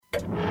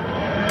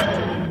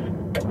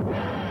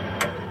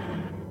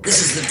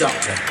This is the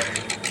Doctor,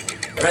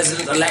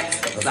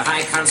 President-elect of the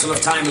High Council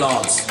of Time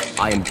Lords.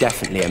 I am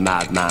definitely a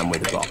madman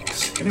with a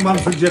box. Anyone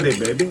for jelly,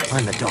 baby?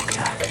 I'm the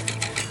Doctor.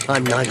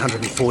 I'm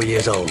 904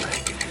 years old.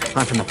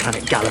 I'm from the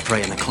planet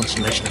Gallifrey in the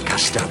constellation of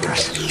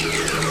Castobrus.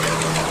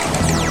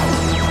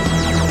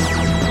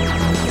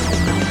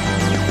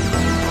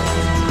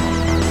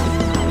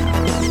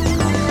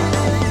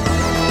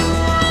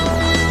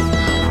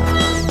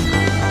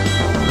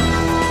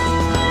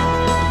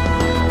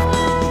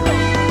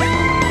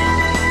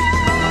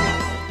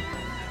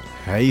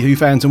 Hey Who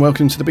fans, and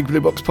welcome to the Big Blue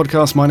Box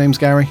podcast. My name's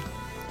Gary.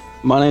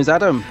 My name's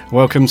Adam.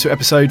 Welcome to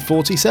episode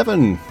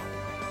 47.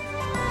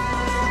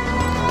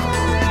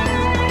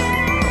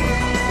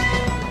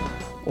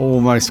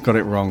 Almost got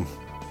it wrong.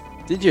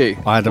 Did you?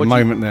 I had a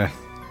moment there.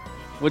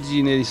 What did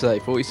you nearly say?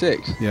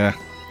 46? Yeah.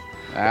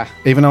 Ah.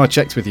 Even though I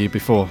checked with you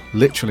before,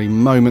 literally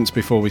moments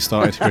before we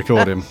started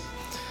recording,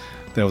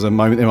 there was a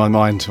moment in my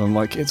mind where I'm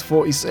like, it's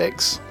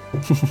 46.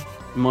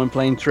 Mind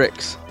playing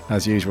tricks.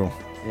 As usual.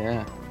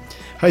 Yeah.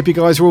 Hope you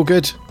guys are all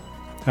good.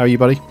 How are you,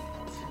 buddy?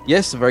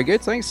 Yes, very good.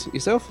 Thanks.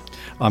 Yourself?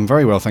 I'm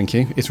very well, thank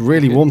you. It's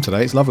really warm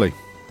today. It's lovely.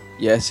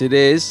 Yes, it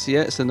is.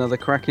 Yeah, it's another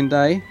cracking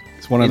day.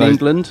 It's one of in those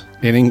England.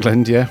 In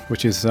England, yeah,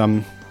 which is I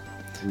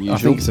Unusual.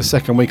 think it's the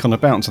second week on the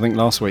bounce. I think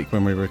last week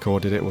when we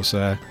recorded it was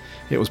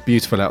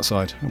beautiful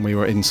outside and we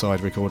were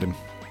inside recording.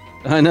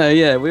 I know,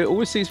 yeah. It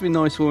always seems to be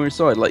nice when we're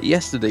inside. Like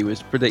yesterday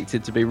was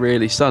predicted to be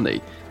really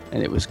sunny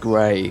and it was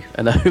grey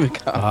and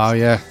overcast. Oh,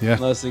 yeah. I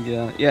was thinking,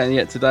 and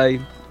yet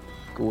today,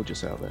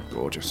 gorgeous out there.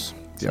 Gorgeous.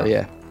 So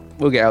yeah,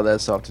 we'll get out there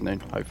this afternoon,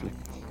 hopefully.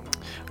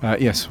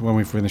 Yes, when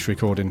we finish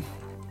recording,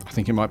 I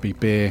think it might be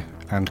beer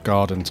and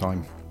garden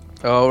time.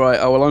 Oh, right.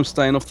 Oh, well, I'm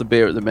staying off the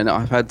beer at the minute.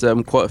 I've had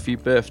quite a few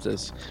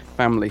birthdays,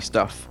 family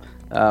stuff,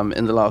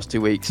 in the last 2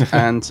 weeks.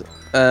 And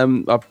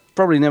I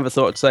probably never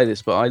thought I'd say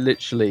this, but I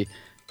literally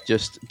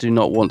just do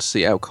not want to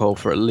see alcohol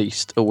for at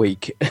least a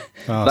week.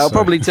 That'll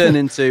probably turn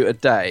into a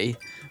day,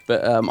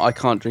 but I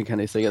can't drink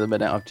anything at the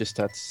minute. I've just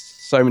had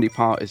so many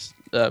parties.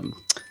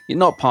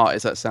 Not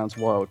parties, that sounds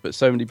wild, but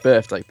so many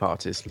birthday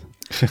parties.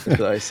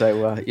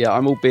 So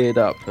I'm all beered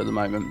up at the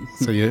moment.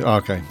 So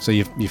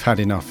you've had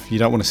enough. You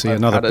don't want to see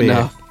another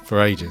beer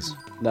for ages.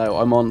 No,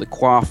 I'm on the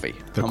coffee.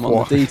 I'm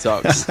on the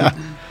detox.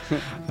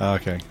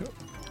 Okay.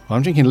 Well,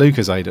 I'm drinking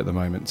Lucozade at the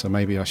moment, so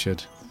maybe I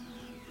should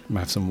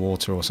have some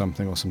water or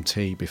something or some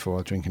tea before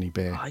I drink any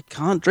beer. I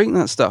can't drink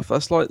that stuff.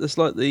 That's like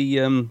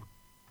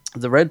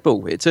the Red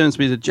Bull. It turns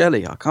me to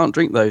jelly. I can't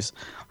drink those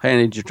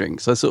energy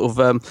drinks. I sort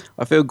of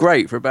I feel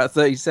great for about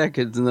 30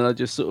 seconds and then I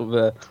just sort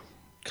of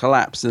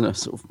collapse in a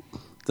sort of,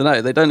 don't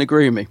know, they don't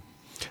agree with me.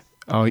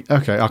 Oh,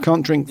 okay. I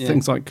can't drink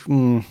things like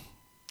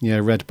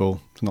Red Bull.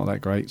 It's not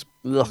that great.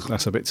 Ugh.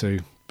 That's a bit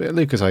of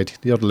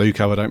Lucozade. The odd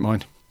Luco I don't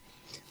mind.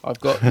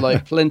 I've got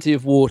like plenty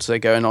of water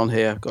going on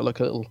here. I've got like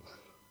a little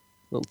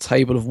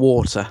table of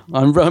water.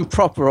 I'm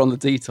proper on the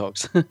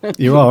detox.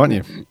 You are, aren't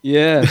you?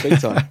 Yeah, big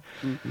time.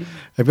 Have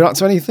you been up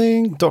to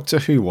anything Doctor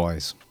Who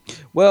wise?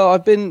 Well, I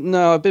have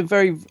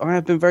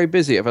been very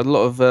busy. I've had a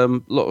lot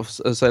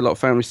of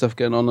family stuff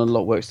going on and a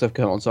lot of work stuff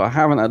going on, so I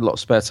haven't had a lot of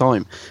spare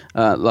time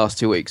last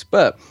 2 weeks.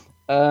 But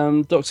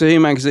Doctor Who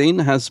magazine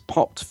has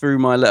popped through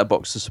my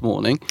letterbox this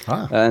morning,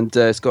 and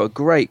it's got a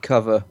great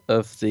cover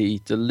of the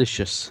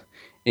delicious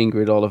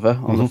Ingrid Oliver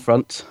on the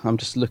front. I'm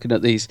just looking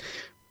at these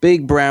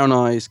big brown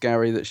eyes,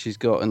 Gary, that she's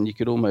got, and you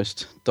could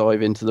almost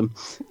dive into them.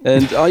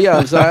 And so I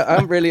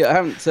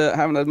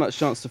haven't had much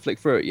chance to flick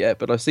through it yet,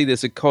 but I see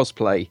there's a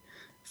cosplay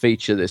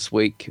feature this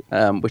week,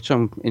 which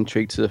I'm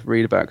intrigued to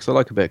read about because I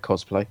like a bit of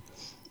cosplay.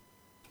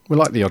 We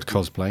like the odd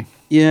cosplay.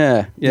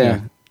 Yeah.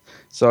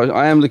 So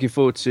I am looking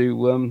forward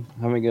to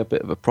having a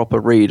bit of a proper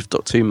read of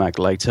Doctor Who mag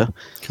later.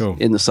 Cool.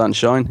 In the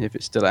sunshine, if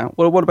it's still out.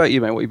 Well, what about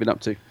you, mate? What have you been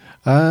up to?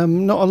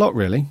 Not a lot,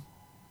 really.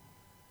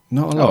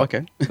 Not a lot. Oh,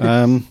 okay.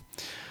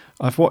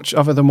 I've watched,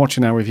 other than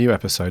watching our review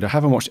episode, I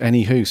haven't watched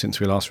any Who since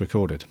we last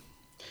recorded.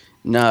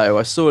 No,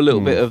 I saw a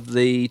little bit of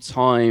the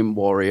Time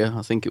Warrior.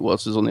 I think it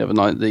was on the other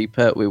night, the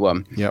Pertwee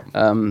one. Yep.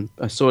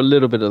 I saw a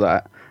little bit of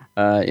that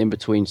in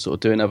between sort of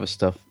doing other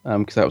stuff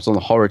because that was on the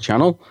Horror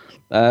Channel.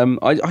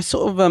 I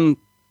sort of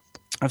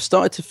I've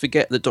started to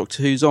forget that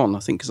Doctor Who's on. I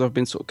think because I've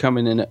been sort of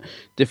coming in at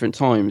different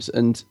times,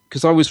 and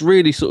because I was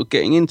really sort of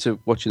getting into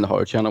watching the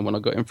Horror Channel when I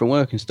got in from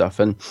work and stuff,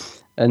 and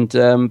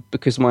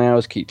because my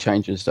hours keep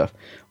changing and stuff,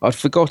 I'd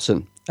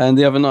forgotten. And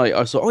the other night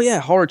I saw,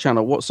 Horror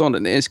Channel, what's on?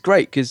 And it's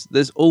great because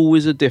there's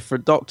always a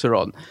different Doctor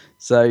on.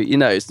 So,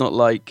 it's not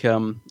like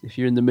if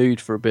you're in the mood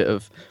for a bit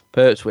of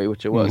Pertwee,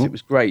 which I was, it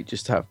was great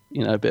just to have,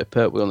 a bit of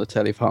Pertwee on the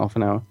telly for half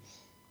an hour.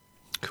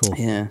 Cool.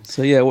 Yeah.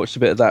 So, I watched a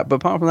bit of that. But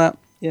apart from that,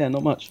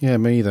 not much. Yeah,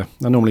 me either.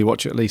 I normally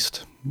watch at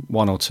least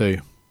 1 or 2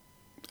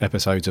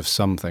 episodes of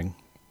something,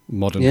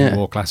 modern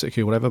or classic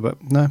or whatever,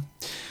 but no,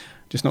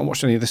 just not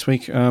watched any this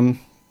week. Been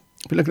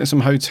looking at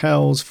some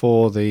hotels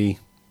for the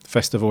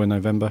festival in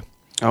November.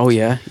 Oh,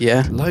 yeah.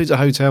 Loads of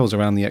hotels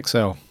around the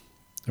ExCeL,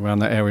 around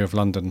that area of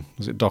London.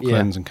 Was it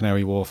Docklands and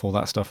Canary Wharf, all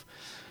that stuff.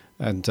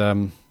 And,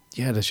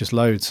 there's just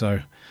loads. So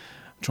I'm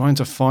trying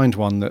to find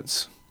one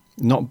that's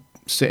not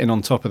sitting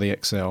on top of the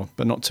Excel,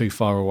 but not too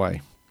far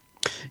away.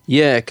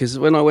 Yeah, because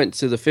when I went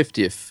to the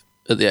 50th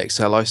at the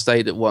Excel, I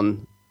stayed at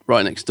one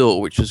right next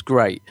door, which was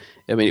great.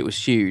 I mean, it was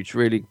huge,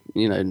 really,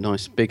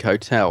 nice big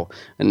hotel,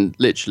 and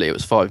literally it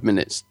was 5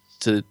 minutes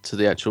to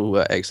the actual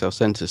Excel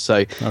Centre.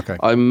 So okay.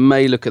 I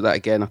may look at that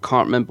again. I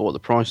can't remember what the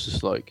price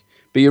was like,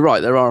 but you're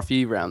right, there are a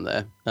few around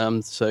there,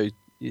 so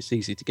it's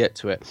easy to get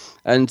to it.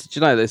 And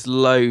there's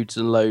loads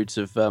and loads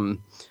of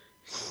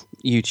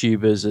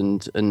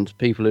YouTubers and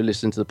people who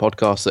listen to the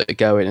podcast that are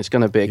going. It's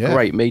going to be a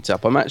great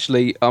meetup.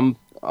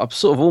 I'm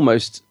sort of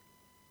almost,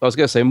 I was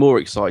going to say more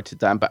excited,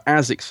 Dan, but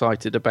as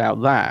excited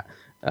about that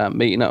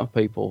meeting up with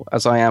people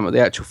as I am at the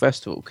actual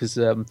festival, because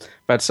I've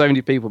had so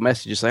many people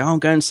message say, I'm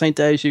going the same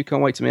day as you,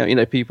 can't wait to meet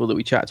up. People that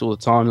we chat to all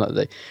the time, like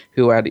the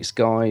Who Addicts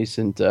guys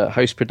and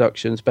Host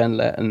Productions, Ben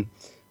Lett and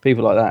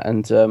people like that.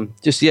 And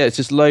it's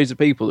just loads of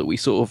people that we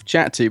sort of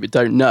chat to but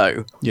don't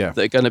know that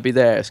are going to be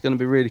there. It's going to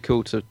be really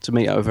cool to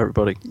meet up with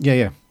everybody.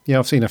 Yeah,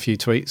 I've seen a few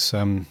tweets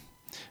and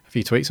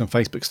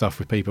Facebook stuff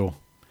with people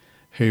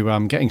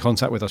who get in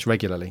contact with us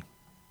regularly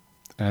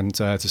and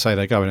to say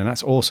they're going, and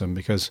that's awesome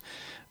because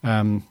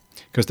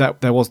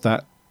there was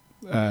that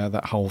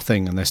whole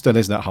thing, and there still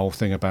is that whole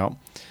thing about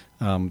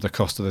the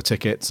cost of the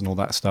tickets and all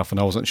that stuff, and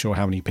I wasn't sure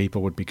how many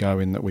people would be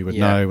going that we would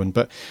know,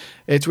 but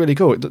it's really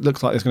cool. It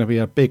looks like there's going to be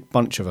a big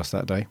bunch of us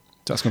that day.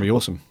 That's going to be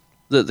awesome.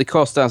 The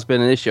cost has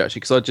been an issue, actually,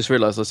 because I just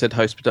realised I said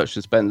Host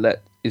Productions Ben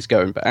Lett is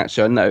going, but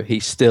actually I know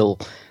he's still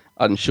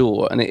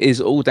unsure, and it is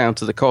all down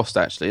to the cost,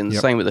 actually, and the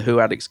same with the Who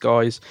Addicts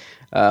guys.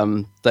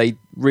 They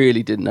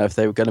really didn't know if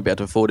they were going to be able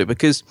to afford it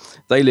because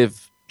they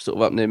live sort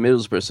of up near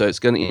Middlesbrough, so it's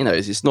going to,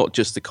 it's not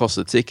just the cost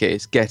of the ticket,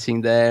 it's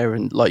getting there,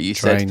 and like you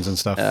said, trains and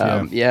stuff,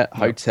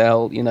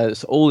 hotel,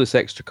 it's all this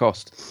extra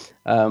cost.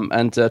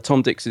 And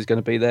Tom Dix is going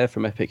to be there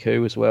from Epic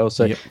Who as well,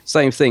 so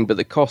same thing, but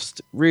the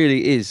cost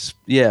really is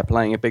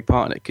playing a big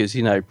part in it, because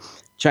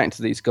chatting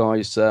to these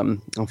guys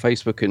on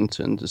Facebook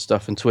and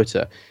stuff and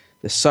Twitter,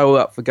 they're so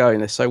up for going,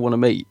 they so want to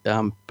meet,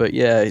 but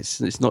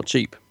it's not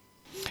cheap.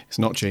 It's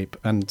not cheap,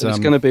 and it's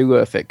going to be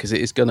worth it because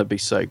it is going to be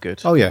so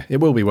good. Oh yeah, it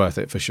will be worth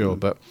it for sure.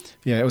 But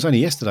it was only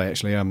yesterday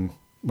actually. When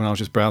I was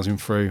just browsing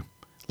through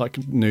like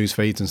news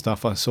feeds and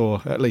stuff, I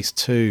saw at least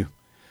two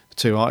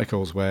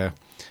articles where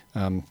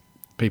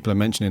people are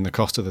mentioning the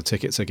cost of the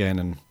tickets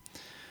again,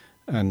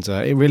 and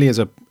it really is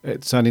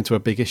it turned into a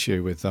big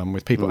issue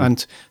with people.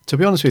 And to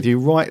be honest with you,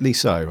 rightly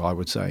so, I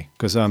would say,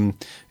 because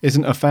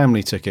isn't a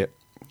family ticket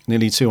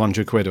nearly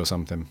 £200 or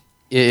something?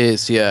 It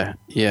is, yeah.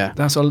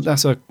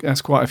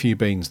 That's quite a few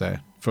beans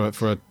there for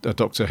a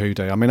Doctor Who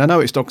day. I mean, I know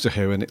it's Doctor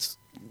Who and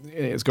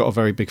it's got a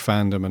very big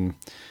fandom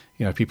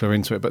and people are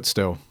into it, but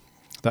still,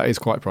 that is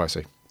quite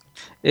pricey.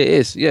 It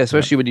is,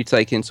 especially when you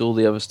take into all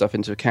the other stuff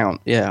into account.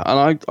 Yeah,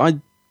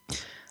 and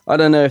I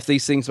don't know if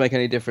these things make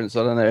any difference.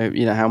 I don't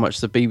know, how much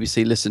the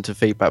BBC listen to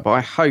feedback, but I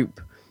hope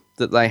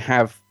that they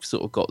have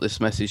sort of got this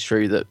message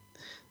through that.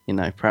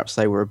 Perhaps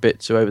they were a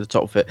bit too over the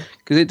top of it,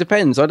 because it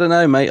depends. I don't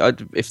know, mate.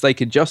 If they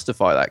could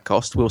justify that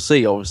cost, we'll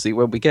see. Obviously,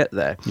 when we get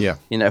there. Yeah.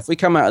 If we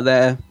come out of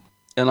there,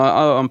 and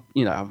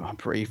I'm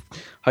pretty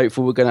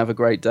hopeful we're going to have a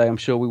great day. I'm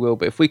sure we will.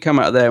 But if we come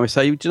out of there and we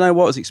say, do you know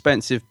what, it's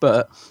expensive,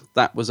 but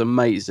that was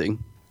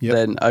amazing,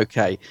 then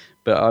okay.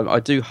 But I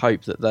do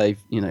hope that they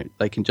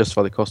can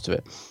justify the cost of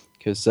it,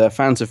 because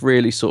fans have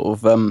really sort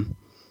of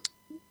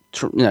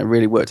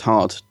really worked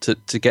hard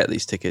to get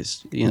these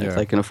tickets, if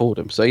they can afford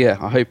them. So I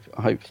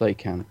hope they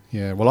can.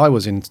 Yeah, well, I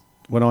was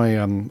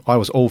I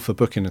was all for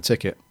booking a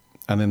ticket,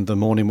 and then the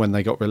morning when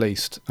they got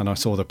released and I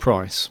saw the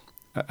price,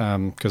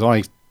 because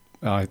I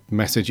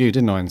messaged you,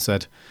 didn't I, and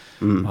said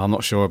I'm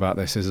not sure about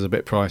this. This is a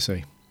bit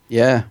pricey.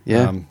 Yeah.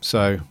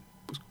 So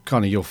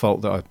kind of your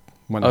fault that I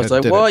went. I was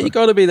like, "What? You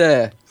got to be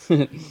there."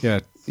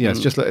 It's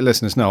just let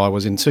listeners know I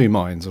was in two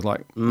minds. I was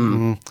like.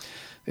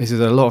 This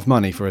is a lot of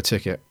money for a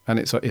ticket, and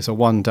it's a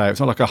one day. It's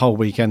not like a whole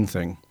weekend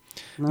thing.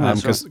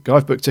 Because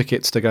I've booked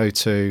tickets to go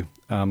to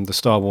the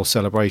Star Wars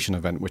Celebration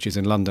event, which is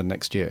in London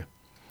next year.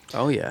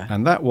 Oh yeah,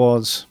 and that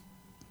was,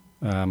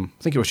 I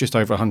think it was just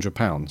over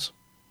 £100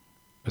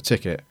 a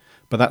ticket,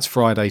 but that's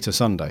Friday to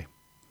Sunday.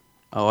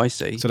 Oh, I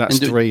see. So that's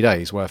 3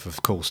 days worth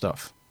of cool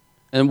stuff.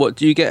 And what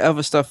do you get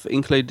other stuff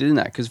included in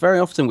that? Because very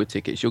often with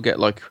tickets, you'll get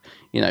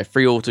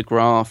free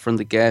autograph from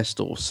the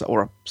guest or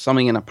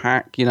something in a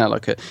pack. Do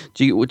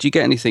you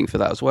get anything for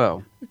that as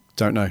well?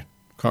 Don't know.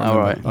 Can't remember.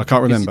 Right. I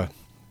can't remember.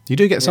 You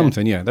do get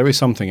something. Yeah, there is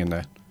something in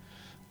there.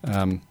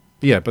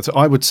 But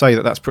I would say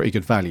that that's pretty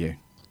good value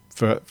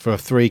for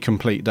 3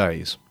 complete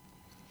days.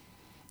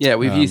 Yeah,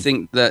 if you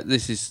think that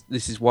this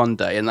is one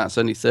day and that's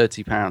only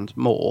 £30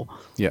 more,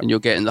 and you're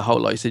getting the whole,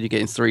 like you said, you're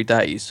getting 3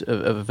 days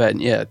of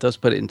event. Yeah, it does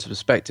put it into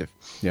perspective.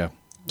 Yeah,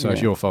 so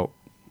it's your fault.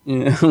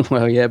 Yeah,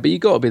 well, yeah, but you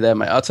got to be there,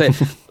 mate. I'll tell you.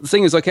 The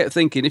thing is, I kept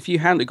thinking, if you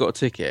hadn't got a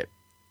ticket,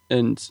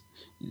 and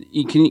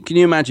can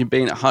you imagine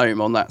being at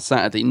home on that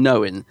Saturday,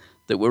 knowing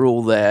that we're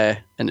all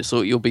there, and it's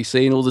all, you'll be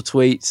seeing all the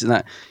tweets and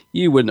that,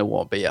 you wouldn't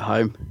want to be at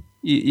home.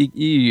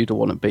 You'd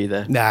want to be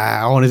there. Nah,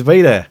 I wanted to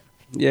be there.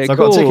 Yeah, so I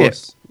got a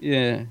ticket.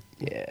 Yeah.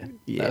 Yeah,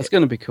 that's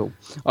going to be cool.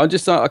 I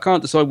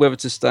can't decide whether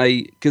to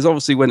stay because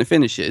obviously when it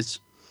finishes,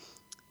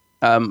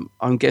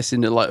 I'm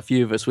guessing that like a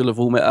few of us will have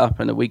all met up,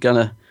 and are we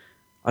gonna?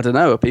 I don't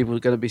know. Are people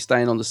going to be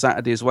staying on the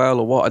Saturday as well,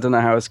 or what? I don't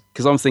know how.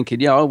 Because I'm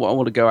thinking, I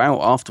want to go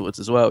out afterwards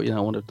as well. I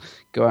want to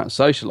go out and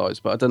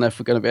socialise, but I don't know if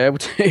we're going to be able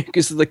to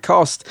because of the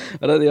cost.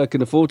 I don't think I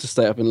can afford to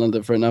stay up in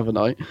London for another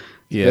night.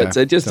 Yeah, but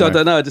I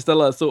don't know. I just don't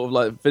like sort of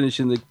like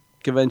finishing the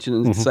convention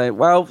and saying,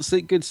 "Well,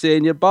 good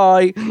seeing you.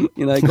 Bye."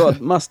 Got a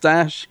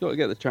mustache. Got to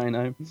get the train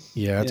home.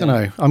 Yeah, I don't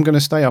know. I'm going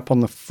to stay up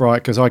on the Friday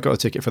because I got a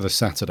ticket for the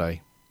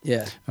Saturday.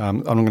 Yeah.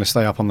 I'm going to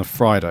stay up on the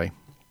Friday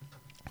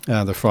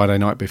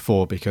night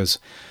before because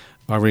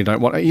I really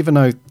don't want. Even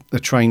though the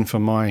train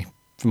from my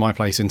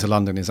place into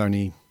London is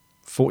only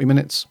 45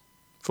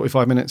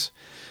 minutes,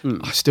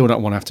 I still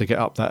don't want to have to get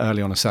up that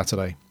early on a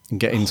Saturday and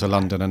get into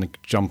London and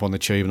jump on the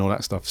tube and all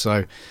that stuff.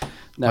 So.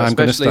 No, I'm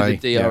especially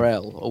the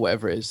DRL or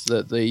whatever it is,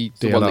 the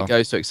one that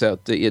goes to Excel.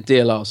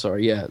 DLR,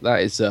 sorry, yeah,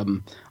 that is.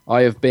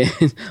 I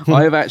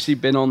have actually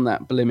been on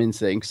that blimmin'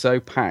 thing so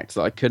packed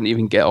that I couldn't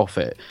even get off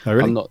it. Oh,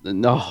 really?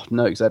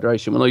 No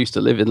exaggeration. When I used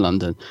to live in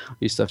London, I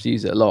used to have to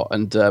use it a lot,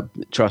 and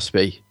trust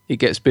me, it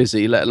gets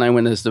busy. Let alone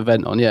when there's the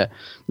event on. Yeah,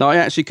 no, I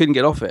actually couldn't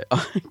get off it.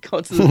 I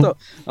got to the top.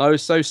 I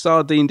was so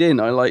sardined in.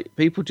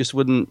 People just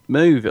wouldn't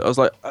move. I was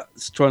like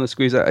trying to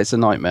squeeze out. It's a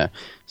nightmare.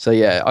 So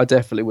yeah, I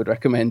definitely would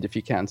recommend if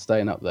you can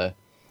staying up there.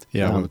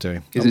 Yeah, I will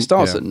do. Because it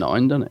starts at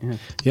 9, doesn't it?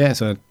 Yeah,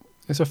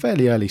 it's a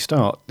fairly early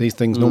start. These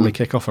things normally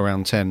kick off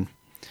around 10.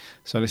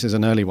 So this is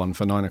an early one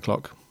for 9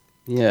 o'clock.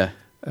 Yeah.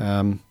 So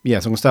I'm going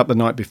to stay up the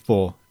night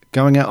before.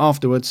 Going out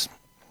afterwards,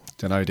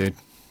 don't know, dude.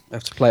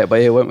 Have to play it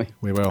by ear, won't we?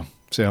 We will.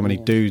 See how many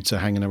dudes are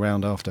hanging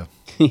around after.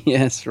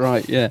 Yes,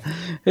 right, yeah.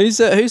 Who's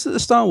at the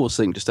Star Wars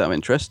thing, just out of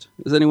interest?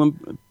 Has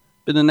anyone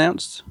been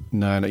announced?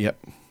 No, not yet.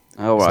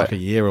 Oh, it's right. like a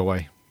year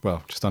away.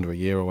 Well, just under a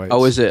year away.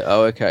 Oh, is it?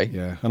 Oh, okay.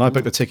 Yeah, and I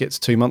booked the tickets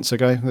 2 months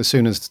ago. As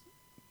soon as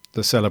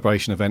the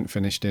celebration event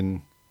finished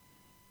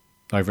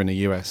over in the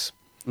US,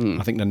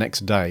 I think the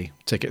next day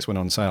tickets went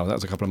on sale. That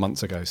was a couple of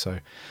months ago, so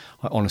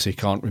I honestly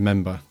can't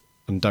remember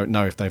and don't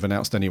know if they've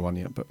announced anyone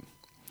yet, but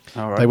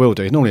they will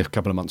do. Normally a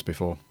couple of months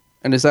before.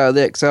 And is that at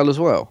the XL as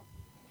well?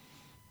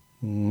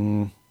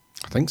 I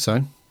think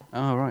so.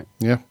 Oh, right.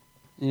 Yeah.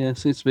 Yeah,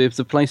 seems to be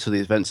the place for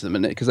these events at the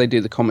minute because they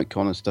do the Comic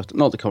Con and stuff.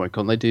 Not the Comic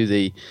Con, they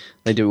do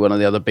one of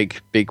the other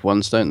big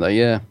ones, don't they?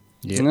 Yeah.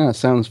 Yeah,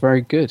 sounds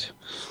very good.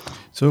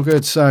 It's all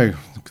good. So,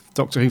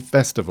 Doctor Who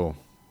Festival,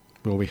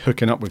 we'll be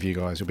hooking up with you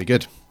guys. It'll be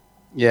good.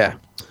 Yeah.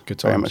 Good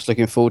times. Very much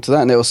looking forward to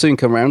that, and it will soon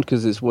come around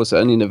because it was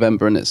only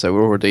November, isn't it? So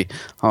we're already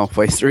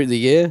halfway through the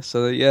year.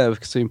 So yeah, we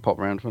can soon pop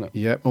round, won't it?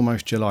 Yep,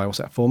 almost July. What's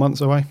that? 4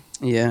 months away.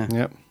 Yeah.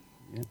 Yep.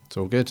 It's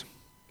all good.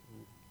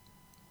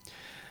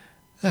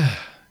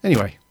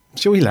 Anyway.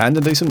 Shall we land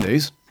and do some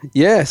news?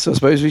 Yes, I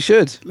suppose we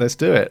should. Let's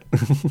do it.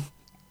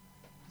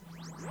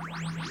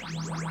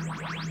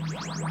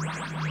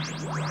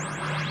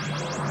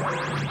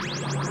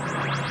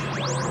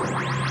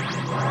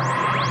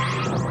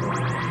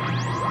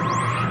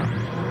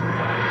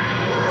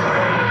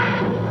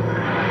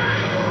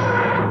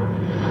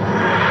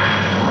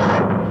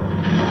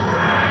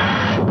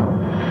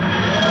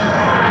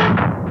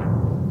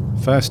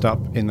 First up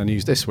in the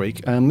news this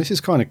week, this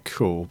is kind of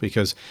cool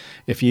because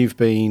if you've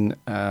been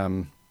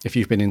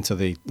into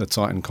the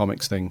Titan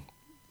Comics thing,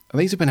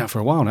 these have been out for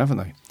a while, haven't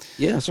they?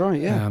 Yeah, that's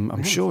right. Yeah,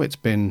 I'm sure it's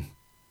been.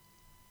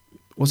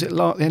 Was it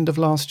the end of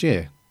last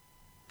year?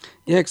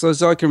 Yeah,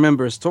 because I can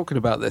remember us talking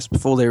about this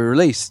before they were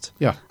released.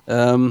 Yeah.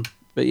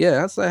 But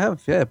yeah, as they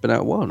have, been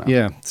out a while now.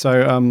 Yeah.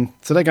 So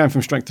they're going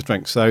from strength to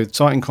strength. So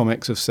Titan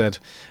Comics have said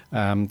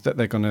that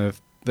they're going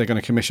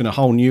to commission a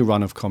whole new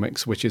run of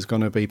comics, which is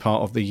going to be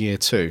part of the year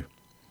 2.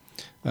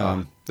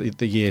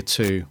 The year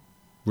 2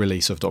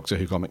 release of Doctor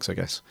Who comics, I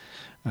guess.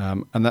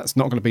 And that's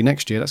not going to be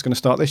next year. That's going to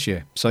start this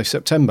year. So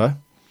September,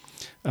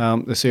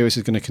 the series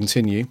is going to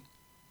continue.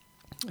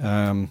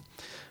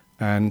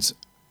 And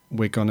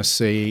we're going to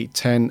see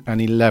 10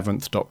 and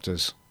 11th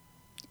Doctors.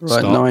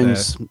 Right,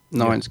 nine's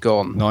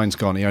gone. 9's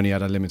gone. He only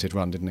had a limited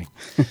run, didn't he?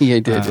 Yeah,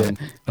 he did.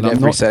 In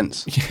every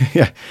sense.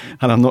 Yeah,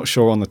 and I'm not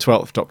sure on the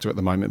 12th Doctor at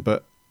the moment.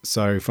 But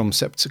so from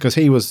because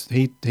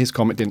his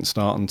comic didn't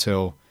start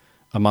until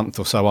a month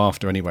or so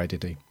after, anyway,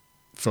 did he?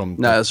 No,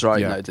 that's right.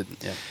 Yeah. No, it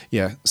didn't. Yeah.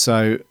 Yeah.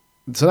 So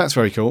that's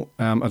very cool.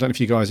 I don't know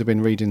if you guys have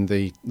been reading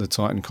the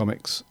Titan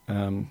comics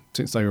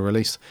since they were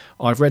released.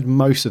 I've read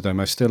most of them.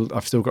 I've still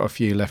got a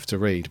few left to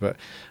read, but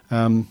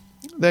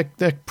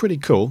they're pretty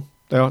cool.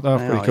 They are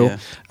pretty cool.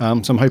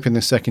 Yeah. So I'm hoping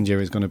this second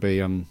year is going to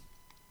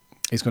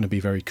be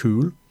very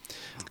cool.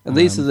 And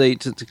these are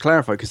to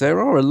clarify, because there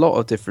are a lot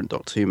of different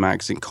Doctor Who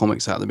magazine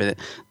comics out at the minute.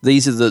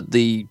 These are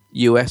the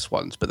US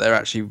ones, but they're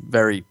actually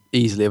very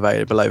easily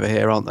available over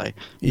here, aren't they?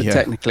 But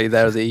technically,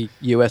 they're the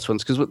US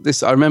ones.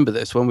 Because I remember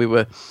this when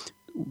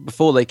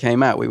before they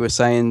came out, we were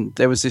saying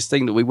there was this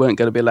thing that we weren't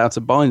going to be allowed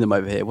to buy them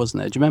over here,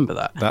 wasn't there? Do you remember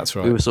that? That's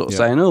right. We were sort of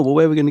saying, oh, well,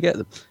 where are we going to get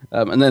them?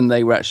 And then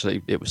they were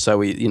actually, it was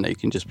so easy, you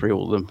can just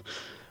pre-order them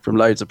from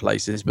loads of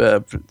places,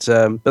 but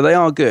they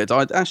are good.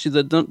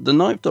 The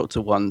Ninth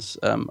Doctor ones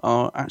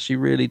are actually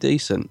really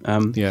decent.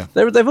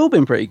 They've all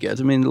been pretty good.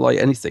 I mean, like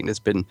anything, there's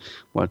been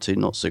one or two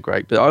not so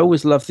great, but I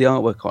always love the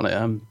artwork on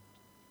it.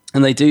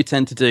 And they do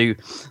tend to do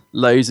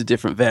loads of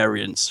different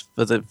variants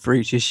for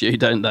each issue,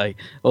 don't they?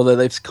 Although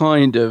they've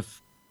kind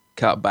of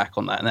cut back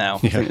on that now. I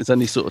think there's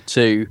only sort of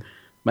two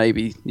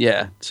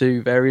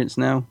variants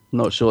now. I'm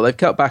not sure. They've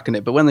cut back on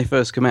it, but when they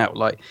first come out,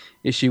 like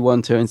issue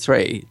 1, 2, and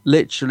 3,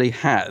 literally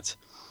had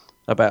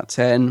about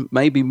 10,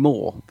 maybe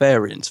more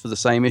variants for the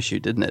same issue,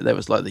 didn't it? There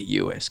was like the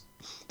US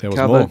there was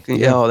cover. more.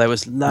 Yeah, there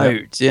was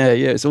loads. Yeah.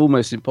 It's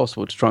almost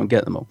impossible to try and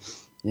get them all.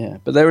 Yeah,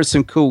 but there are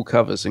some cool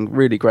covers and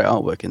really great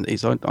artwork in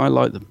these. I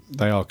like them.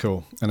 They are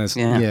cool, and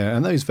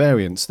and those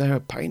variants, they're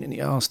a pain in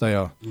the arse. They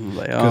are.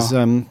 They are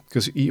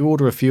because you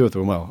order a few of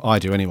them. Well, I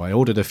do anyway. I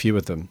ordered a few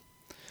of them,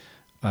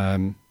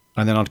 and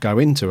then I'd go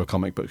into a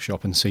comic book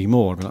shop and see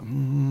more. I'd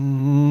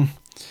be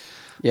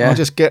like, I'll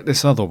just get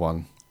this other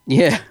one.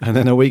 Yeah, and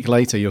then a week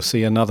later you'll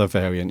see another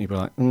variant. You'd be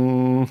like,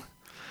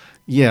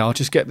 I'll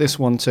just get this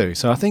one too.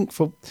 So I think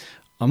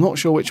I'm not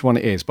sure which one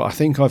it is, but I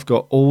think I've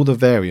got all the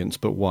variants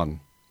but one.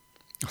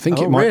 I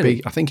think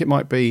it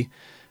might be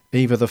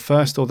either the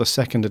first or the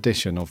second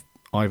edition of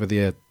either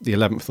the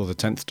 11th or the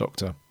 10th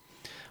Doctor.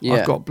 Yeah.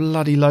 I've got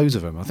bloody loads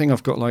of them. I think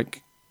I've got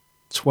like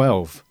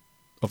 12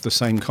 of the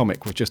same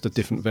comic with just a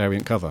different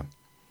variant cover.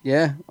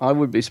 Yeah, I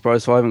would be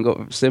surprised if I haven't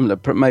got similar.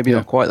 Maybe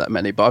not quite that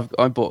many, but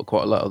I bought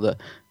quite a lot of the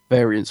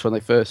variants when they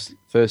first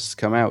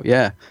come out.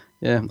 Yeah.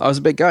 I was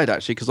a bit gutted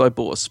actually because I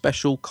bought a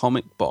special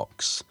comic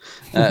box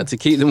to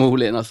keep them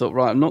all in. I thought,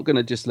 right, I'm not going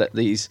to just let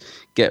these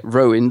get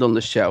ruined on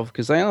the shelf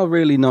because they are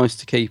really nice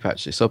to keep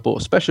actually. So I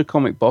bought a special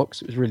comic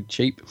box. It was really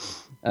cheap,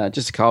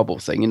 just a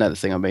cardboard thing, you know the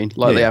thing I mean,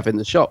 like they have in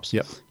the shops.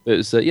 Yep. It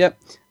was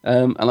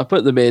and I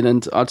put them in,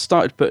 and I'd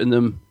started putting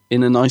them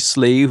in a nice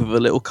sleeve with a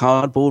little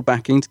cardboard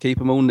backing to keep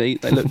them all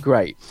neat. They look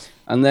great,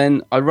 and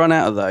then I run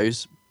out of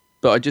those.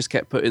 But I just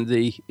kept putting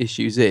the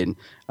issues in.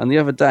 And the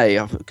other day,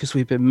 because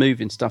we've been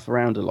moving stuff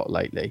around a lot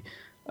lately,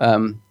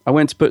 I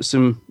went to put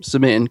some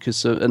in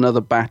because another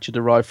batch had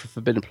arrived for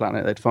Forbidden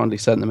Planet. They'd finally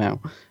sent them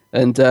out.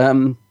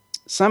 And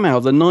somehow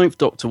the 9th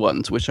Doctor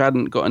ones, which I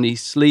hadn't got any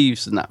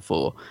sleeves and that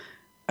for,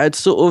 had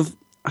sort of,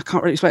 I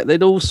can't really explain,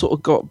 they'd all sort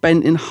of got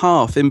bent in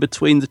half in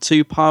between the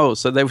two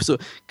piles. So they were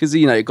sort of, because,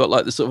 you got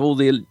like the sort of all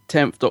the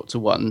 10th Doctor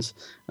ones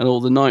and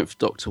all the 9th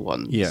Doctor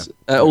ones. Yeah.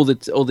 All the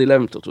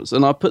 11th Doctor ones.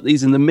 And I put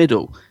these in the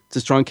middle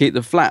to try and keep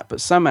them flat.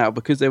 But somehow,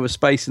 because there was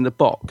space in the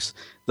box,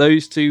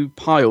 those two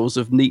piles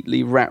of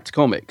neatly wrapped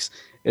comics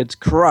had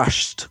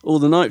crushed all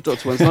the 9th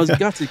Doctor ones. And I was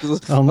gutted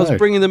because I was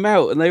bringing them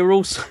out and they were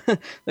all,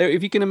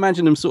 if you can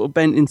imagine them sort of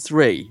bent in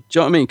three. Do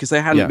you know what I mean? Because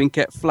they hadn't been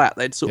kept flat.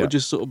 They'd sort of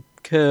just sort of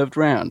curved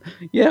round.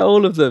 Yeah,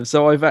 all of them.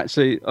 So I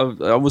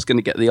was going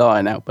to get the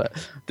iron out, but I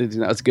didn't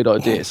think that was a good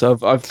idea. So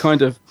I've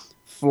kind of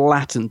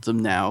flattened them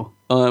now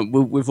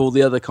with all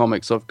the other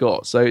comics I've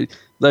got. So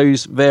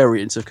those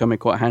variants have come in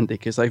quite handy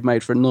because they've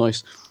made for a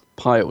nice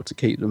pile to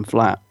keep them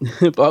flat.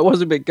 But I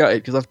was a bit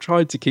gutted because I've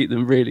tried to keep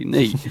them really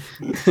neat.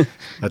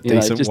 A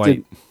decent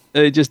weight.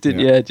 It just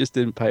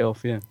didn't pay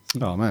off. Yeah.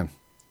 Oh man.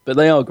 But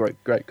they are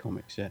great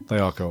comics. Yeah. They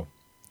are cool.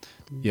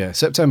 Yeah,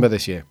 September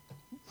this year.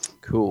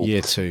 Cool.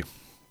 Year 2.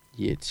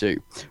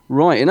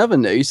 Right, in other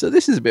news, so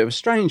this is a bit of a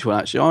strange one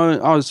actually.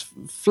 I was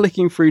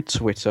flicking through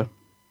Twitter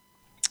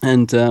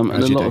and a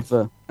lot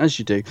of as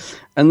you do,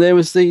 and there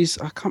was these,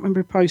 I can't remember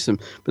who posted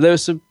them, but there were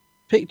some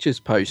pictures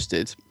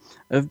posted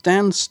of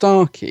Dan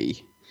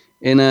Starkey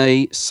in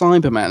a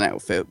Cyberman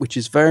outfit, which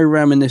is very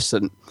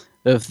reminiscent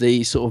of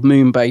the sort of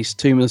moon-based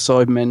Tomb of the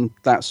Cybermen,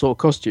 that sort of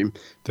costume.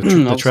 The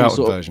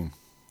Troughton version.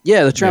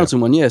 Yeah, the Troughton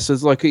one. Yeah, so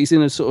it's like he's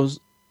in a sort of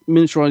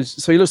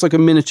miniaturized, so he looks like a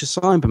miniature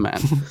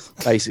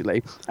Cyberman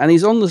basically, and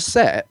he's on the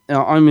set.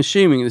 I'm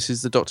assuming this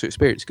is the Doctor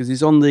experience because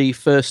he's on the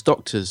first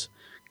Doctor's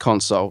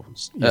console,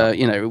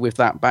 with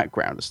that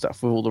background and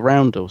stuff with all the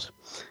roundels.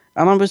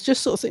 And I was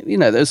just sort of thinking,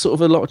 there's sort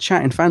of a lot of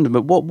chat in fandom,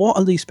 but what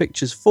are these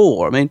pictures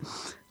for? I mean,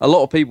 a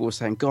lot of people were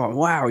saying, God,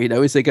 wow,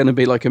 is there going to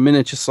be like a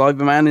miniature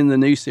Cyberman in the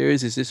new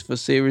series? Is this for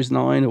Series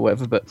 9 or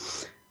whatever?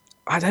 But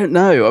I don't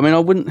know. I mean, I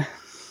wouldn't.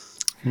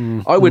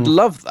 I would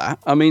love that.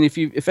 I mean,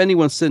 if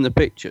anyone's seen the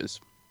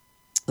pictures,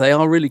 they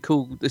are really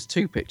cool. There's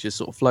two pictures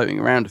sort of floating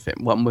around of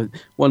him,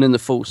 one in the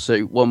full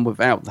suit, one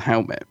without the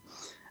helmet.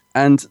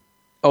 And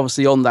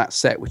obviously on that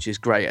set, which is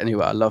great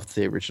anyway, I loved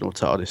the original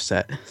TARDIS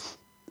set.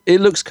 It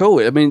looks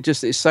cool. I mean,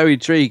 it's so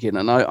intriguing,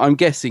 and I'm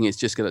guessing it's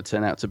just going to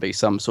turn out to be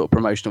some sort of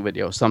promotional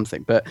video or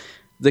something. But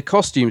the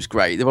costume's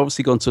great. They've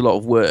obviously gone to a lot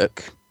of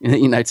work,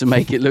 to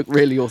make it look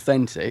really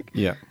authentic.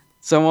 Yeah.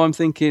 So I'm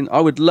thinking,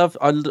 I'd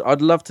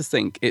love to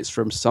think it's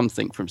from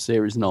something from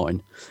Series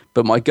 9,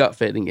 but my gut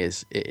feeling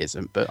is it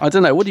isn't. But I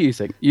don't know. What do you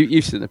think?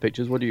 You've seen the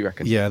pictures. What do you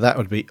reckon? Yeah, that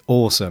would be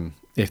awesome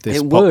if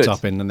this popped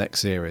up in the next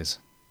series.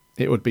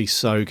 It would be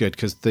so good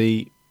because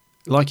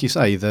like you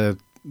say,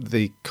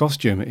 the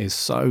costume is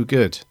so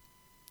good.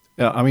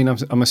 I mean,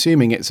 I'm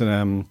assuming it's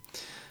the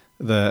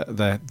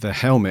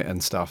helmet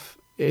and stuff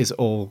is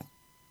all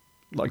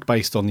like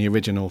based on the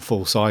original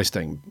full size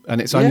thing,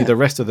 and it's only the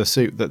rest of the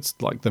suit that's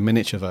like the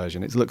miniature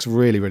version. It looks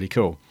really, really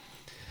cool.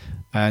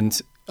 And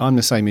I'm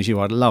the same as you.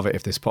 I'd love it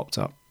if this popped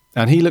up.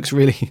 And he looks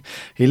really,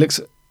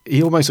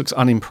 he almost looks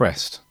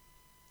unimpressed.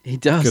 He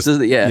does,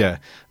 doesn't he? Yeah. Yeah.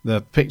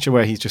 The picture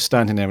where he's just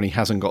standing there and he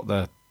hasn't got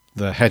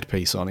the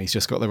headpiece on. He's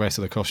just got the rest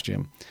of the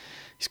costume.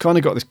 He's kind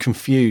of got this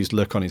confused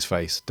look on his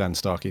face, Dan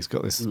Stark. He's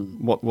got this,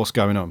 what's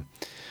going on?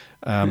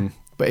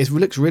 But it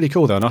looks really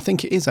cool, though. And I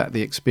think it is at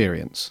the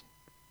experience.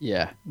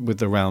 Yeah. With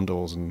the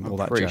roundels and all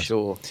that jazz. Pretty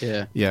sure,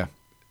 yeah. Yeah.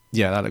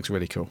 Yeah, that looks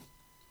really cool.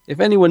 If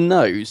anyone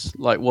knows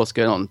like what's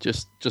going on,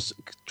 just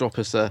drop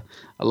us a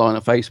line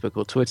on Facebook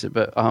or Twitter.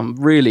 But I'm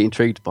really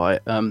intrigued by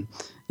it.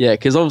 Yeah,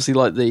 because obviously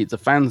like the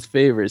fans'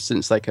 theories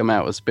since they come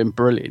out has been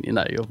brilliant, you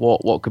know, of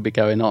what could be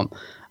going on.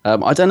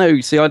 I don't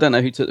know. See, I don't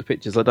know who took the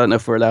pictures. I don't know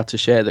if we're allowed to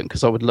share them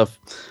because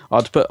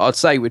I'd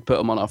say we'd put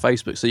them on our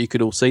Facebook so you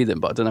could all see them,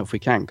 but I don't know if we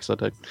can because I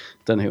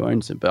don't know who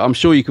owns them. But I'm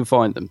sure you can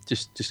find them.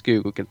 Just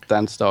Google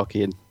Dan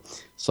Starkey and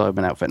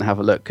Cyberman outfit and have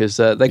a look because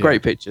they're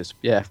great pictures.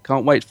 Yeah,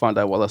 can't wait to find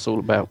out what that's all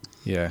about.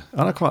 Yeah,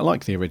 and I quite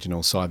like the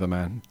original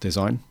Cyberman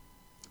design.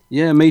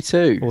 Yeah, me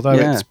too. Although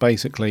it's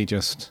basically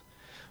just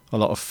a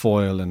lot of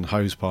foil and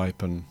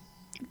hosepipe and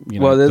the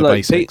like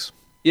basics.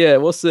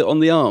 What's on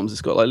the arms?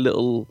 It's got like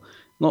little.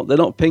 They're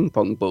not ping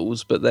pong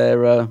balls, but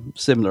they're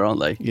similar, aren't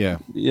they? Yeah.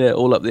 Yeah,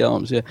 all up the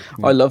arms. Yeah.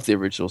 I love the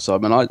original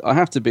Cybermen. I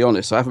have to be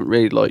honest, I haven't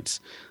really liked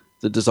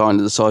the design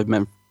of the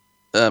Cybermen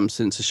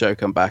since the show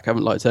come back. I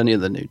haven't liked any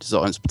of the new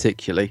designs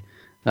particularly.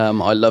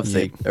 I love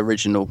the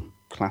original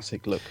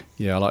classic look.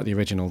 Yeah, I like the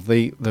original.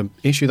 The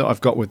issue that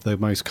I've got with the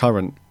most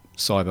current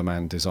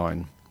Cyberman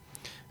design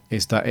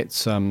is that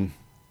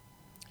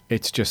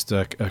it's just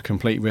a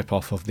complete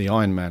rip-off of the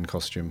Iron Man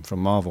costume from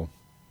Marvel.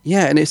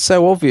 Yeah, and it's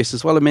so obvious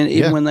as well. I mean,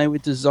 even when they were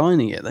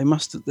designing it, they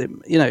must have,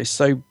 it's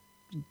so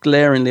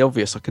glaringly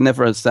obvious. I can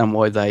never understand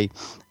why they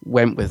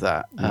went with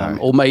that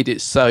or made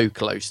it so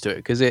close to it.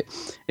 Because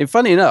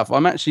funny enough,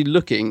 I'm actually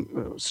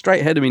looking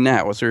straight ahead of me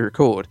now as we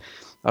record.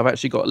 I've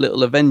actually got a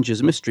little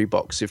Avengers mystery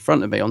box in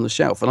front of me on the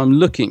shelf, and I'm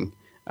looking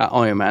at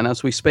Iron Man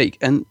as we speak.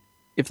 And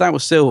if that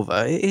was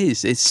silver, it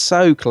is. It's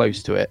so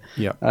close to it.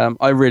 Yeah.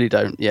 I really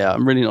don't. Yeah,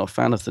 I'm really not a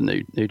fan of the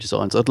new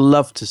designs. I'd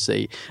love to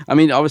see. I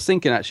mean, I was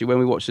thinking actually when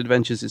we watched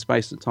Adventures in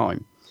Space and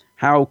Time,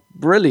 how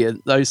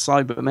brilliant those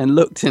Cybermen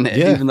looked in it.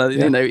 Yeah, even though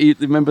you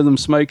remember them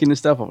smoking and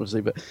stuff,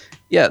 obviously. But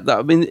yeah,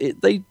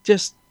 they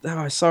just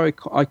are so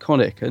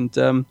iconic.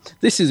 And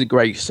this is a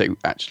great suit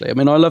actually. I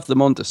mean, I love the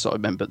Monda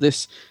Cybermen, but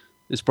this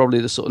is probably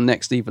the sort of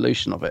next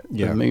evolution of it.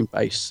 The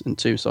Moonbase and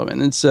two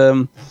Cybermen.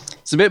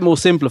 It's a bit more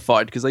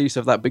simplified because they used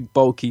to have that big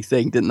bulky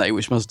thing, didn't they?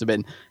 Which must have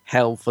been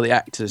hell for the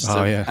actors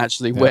to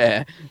actually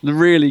wear.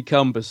 Really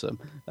cumbersome.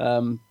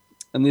 And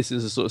this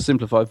is a sort of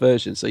simplified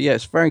version. So yeah,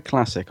 it's very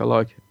classic. I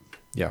like it.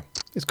 Yeah,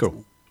 it's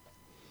cool.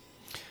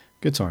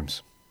 Good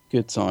times.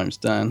 Good times,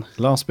 Dan.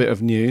 Last bit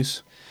of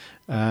news.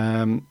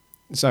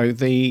 So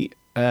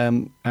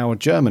our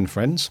German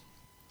friends,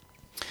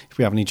 if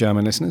we have any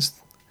German listeners,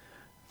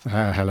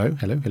 hello.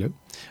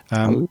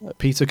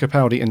 Peter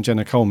Capaldi and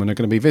Jenna Coleman are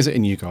going to be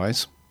visiting you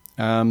guys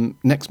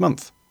next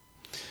month.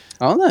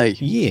 Are they?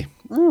 Yeah.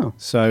 Oh.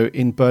 So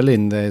in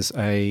Berlin, there's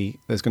going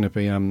to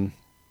be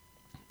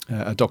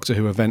a Doctor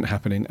Who event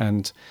happening,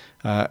 and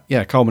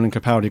Coleman and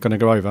Capaldi are going to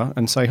go over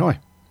and say hi.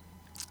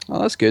 Oh,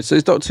 that's good. So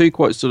is Doctor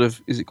Who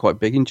is it quite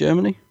big in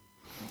Germany?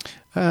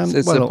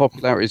 The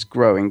popularity is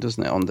growing,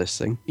 doesn't it, on this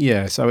thing?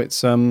 Yeah. So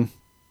it's I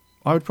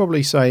would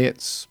probably say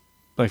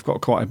they've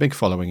got quite a big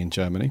following in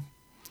Germany.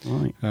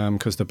 Right.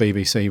 Because the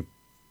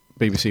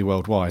BBC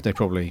Worldwide, they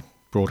probably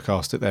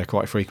broadcast it there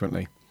quite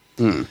frequently.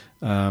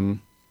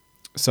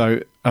 So,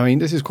 I mean,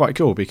 this is quite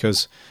cool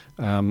because,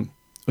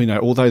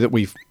 although that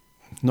we've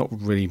not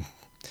really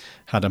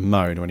had a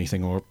moan or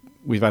anything, or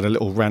we've had a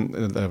little rant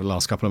the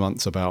last couple of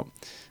months about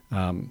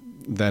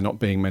there not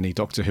being many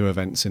Doctor Who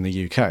events in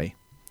the UK.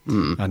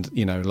 And,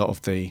 a lot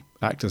of the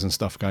actors and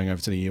stuff going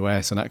over to the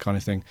US and that kind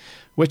of thing,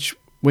 which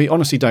we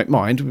honestly don't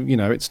mind.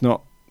 It's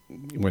not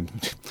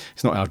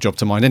our job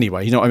to mind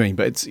anyway, you know what I mean?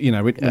 But it's, we're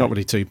not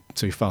really too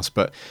fussed.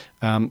 But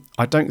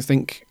I don't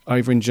think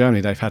over in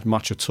Germany they've had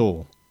much at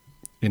all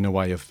in the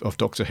way of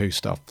Doctor Who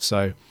stuff.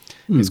 So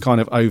it's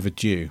kind of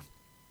overdue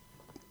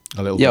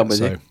a little bit.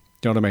 So, do you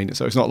know what I mean?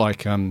 So it's not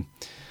like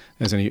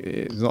it's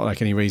not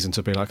like any reason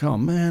to be like, oh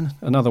man,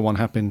 another one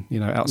happened,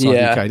 outside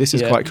the UK. This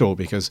is quite cool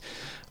because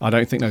I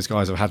don't think those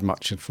guys have had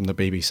much from the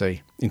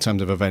BBC in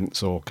terms of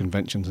events or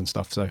conventions and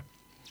stuff. So.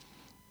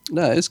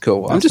 No, it's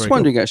cool. I'm just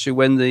wondering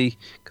actually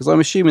because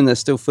I'm assuming they're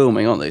still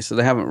filming, aren't they? So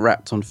they haven't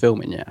wrapped on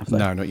filming yet, have they?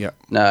 No, not yet.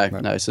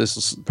 No. So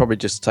this will probably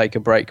just take a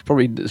break.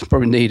 Probably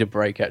need a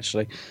break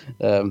actually,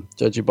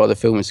 judging by the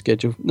filming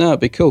schedule. No,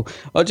 it'd be cool.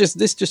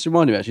 This just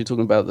reminded me actually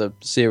talking about the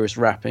serious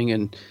wrapping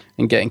and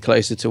getting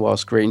closer to our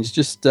screens.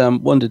 Just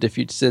wondered if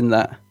you'd seen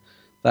that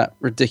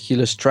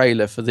ridiculous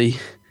trailer for the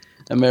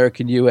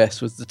American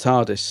US with the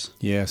TARDIS.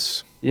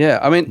 Yes. Yeah,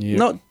 I mean,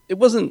 It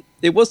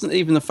wasn't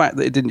even the fact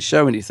that it didn't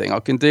show anything. I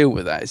can deal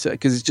with that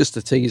because it's just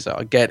a teaser.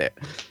 I get it.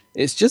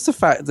 It's just the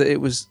fact that it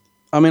was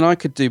I mean, I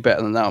could do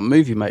better than that on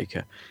Movie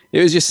Maker.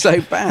 It was just so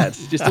bad.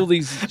 Just all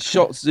these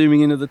shots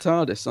zooming into the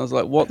TARDIS. I was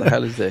like, what the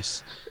hell is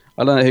this?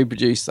 I don't know who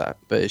produced that,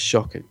 but it's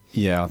shocking.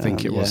 Yeah, I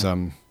think it was,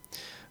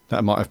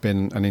 that might have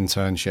been an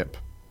internship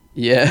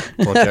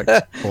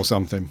project or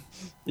something.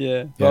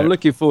 Yeah. But I'm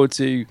looking forward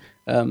to,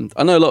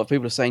 I know a lot of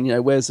people are saying,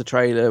 where's the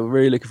trailer? We're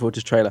really looking forward to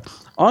the trailer.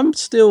 I'm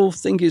still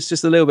thinking it's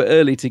just a little bit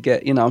early to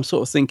get, I'm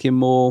sort of thinking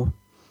more,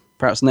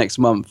 perhaps next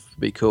month would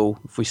be cool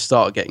if we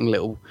start getting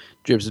little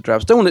dribs and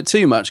drabs. Don't want it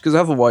too much because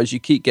otherwise you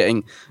keep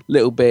getting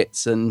little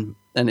bits and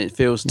it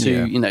feels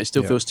too, it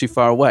still feels too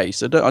far away.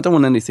 So I don't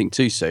want anything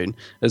too soon,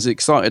 as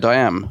excited I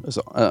am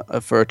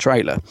for a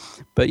trailer.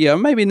 But yeah,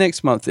 maybe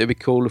next month it'd be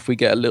cool if we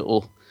get a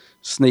little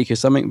sneak or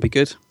something. It'd be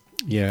good.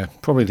 Yeah,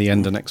 probably the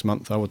end of next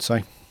month, I would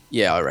say.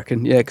 Yeah, I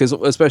reckon. Yeah, because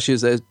especially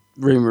as they're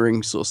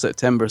rumouring sort of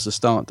September as a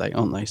start date,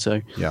 aren't they?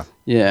 So yeah,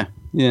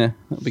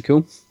 that'd be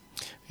cool.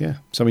 Yeah,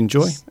 so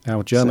enjoy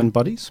our German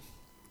buddies.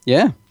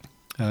 Yeah.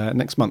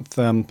 Next month,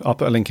 I'll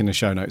put a link in the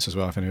show notes as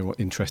well if anyone's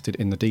interested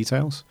in the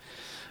details.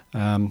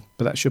 But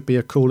that should be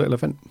a cool little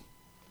event.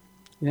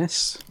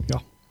 Yes. Yeah.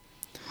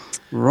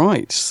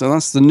 Right, so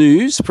that's the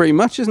news pretty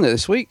much, isn't it,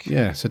 this week?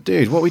 Yeah, so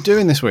dude, what are we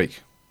doing this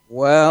week?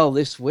 Well,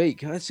 this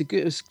week, it's a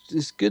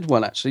good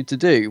one actually to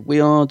do. We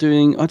are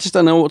doing, I just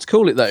don't know what to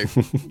call it though.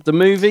 The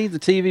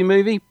TV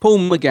movie, Paul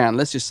McGann.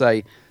 Let's just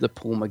say the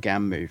Paul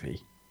McGann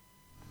movie.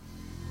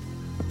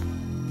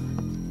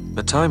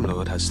 The Time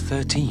Lord has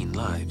 13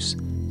 lives,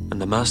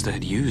 and the Master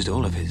had used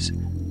all of his.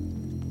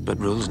 But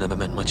rules never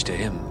meant much to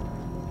him.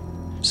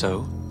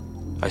 So,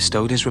 I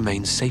stowed his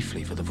remains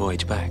safely for the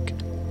voyage back,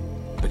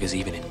 because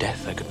even in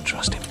death I couldn't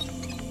trust him.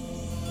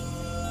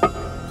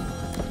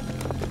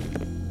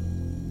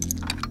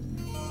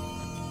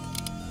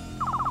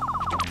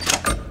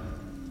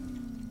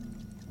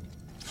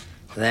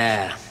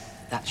 There,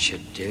 that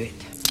should do it.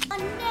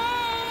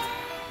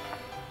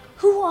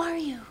 Who are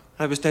you?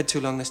 I was dead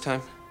too long this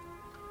time.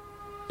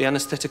 The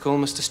anesthetic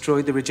almost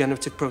destroyed the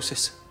regenerative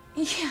process.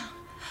 Yeah.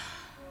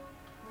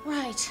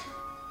 Right.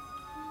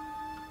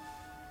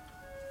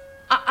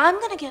 I'm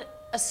gonna get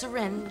a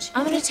syringe.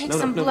 I'm gonna take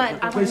some blood.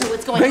 I want to know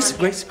what's going on.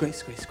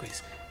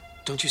 Grace.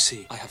 Don't you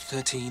see? I have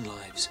 13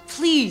 lives.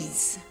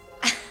 Please.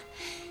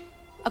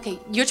 Okay,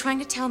 you're trying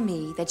to tell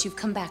me that you've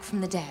come back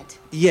from the dead.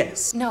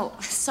 Yes. No,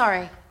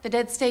 sorry. The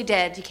dead stay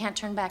dead. You can't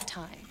turn back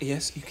time.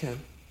 Yes, you can.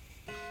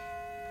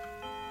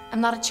 I'm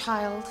not a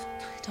child.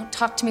 Don't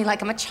talk to me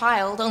like I'm a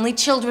child. Only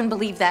children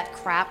believe that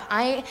crap.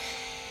 I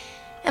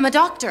am a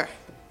doctor.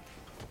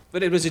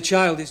 But it was a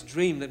childish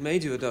dream that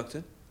made you a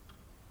doctor.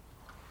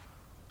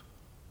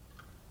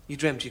 You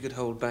dreamt you could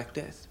hold back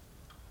death.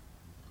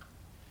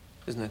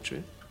 Isn't that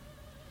true?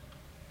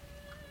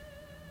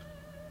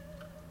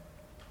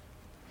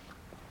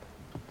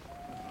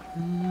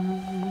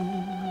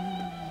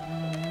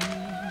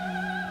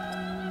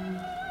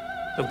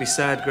 Don't be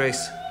sad,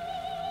 Grace.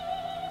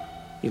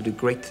 You'll do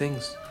great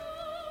things.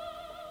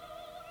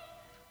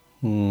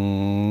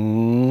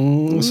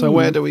 So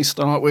where do we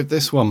start with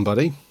this one,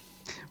 buddy?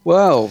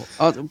 Well,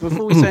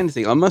 before we say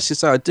anything, I must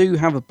just say I do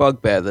have a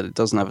bugbear that it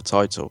doesn't have a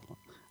title,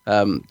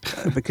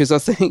 because I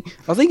think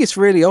it's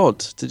really odd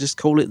to just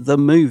call it The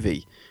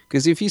Movie.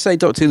 Because if you say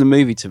Doctor Who The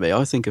Movie to me,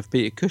 I think of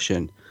Peter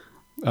Cushing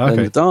and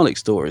the Dalek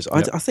stories.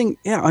 Yep. I think,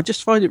 I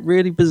just find it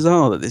really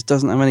bizarre that this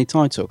doesn't have any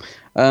title.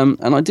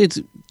 And I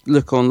did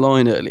look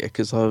online earlier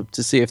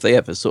to see if they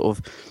ever sort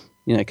of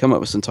come up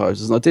with some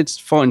titles, and I did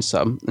find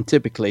some, and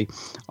typically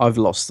I've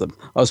lost them.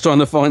 I was trying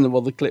to find them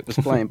while the clip was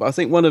playing, but I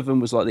think one of them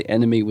was like The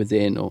Enemy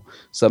Within or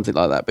something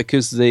like that,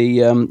 because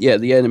the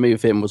Enemy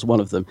Within was one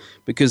of them,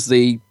 because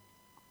the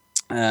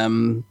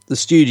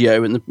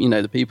studio and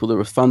the people that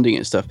were funding it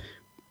and stuff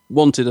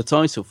wanted a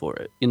title for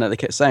it. They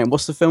kept saying,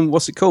 "What's the film?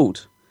 What's it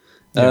called?"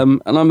 Yeah.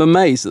 And I'm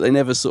amazed that they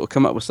never sort of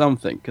come up with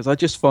something, because I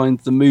just find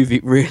the movie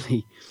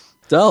really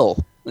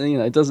dull.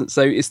 It doesn't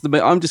say it's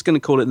the. I'm just going to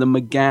call it the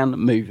McGann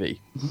movie.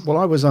 Well,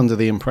 I was under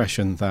the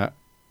impression that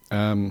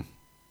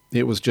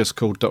it was just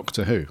called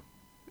Doctor Who,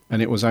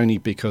 and it was only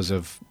because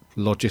of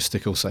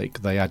logistical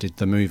sake they added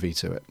the movie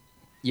to it.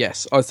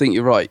 Yes, I think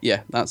you're right.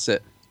 Yeah, that's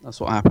it. That's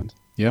what happened.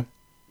 Yeah.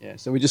 Yeah.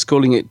 So we're just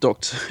calling it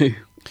Doctor Who.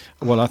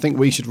 Well, I think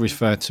we should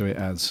refer to it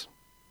as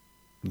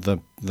the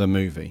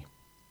movie.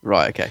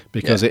 Right. Okay.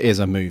 Because it is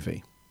a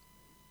movie.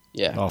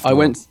 Yeah. I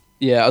went.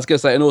 Yeah, I was going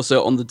to say, and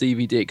also on the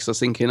DVD, because I was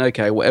thinking,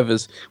 okay,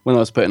 whatever's, when I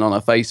was putting on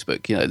our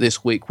Facebook,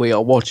 this week we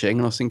are watching,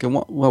 and I was thinking,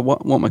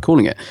 what am I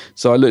calling it?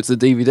 So I looked at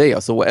the DVD, I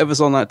thought,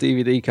 whatever's on that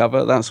DVD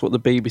cover, that's what the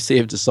BBC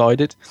have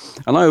decided.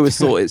 And I always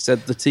thought it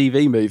said the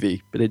TV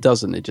movie, but it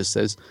doesn't, it just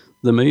says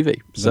the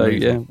movie. So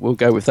yeah, we'll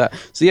go with that.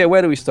 So yeah,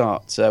 where do we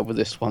start with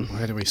this one?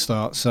 Where do we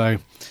start? So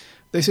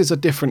this is a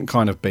different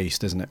kind of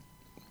beast, isn't it?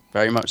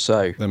 Very much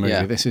so. The movie.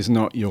 Yeah. This is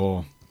not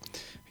your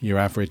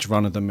average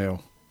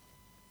run-of-the-mill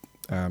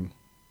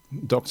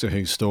Doctor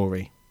Who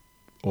story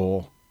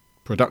or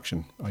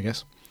production, I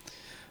guess.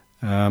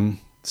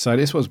 So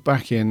this was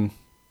back in,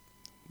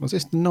 was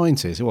this the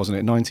 90s? It wasn't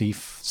it?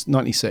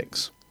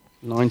 96.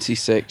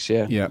 96,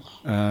 yeah. Yeah.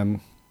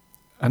 And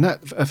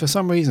that, for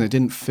some reason, it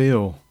didn't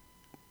feel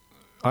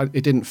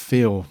it didn't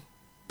feel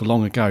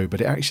long ago,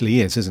 but it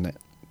actually is, isn't it?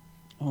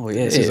 Oh,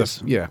 yeah, it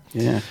is. Yeah.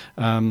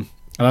 And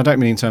I don't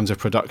mean in terms of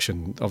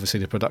production.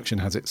 Obviously, the production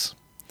has its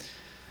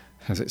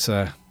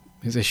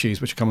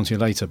issues, which I'll come on to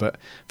later. But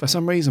for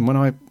some reason,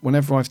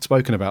 whenever I've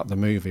spoken about the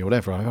movie or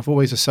whatever, I've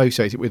always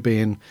associated it with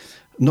being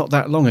not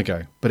that long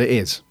ago. But it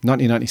is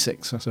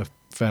 1996. That's a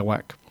fair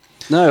whack.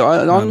 No,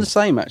 I'm the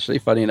same, actually,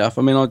 funny enough.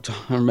 I mean, I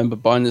remember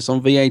buying this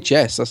on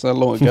VHS. That's how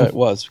long ago it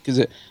was. Because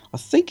I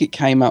think it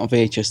came out on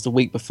VHS the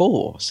week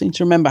before. I seem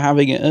to remember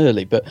having it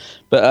early. But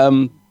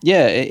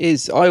yeah, it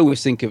is. I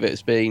always think of it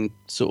as being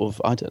sort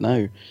of, I don't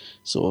know,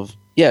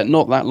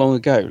 not that long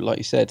ago, like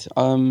you said.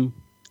 And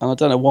I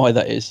don't know why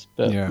that is.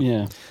 But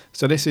yeah.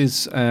 So this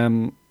is,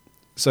 they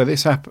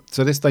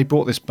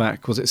brought this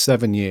back, was it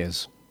 7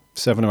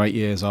 or 8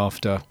 years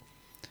after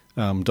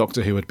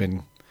Doctor Who had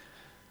been,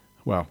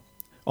 well,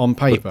 on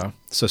paper,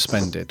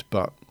 suspended,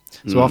 but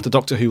so after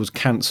Doctor Who was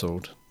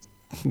cancelled,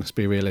 let's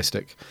be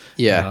realistic.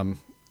 Yeah.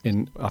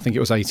 I think it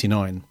was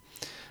 89.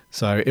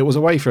 So it was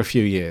away for a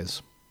few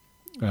years.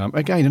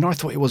 Again, and I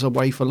thought it was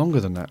away for longer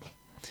than that.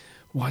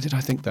 Why did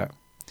I think that?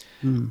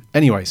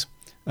 Anyways,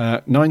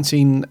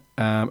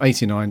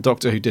 1989,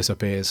 Doctor Who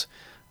disappears.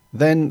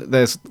 Then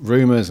there's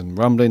rumours and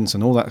rumblings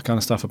and all that kind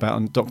of stuff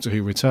about Doctor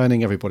Who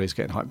returning. Everybody's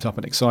getting hyped up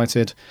and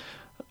excited.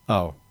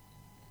 Oh,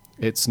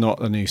 it's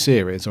not a new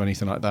series or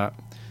anything like that.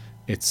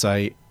 It's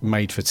a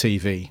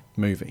made-for-TV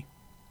movie.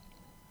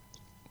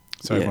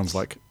 So everyone's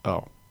like,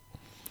 oh.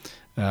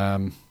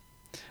 And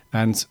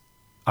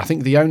I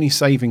think the only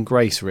saving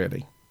grace,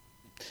 really,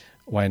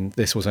 when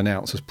this was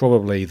announced was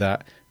probably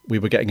that we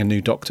were getting a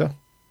new Doctor.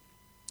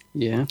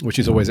 Yeah. Which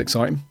is always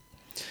exciting.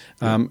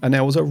 And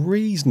there was a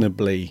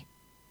reasonably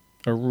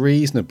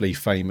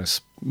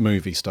famous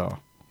movie star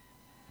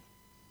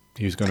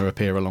who's going to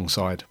appear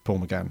alongside Paul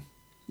McGann.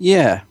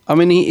 Yeah, I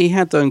mean, he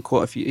had done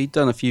quite a few. He'd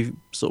done a few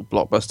sort of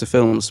blockbuster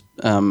films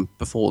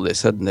before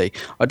this, hadn't he?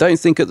 I don't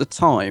think at the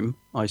time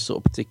I sort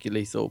of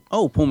particularly thought,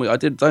 oh, Paul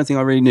McGann. Don't think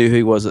I really knew who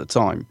he was at the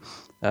time.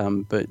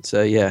 But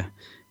yeah,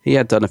 he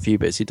had done a few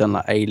bits. He'd done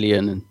like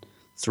Alien and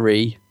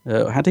 3.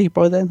 Had he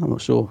by then? I'm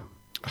not sure.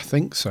 I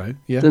think so.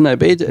 Yeah. Don't know,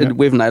 but he did,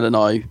 with Nail and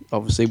I,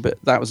 obviously.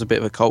 But that was a bit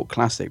of a cult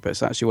classic. But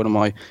it's actually one of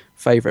my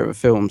favourite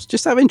films.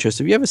 Just out of interest,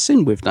 have you ever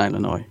seen With Nail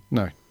and I?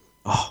 No.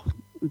 Oh.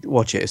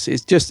 Watch it.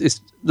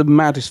 It's the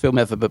maddest film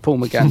ever, but Paul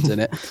McGann's in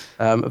it.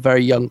 A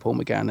very young Paul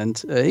McGann,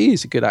 and he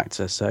is a good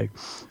actor. So,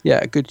 yeah,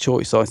 a good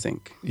choice, I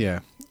think. Yeah,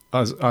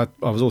 I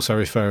was also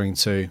referring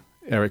to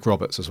Eric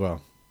Roberts as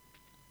well.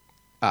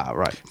 Ah,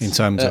 right. In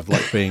terms of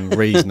like being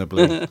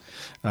reasonably,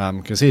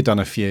 because he had done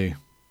a few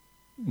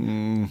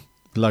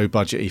low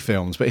budgety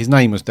films, but his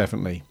name was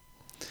definitely,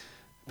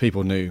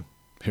 people knew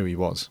who he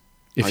was.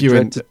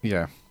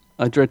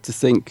 I dread to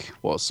think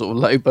what sort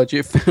of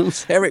low-budget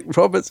films Eric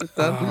Roberts has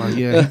done. Oh,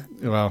 yeah.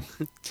 Well,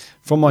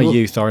 from my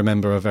youth, I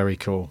remember a very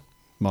cool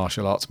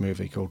martial arts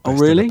movie called Best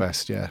of the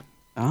Best. Yeah.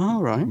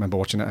 Oh, right. I remember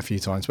watching that a few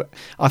times. But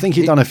I think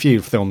he'd done a few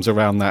films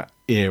around that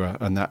era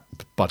and that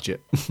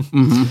budget.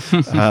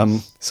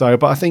 Mm-hmm.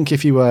 But I think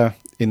if you were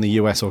in the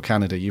US or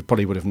Canada, you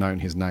probably would have known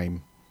his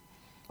name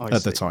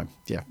at the time.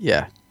 Yeah.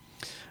 Yeah.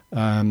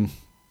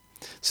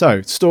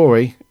 So,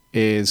 story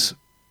is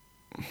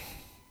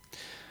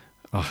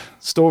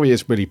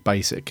really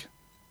basic.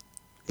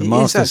 The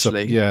Master's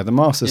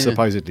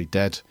supposedly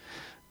dead,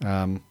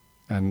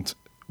 and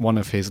one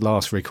of his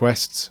last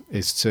requests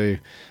is to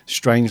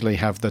strangely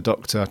have the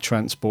Doctor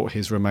transport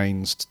his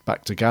remains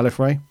back to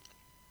Gallifrey.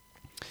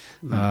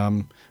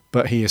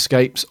 But he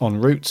escapes en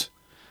route,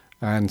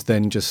 and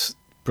then just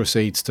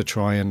proceeds to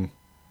try and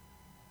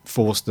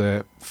force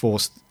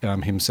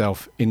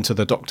himself into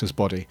the Doctor's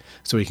body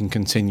so he can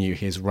continue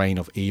his reign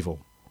of evil.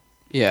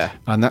 Yeah,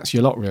 and that's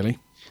your lot, really.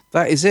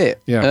 That is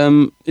it. Yeah.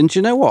 And do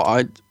you know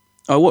what?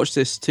 I watched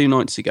this 2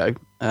 nights ago.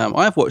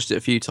 I have watched it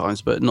a few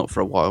times, but not for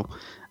a while.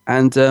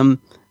 And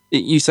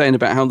you saying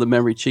about how the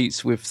memory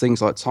cheats with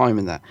things like time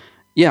and that.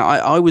 Yeah,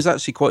 I was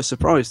actually quite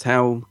surprised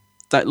how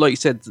that, like you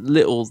said,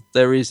 little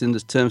there is in the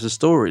terms of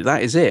story.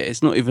 That is it.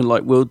 It's not even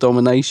like world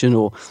domination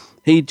or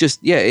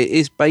it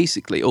is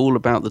basically all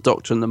about the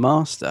Doctor and the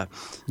Master.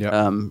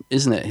 Yeah.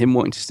 Isn't it? Him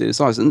wanting to steal his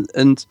eyes. And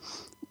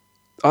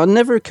it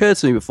never occurred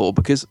to me before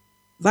because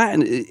that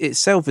in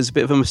itself is a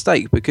bit of a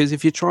mistake because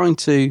if you're trying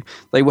to,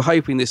 they were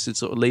hoping this would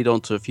sort of lead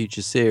on to a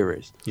future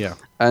series. Yeah.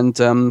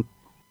 And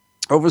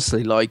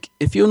obviously, like,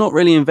 if you're not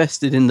really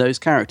invested in those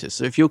characters,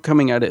 so if you're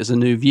coming at it as a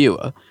new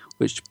viewer,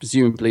 which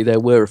presumably there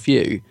were a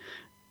few,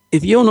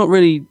 if you don't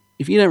really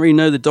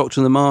know the Doctor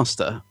and the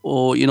Master,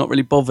 or you're not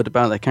really bothered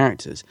about their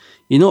characters,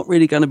 you're not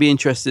really going to be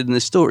interested in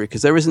this story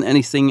because there isn't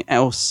anything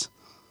else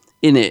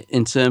in it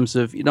in terms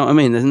of, you know what I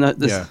mean?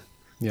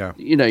 Yeah.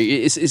 You know,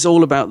 it's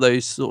all about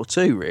those sort of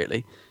two,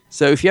 really.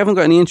 So if you haven't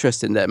got any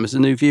interest in them as a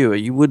new viewer,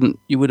 you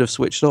would have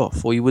switched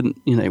off, or you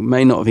wouldn't,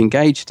 may not have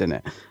engaged in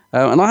it.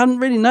 And I hadn't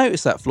really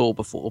noticed that flaw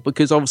before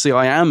because obviously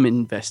I am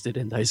invested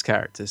in those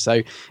characters.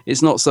 So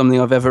it's not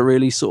something I've ever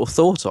really sort of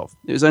thought of.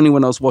 It was only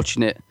when I was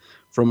watching it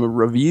from a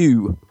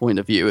review point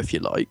of view, if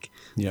you like,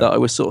 that I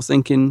was sort of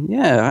thinking,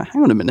 yeah,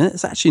 hang on a minute,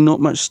 there's actually not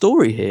much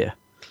story here.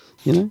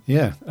 You know?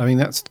 Yeah, I mean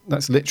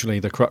that's literally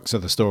the crux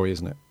of the story,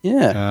 isn't it?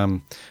 Yeah.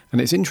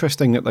 And it's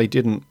interesting that they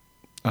didn't.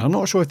 I'm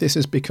not sure if this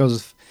is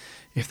because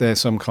if there's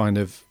some kind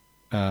of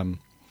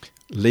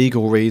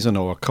legal reason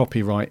or a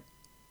copyright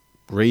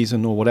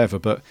reason or whatever,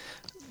 but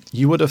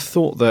you would have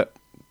thought that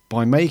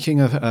by making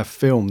a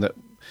film that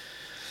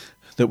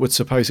would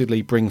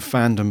supposedly bring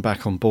fandom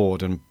back on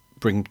board and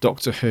bring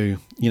Doctor Who,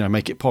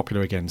 make it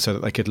popular again, so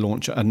that they could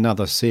launch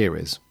another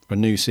series, a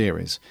new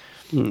series.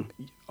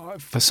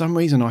 For some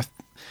reason, I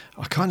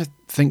kind of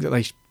think that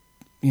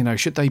they,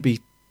 should they be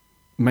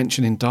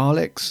mentioning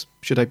Daleks?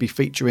 Should they be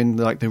featuring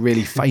like the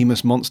really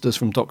famous monsters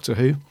from Doctor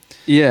Who?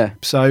 Yeah.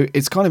 So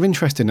it's kind of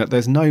interesting that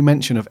there's no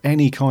mention of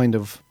any kind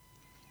of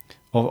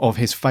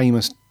his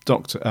famous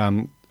Doctor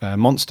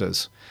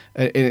monsters.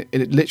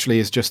 It literally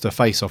is just a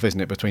face-off,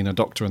 isn't it, between a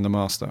Doctor and the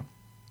Master?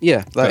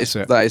 Yeah, that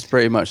is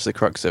pretty much the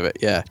crux of it.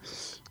 Yeah.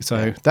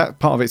 So that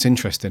part of it's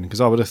interesting,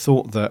 because I would have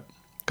thought that,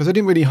 because I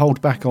didn't really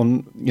hold back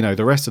on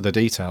the rest of the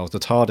details. The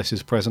TARDIS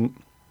is present,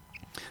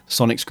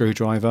 sonic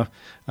screwdriver,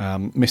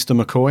 Mr.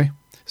 McCoy.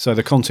 So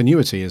the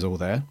continuity is all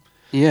there.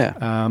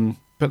 Yeah.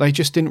 But they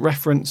just didn't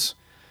reference,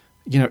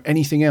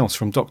 anything else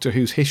from Doctor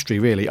Who's history,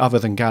 really, other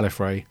than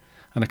Gallifrey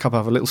and a couple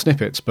of other little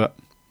snippets. But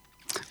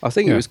I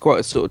think it was quite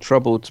a sort of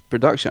troubled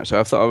production, actually.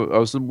 I thought I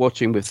was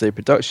watching with the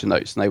production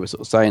notes, and they were sort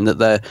of saying that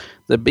the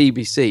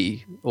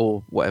BBC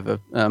or whatever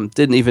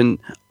didn't even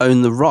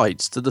own the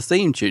rights to the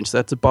theme tunes. They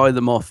had to buy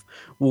them off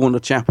Warner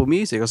Chappell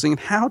Music. I was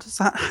thinking, how does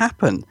that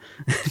happen?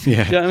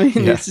 Yeah. Do you know what I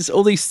mean? Yeah. It's just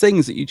all these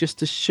things that you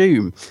just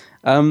assume.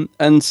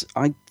 And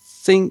I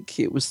think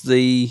it was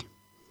the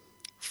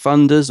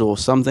funders or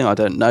something, I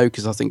don't know,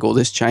 because I think all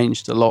this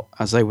changed a lot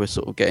as they were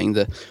sort of getting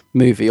the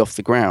movie off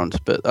the ground.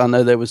 But I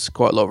know there was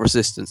quite a lot of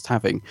resistance to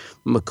having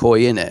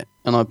McCoy in it,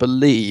 and I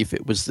believe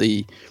it was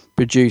the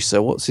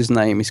producer. What's his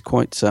name? He's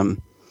quite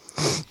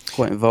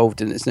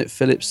involved in it, isn't it?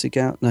 Philip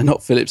Segal? No,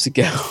 not Philip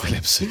Segal.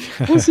 Philip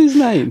Segal. What's his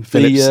name?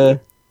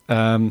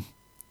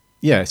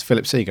 Yeah, it's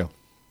Philip Segal.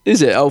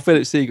 Is it? Oh,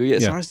 Philip Segal.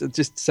 Yes, Yeah. it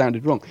just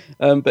sounded wrong.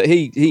 But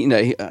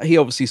he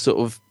obviously sort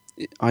of,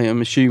 I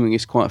am assuming,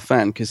 is quite a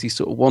fan, because he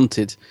sort of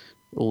wanted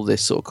all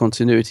this sort of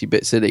continuity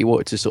bits in it. He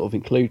wanted to sort of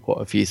include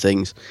quite a few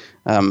things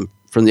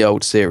from the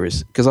old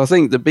series, because I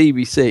think the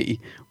BBC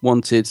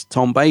wanted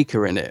Tom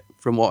Baker in it,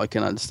 from what I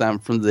can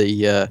understand from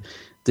the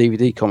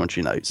DVD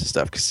commentary notes and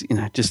stuff, because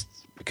just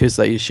because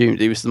they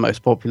assumed he was the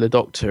most popular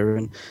Doctor,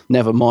 and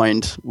never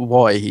mind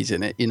why he's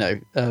in it.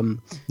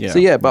 So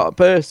yeah, but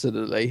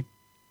personally,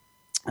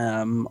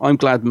 I'm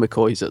glad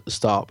McCoy's at the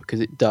start,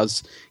 because it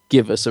does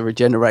give us a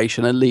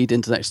regeneration and lead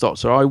into the next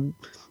Doctor.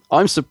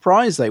 I'm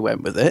surprised they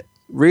went with it,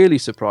 really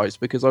surprised,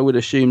 because I would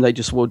assume they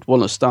just would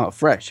want to start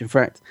fresh. In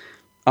fact,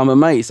 I'm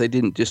amazed they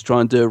didn't just try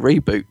and do a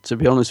reboot, to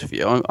be honest with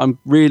you. I'm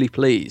really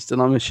pleased,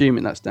 and I'm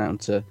assuming that's down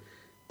to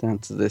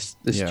this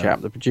chap,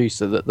 the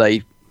producer, that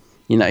they,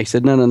 he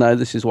said, no,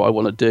 this is what I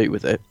want to do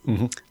with it.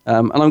 Mm-hmm.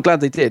 And I'm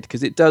glad they did,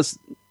 because it does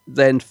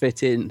then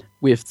fit in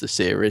with the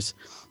series,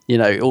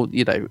 in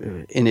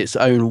its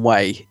own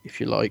way,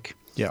 if you like.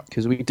 Yeah.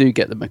 Because we do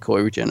get the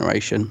McCoy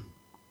regeneration,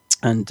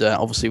 and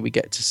obviously we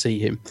get to see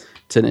him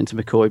turn into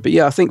McCoy. But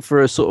yeah, I think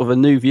for a sort of a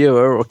new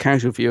viewer or a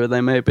casual viewer,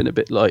 they may have been a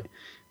bit like,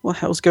 what the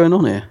hell's going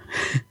on here?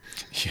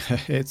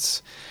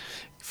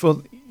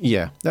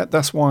 Yeah,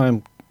 that's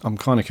why I'm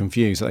kind of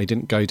confused that they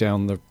didn't go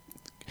down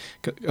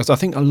because I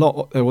think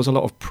there was a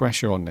lot of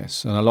pressure on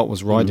this, and a lot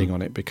was riding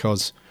on it,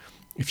 because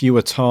if you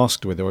were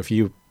tasked with, or if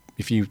you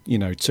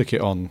took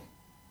it on,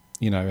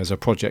 as a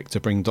project to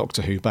bring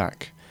Doctor Who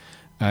back,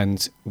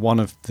 and one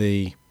of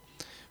the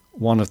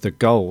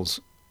goals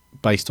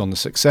based on the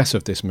success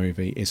of this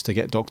movie is to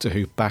get Doctor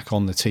Who back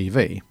on the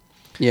TV.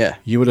 Yeah.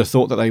 You would have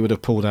thought that they would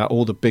have pulled out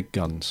all the big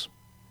guns.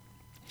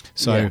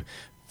 So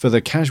for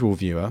the casual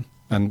viewer,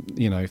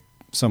 and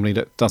somebody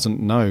that doesn't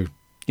know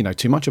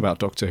too much about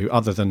Doctor Who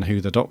other than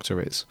who the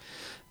Doctor is,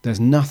 there's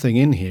nothing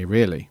in here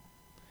really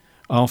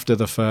after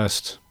the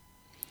first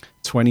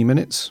 20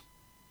 minutes.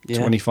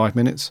 25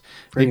 minutes.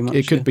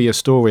 It could be a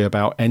story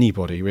about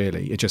anybody,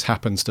 really. It just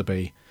happens to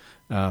be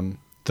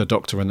the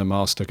Doctor and the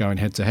Master going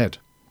head to head.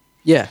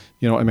 Yeah.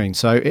 You know what I mean?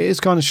 So it is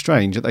kind of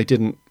strange that they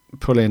didn't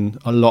pull in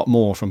a lot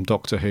more from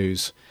Doctor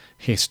Who's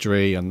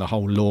history and the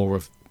whole lore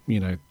of,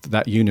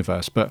 that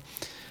universe. But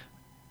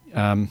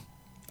I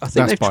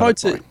think they've tried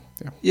to...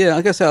 Yeah,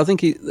 like I said, I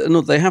think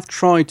they have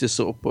tried to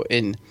sort of put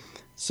in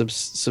some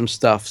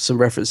stuff, some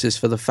references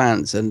for the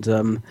fans,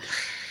 and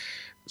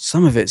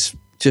some of it's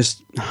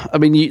just, I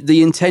mean,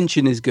 the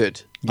intention is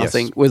good. Yes. I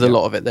think with a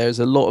lot of it, there's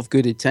a lot of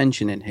good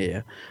intention in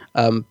here.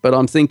 But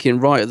I'm thinking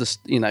right at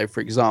the,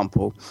 for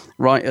example,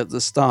 right at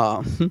the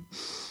start,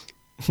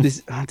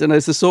 this, I don't know,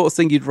 it's the sort of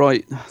thing you'd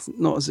write,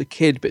 not as a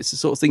kid, but it's the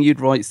sort of thing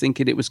you'd write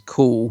thinking it was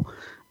cool,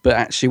 but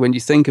actually when you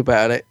think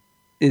about it,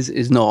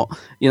 is not.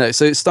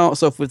 So it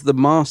starts off with the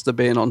Master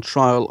being on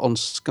trial on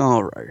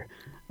Skaro,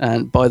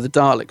 and by the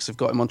Daleks have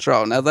got him on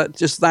trial. Now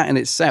that in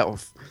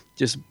itself,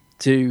 just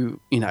to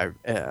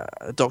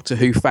a Doctor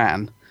Who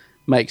fan,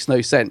 makes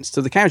no sense.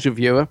 To the casual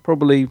viewer,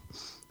 probably,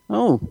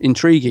 Oh,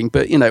 intriguing.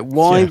 But,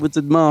 why would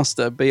the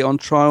Master be on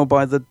trial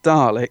by the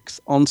Daleks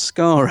on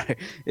Skaro?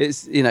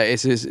 It's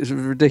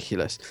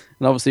ridiculous.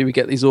 And obviously we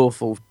get these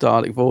awful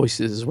Dalek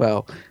voices as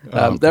well.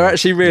 They're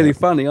actually really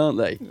funny, aren't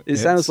they? It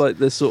sounds like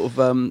the sort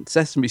of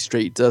Sesame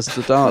Street does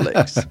to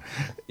Daleks.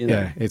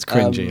 Yeah, it's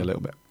cringy a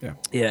little bit. Yeah.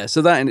 Yeah,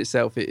 so that in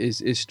itself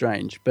is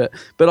strange. But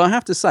I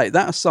have to say,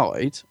 that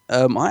aside,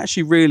 I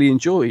actually really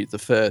enjoyed the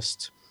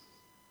first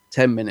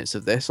 10 minutes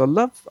of this. I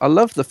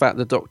love the fact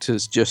the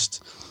Doctor's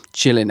just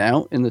chilling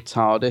out in the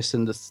TARDIS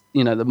and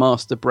the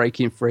Master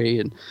breaking free,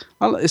 and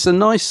it's a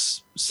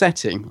nice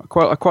setting. I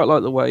quite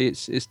like the way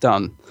it's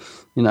done.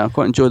 I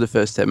quite enjoy the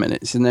first 10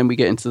 minutes, and then we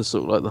get into the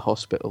sort of like the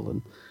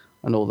hospital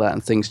and all that,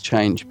 and things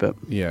change. But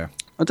yeah,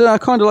 I don't know. I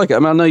kind of like it. I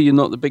mean, I know you're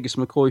not the biggest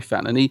McCoy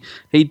fan, and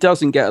he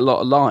doesn't get a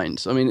lot of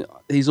lines. I mean,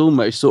 he's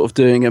almost sort of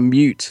doing a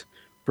mute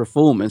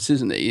performance,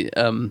 isn't he?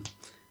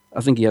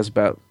 I think he has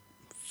about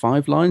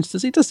 5 lines.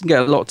 Does he? Doesn't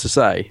get a lot to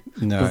say.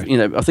 No.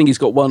 I think he's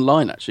got 1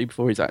 line actually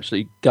before he's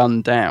actually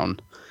gunned down.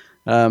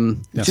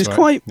 Which is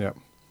quite. Yeah.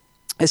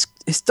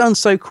 It's done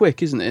so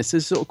quick, isn't it?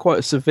 It's sort of quite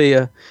a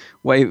severe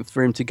way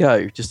for him to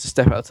go, just to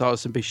step out of the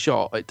TARDIS and be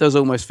shot. It does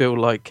almost feel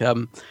like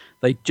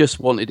they just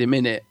wanted him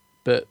in it,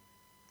 but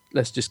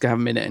let's just have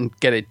him in it and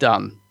get it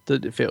done.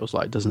 It feels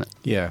like, doesn't it?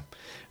 Yeah,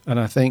 and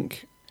I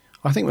think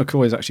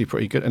McCoy is actually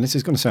pretty good. And this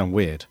is going to sound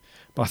weird,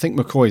 but I think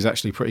McCoy is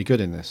actually pretty good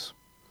in this,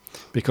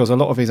 because a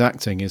lot of his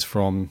acting is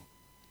from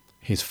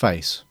his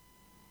face.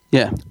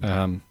 Yeah,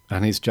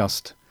 and he's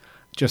just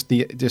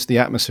the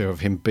atmosphere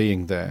of him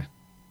being there.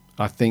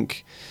 I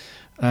think,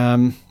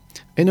 in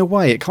a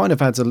way, it kind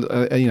of adds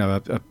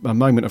a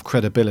moment of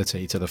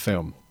credibility to the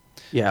film.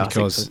 Yeah,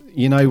 because I think so.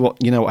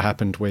 you know what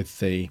happened with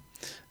the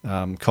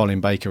Colin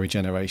Baker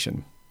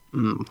regeneration,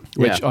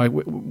 which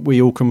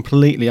we all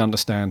completely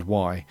understand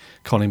why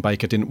Colin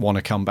Baker didn't want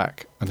to come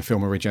back and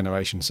film a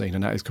regeneration scene,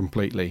 and that is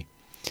completely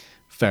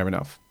fair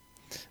enough.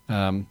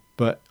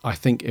 But I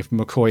think if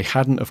McCoy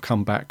hadn't have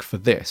come back for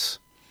this,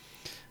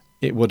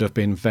 it would have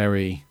been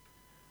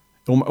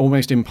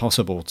almost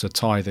impossible to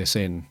tie this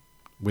in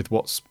with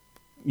what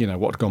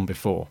had gone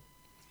before.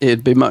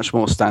 It'd be much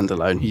more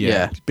standalone.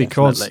 Yeah,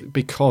 because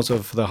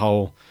of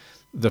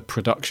the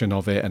production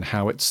of it and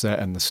how it's set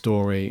and the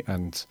story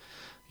and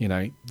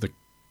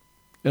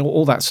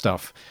all that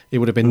stuff. It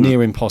would have been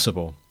near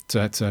impossible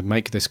to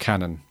make this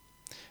canon,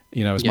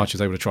 as much as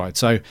they would have tried.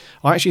 So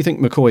I actually think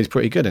McCoy is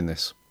pretty good in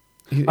this.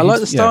 I like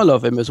the style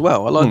of him as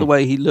well. I like the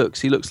way he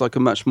looks. He looks like a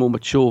much more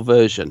mature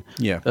version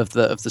of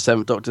the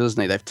Seventh Doctor,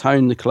 doesn't he? They've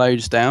toned the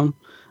clothes down.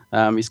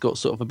 He's got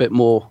sort of a bit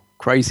more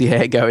crazy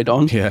hair going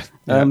on.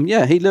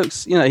 He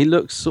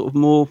looks sort of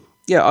more.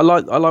 Yeah, I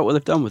like what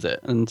they've done with it.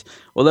 And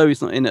although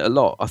he's not in it a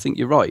lot, I think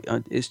you're right.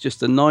 It's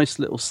just a nice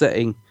little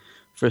setting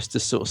for us to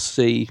sort of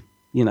see,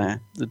 the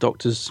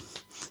Doctor's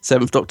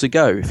Seventh Doctor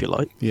go, if you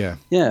like. Yeah,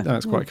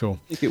 that's quite cool.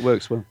 I think it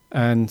works well.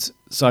 And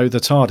so the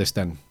TARDIS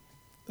then.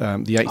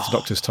 The Eighth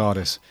Doctor's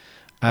TARDIS.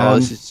 Oh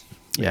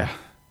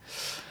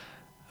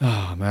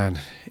man,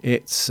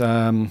 it's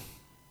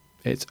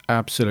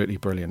absolutely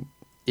brilliant.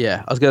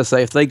 Yeah, I was going to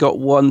say, if they got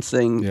one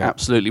thing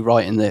absolutely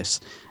right in this,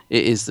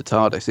 it is the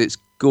TARDIS. It's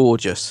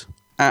gorgeous,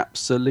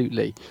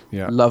 absolutely.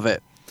 Love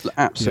it,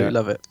 absolutely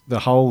love it.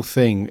 The whole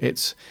thing.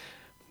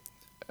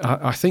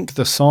 I think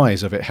the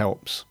size of it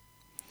helps.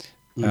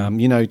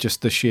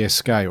 Just the sheer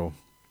scale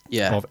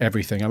of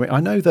everything. I mean,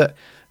 I know that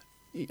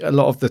a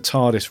lot of the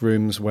TARDIS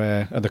rooms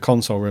the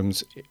console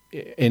rooms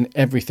in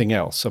everything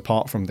else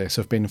apart from this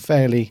have been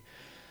fairly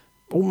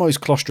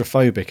almost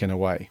claustrophobic in a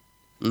way.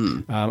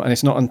 And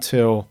it's not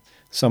until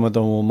some of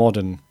the more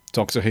modern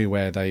Doctor Who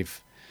where they've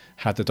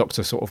had the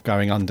Doctor sort of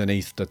going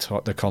underneath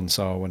the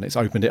console and it's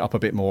opened it up a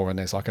bit more and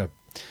there's like a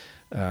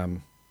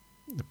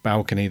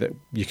balcony that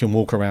you can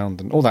walk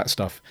around and all that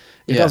stuff.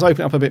 It does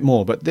open up a bit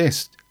more, but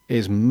this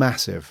is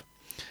massive.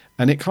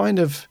 And it kind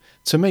of,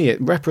 to me, it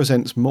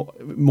represents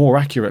more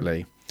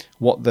accurately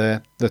what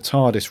the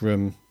TARDIS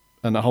room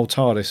and the whole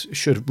TARDIS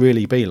should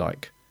really be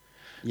like.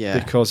 Yeah.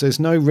 Because there's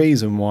no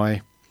reason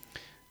why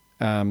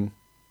the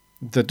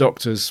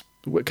Doctor's...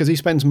 Because he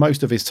spends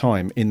most of his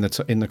time in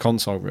the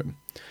console room.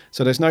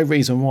 So there's no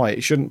reason why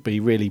it shouldn't be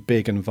really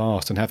big and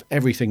vast and have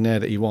everything there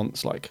that he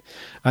wants.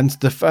 And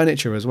the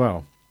furniture as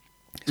well.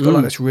 It's got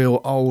like this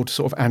real old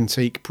sort of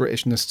antique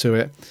Britishness to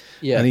it.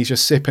 Yeah. And he's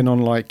just sipping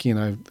on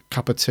a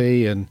cup of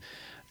tea and...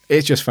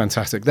 It's just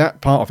fantastic.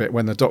 That part of it,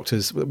 when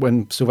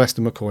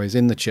Sylvester McCoy is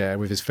in the chair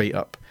with his feet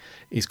up,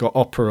 he's got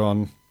opera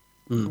on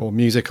or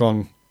music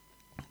on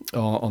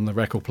the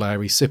record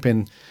player. He's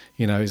sipping,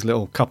 his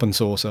little cup and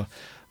saucer.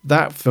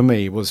 That for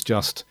me was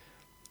just,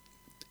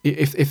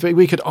 if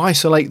we could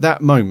isolate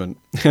that moment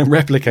and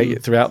replicate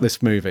it throughout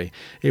this movie,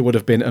 it would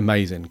have been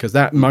amazing. Because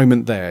that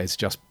moment there is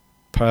just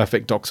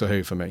perfect Doctor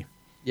Who for me.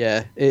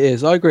 Yeah, it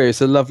is. I agree.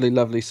 It's a lovely,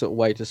 lovely sort of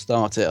way to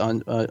start it.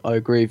 I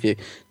agree with you.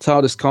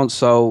 TARDIS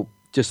console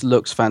just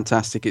looks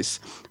fantastic. It's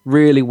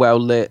really well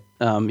lit,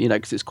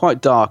 because it's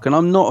quite dark, and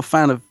I'm not a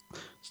fan of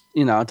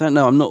I don't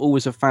know. I'm not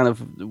always a fan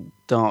of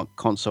dark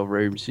console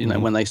rooms,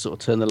 when they sort of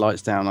turn the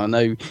lights down. I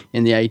know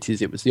in the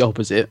 80s it was the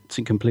opposite, it's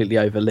completely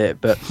overlit,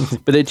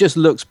 but it just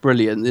looks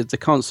brilliant. The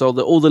console,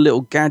 all the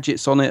little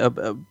gadgets on it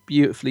are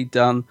beautifully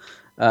done.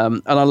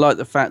 And I like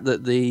the fact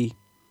that the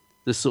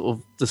sort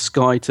of the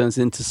sky turns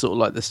into sort of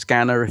like the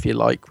scanner, if you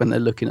like, when they're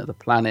looking at the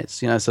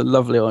planets. It's a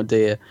lovely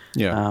idea.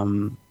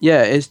 Yeah.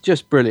 It's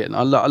just brilliant.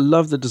 I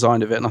love the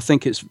design of it, and I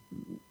think it's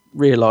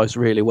realised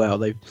really well.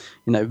 They've,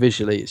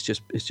 visually, it's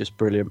just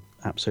brilliant.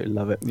 Absolutely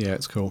love it. Yeah,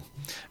 it's cool,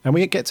 and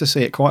we get to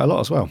see it quite a lot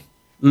as well.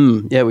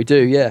 Yeah, we do.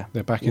 Yeah,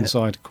 they're back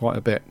inside quite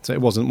a bit, so it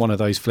wasn't one of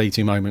those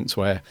fleeting moments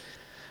where,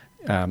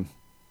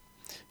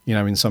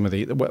 in some of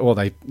they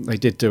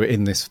did do it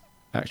in this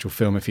actual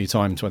film a few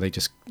times where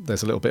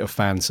there's a little bit of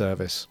fan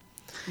service.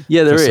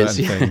 Yeah, there is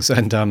things,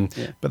 and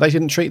but they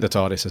didn't treat the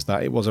TARDIS as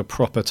that. It was a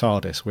proper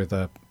TARDIS with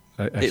a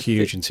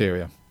huge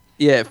interior.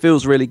 Yeah, it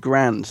feels really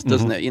grand,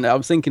 doesn't it?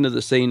 I'm thinking of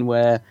the scene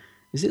where,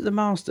 is it the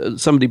Master?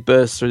 Somebody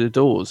bursts through the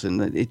doors,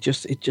 and it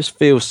just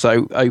feels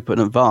so open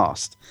and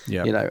vast.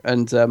 Yeah.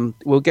 And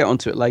we'll get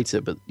onto it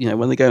later, but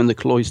when they go in the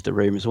cloister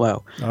room as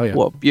well,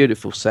 what a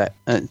beautiful set.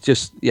 And it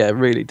just, it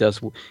really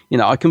does.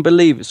 I can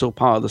believe it's all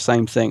part of the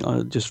same thing.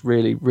 I just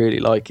really, really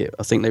like it.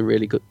 I think they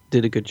really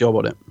did a good job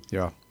on it.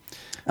 Yeah.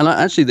 And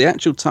actually, the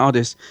actual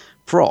TARDIS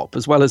prop,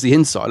 as well as the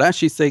inside, I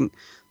actually think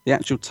the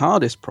actual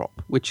TARDIS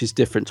prop, which is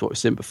different to what we've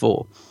seen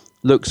before,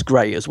 looks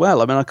great as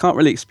well. I mean, I can't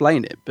really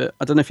explain it, but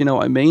I don't know if you know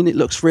what I mean. It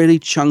looks really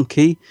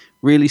chunky,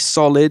 really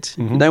solid.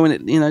 When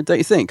it, don't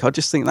you think? I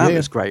just think that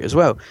looks great as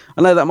well.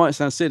 I know that might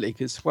sound silly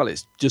because, well,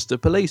 it's just a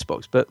police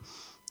box, but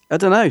I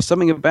don't know,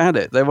 something about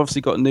it. They've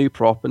obviously got a new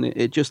prop, and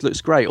it just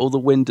looks great. All the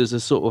windows are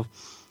sort of,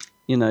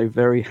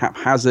 very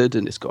haphazard,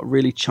 and it's got a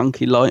really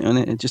chunky light on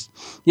it. And just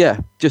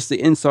the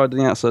inside and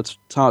the outside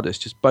TARDIS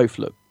just both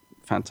look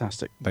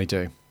fantastic. They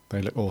do.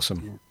 They look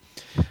awesome.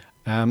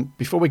 Yeah.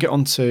 Before we get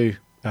on to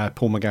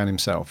Paul McGann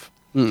himself,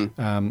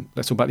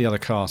 let's talk about the other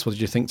cast. What did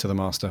you think to the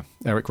Master,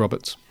 Eric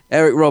Roberts?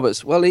 Eric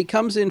Roberts. Well, he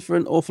comes in for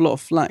an awful lot of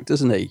flack,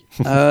 doesn't he?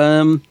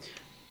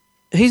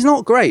 He's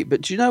not great,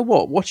 but do you know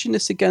what? Watching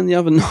this again the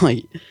other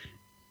night,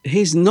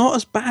 he's not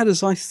as bad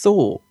as I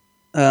thought.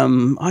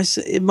 In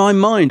my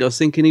mind, I was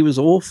thinking he was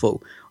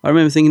awful. I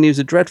remember thinking he was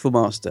a dreadful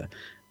Master.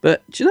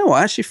 But do you know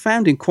what? I actually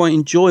found him quite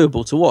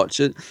enjoyable to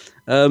watch.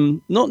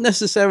 Not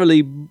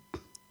necessarily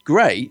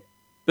great,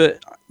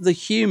 but the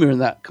humour in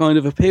that kind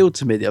of appealed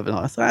to me the other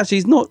night. I thought actually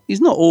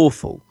he's not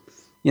awful.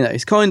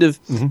 He's kind of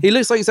he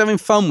looks like he's having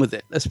fun with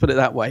it. Let's put it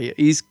that way.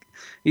 He's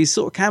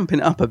sort of camping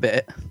it up a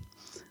bit.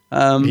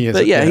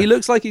 He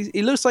looks like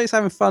he's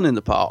having fun in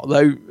the part.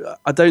 Although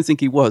I don't think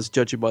he was,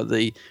 judging by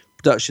the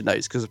production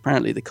notes, because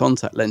apparently the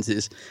contact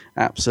lenses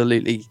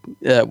absolutely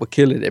were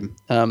killing him.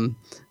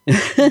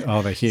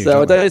 They're huge.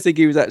 So I don't think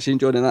he was actually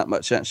enjoying it that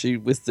much, actually,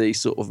 with the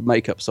sort of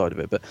makeup side of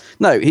it. But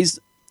no, he's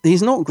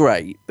not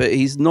great, but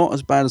he's not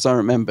as bad as I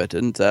remembered.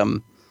 And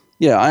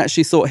I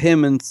actually thought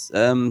him and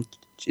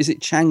is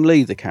it Chang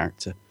Li, the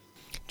character?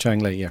 Chang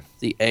Li, yeah.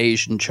 The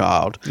Asian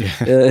child.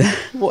 Yeah.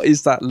 What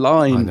is that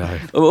line? I know.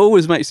 It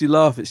always makes you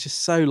laugh. It's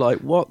just so like,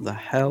 what the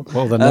hell?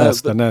 Well, the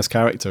nurse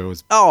character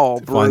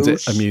finds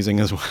it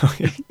amusing as well.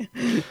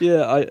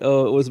 It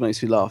always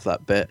makes me laugh,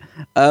 that bit.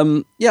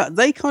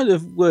 They kind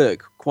of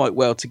work quite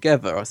well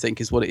together, I think,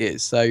 is what it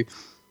is. So,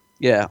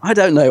 I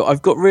don't know.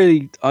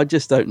 I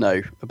just don't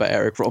know about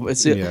Eric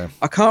Roberts.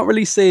 I can't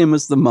really see him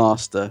as the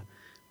Master,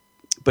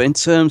 but in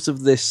terms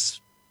of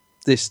this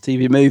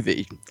TV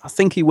movie, I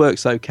think he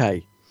works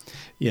okay.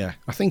 Yeah,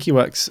 I think he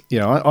works.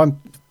 I'm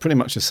pretty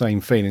much the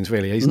same feelings,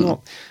 really.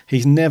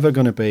 He's never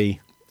going to be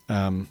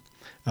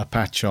a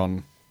patch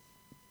on,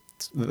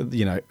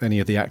 any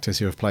of the actors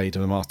who have played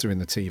the Master in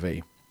the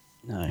TV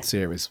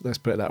series. Let's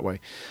put it that way.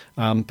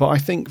 But I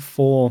think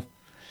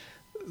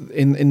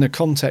in the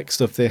context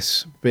of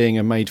this being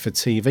a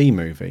made-for-TV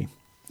movie,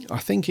 I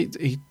think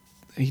he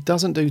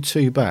doesn't do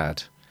too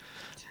bad.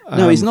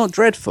 No, he's not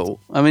dreadful.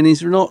 I mean,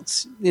 he's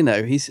not.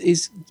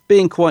 He's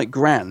being quite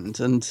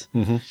grand and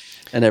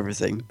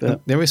everything.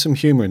 But there is some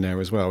humour in there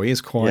as well. He is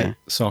quite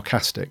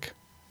sarcastic.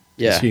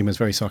 His humour is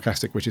very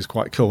sarcastic, which is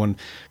quite cool and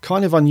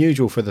kind of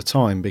unusual for the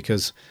time,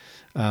 because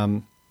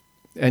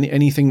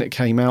anything that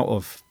came out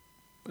of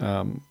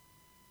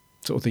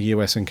sort of the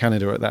US and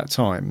Canada at that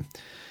time,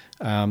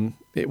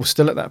 it was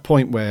still at that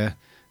point where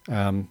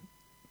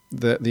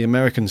the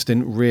Americans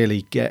didn't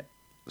really get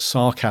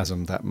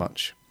sarcasm that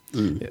much.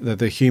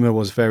 The humour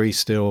was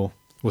still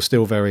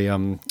very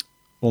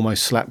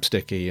almost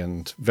slapsticky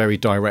and very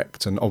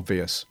direct and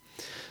obvious.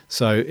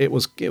 So it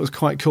was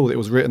quite cool that it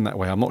was written that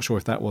way. I'm not sure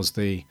if that was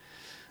a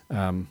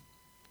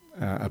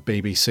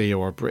BBC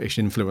or a British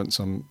influence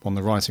on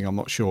the writing. I'm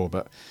not sure,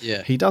 but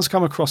he does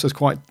come across as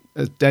quite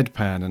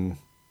deadpan and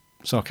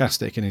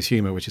sarcastic in his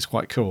humour, which is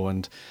quite cool.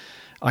 And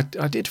I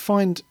did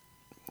find,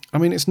 I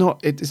mean, it's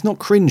not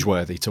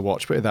cringeworthy to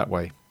watch, put it that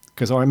way,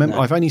 because I remember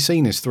I've only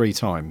seen this 3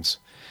 times.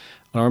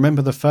 And I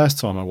remember the first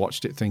time I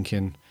watched it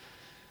thinking,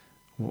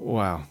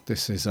 wow,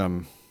 this is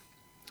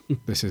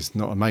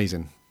not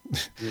amazing.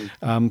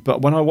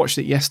 But when I watched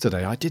it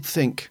yesterday, I did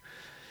think,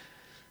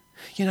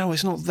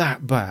 it's not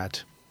that bad.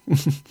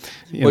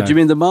 What do you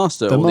mean, the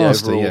Master? The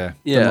Master,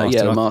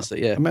 the Master.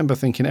 I remember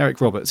thinking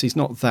Eric Roberts, he's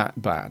not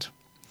that bad.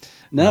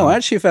 No, I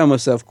actually found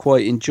myself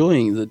quite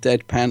enjoying the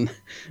deadpan.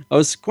 I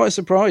was quite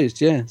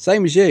surprised, yeah.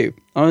 Same as you.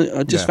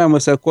 I just found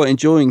myself quite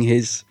enjoying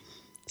his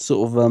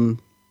sort of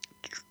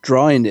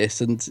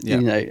dryness and,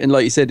 and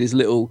like you said, his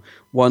little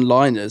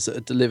one-liners that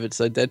are delivered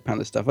so deadpan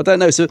and stuff. I don't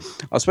know. So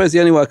I suppose the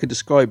only way I could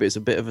describe it is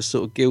a bit of a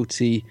sort of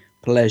guilty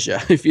pleasure,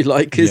 if you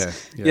like. Cause,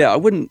 I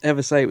wouldn't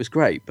ever say it was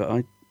great, but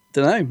I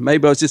don't know.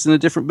 Maybe I was just in a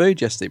different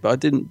mood yesterday, but I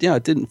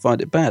didn't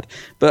find it bad.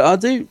 But I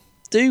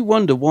do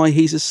wonder why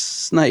he's a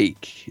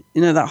snake.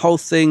 That whole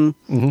thing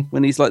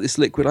when he's like this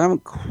liquid. I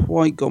haven't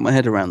quite got my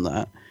head around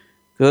that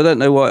because I don't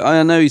know why.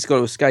 I know he's got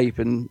to escape,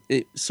 and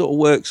it sort of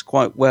works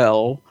quite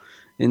well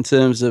in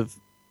terms of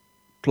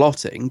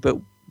plotting. But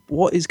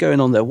what is going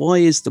on there? Why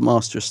is the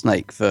Master a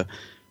snake for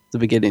the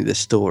beginning of this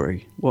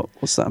story?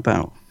 What's that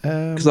about?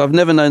 Because I've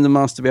never known the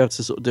Master be able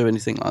to sort of do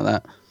anything like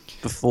that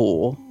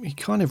before. He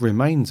kind of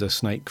remains a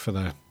snake for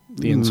the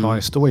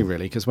entire story,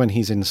 really, because when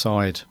he's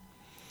inside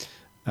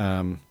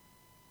that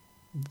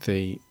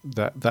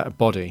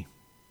body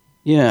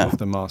of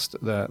the Master,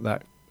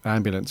 that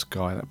ambulance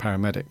guy, that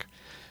paramedic,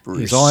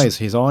 Bruce.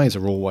 his eyes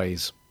are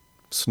always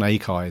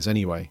snake eyes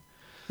anyway.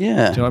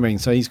 Yeah. Do you know what I mean?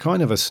 So he's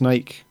kind of a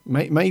snake.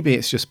 Maybe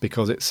it's just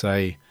because it's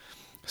a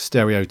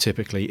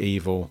stereotypically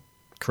evil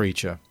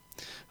creature.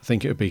 I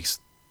think it would be,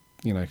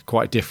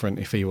 quite different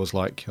if he was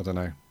like, I don't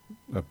know,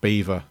 a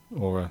beaver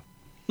or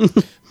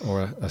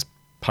a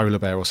polar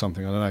bear or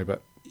something. I don't know,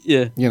 but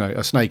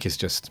a snake is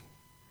just.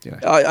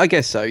 I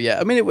guess so. Yeah.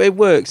 I mean, it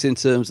works in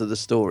terms of the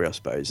story, I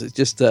suppose. It's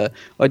just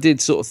I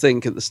did sort of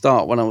think at the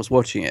start when I was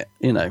watching it,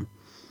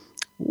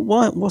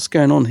 what's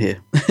going on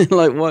here?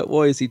 Like,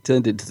 why is he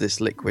turned into this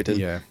liquid?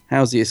 And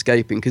how's he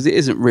escaping? Because it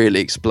isn't really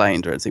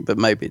explained or anything. But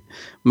maybe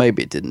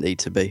it didn't need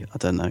to be. I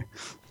don't know.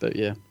 But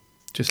yeah,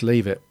 just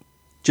leave it.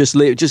 Just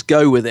leave. Just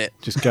go with it.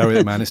 Just go with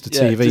it, man. It's a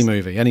TV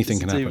movie. Anything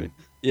can happen.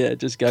 Yeah,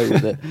 just go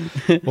with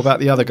it. What about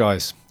the other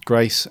guys,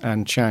 Grace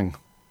and Chang?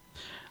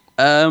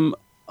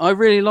 I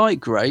really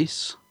like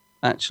Grace,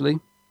 actually.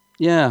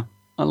 Yeah,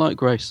 I like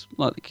Grace.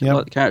 Like the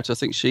character. I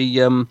think she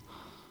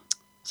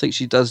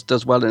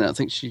does well in it. I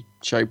think she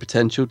showed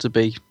potential to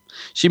be.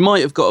 She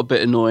might have got a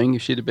bit annoying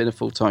if she'd have been a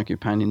full-time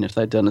companion if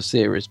they'd done a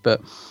series,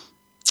 but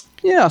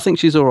yeah, I think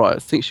she's all right. I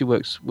think she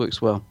works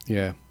well.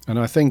 Yeah, and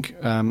I think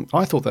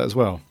I thought that as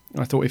well.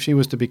 I thought if she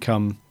was to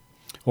become,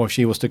 or if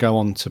she was to go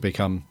on to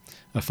become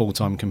a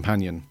full-time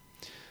companion,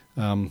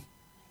 that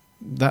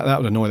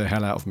would annoy the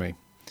hell out of me.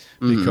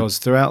 Because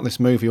throughout this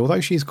movie,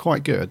 although she's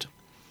quite good,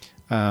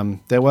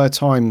 there were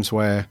times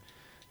where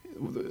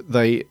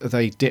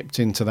they dipped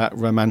into that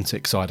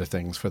romantic side of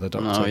things for the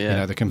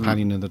Doctor. The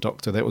companion and the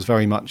Doctor. That was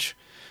very much.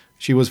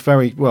 She was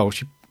very well.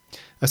 She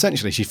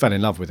fell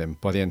in love with him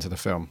by the end of the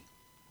film,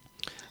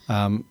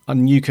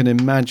 and you can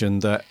imagine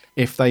that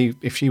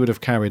if she would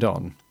have carried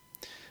on,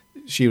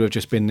 she would have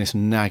just been this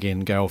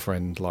nagging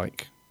girlfriend,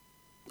 like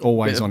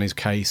always on his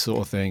case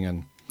sort of thing,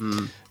 and.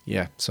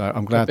 Yeah, so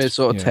I'm glad. A bit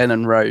sort of Ten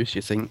and Rose,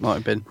 you think, might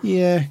have been?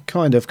 Yeah,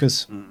 kind of,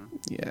 because,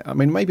 I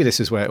mean, maybe this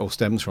is where it all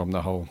stems from,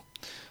 the whole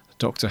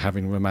Doctor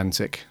having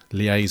romantic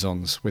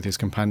liaisons with his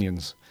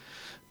companions.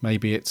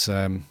 Maybe it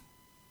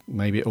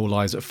all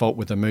lies at fault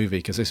with the movie,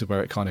 because this is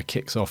where it kind of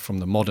kicks off from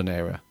the modern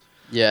era.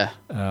 Yeah.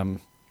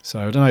 So,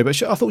 I don't know,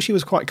 but I thought she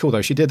was quite cool, though.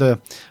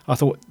 I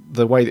thought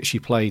the way that she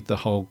played the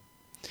whole,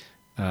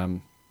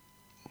 when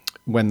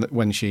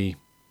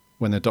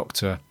the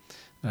Doctor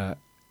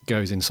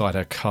goes inside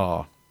her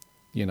car,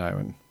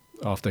 and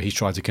after he's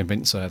tried to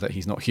convince her that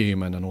he's not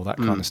human and all that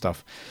kind of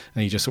stuff,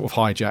 and he just sort of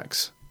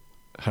hijacks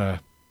her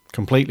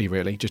completely,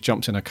 really, just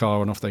jumps in a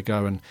car and off they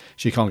go, and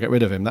she can't get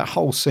rid of him. That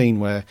whole scene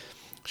where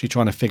she's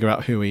trying to figure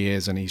out who he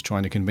is and he's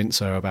trying to convince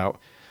her about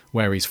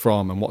where he's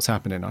from and what's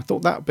happening, I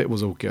thought that bit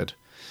was all good.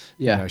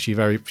 Yeah. She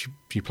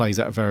plays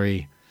that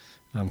very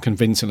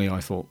convincingly,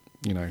 I thought.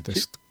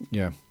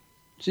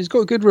 She's got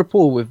a good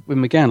rapport with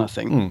McGann, I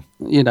think.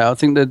 I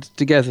think that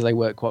together they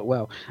work quite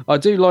well. I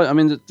do like, I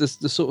mean, the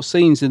sort of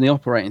scenes in the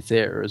operating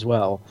theatre as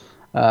well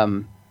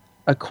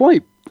are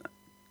quite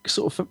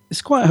sort of,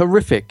 it's quite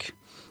horrific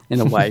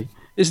in a way,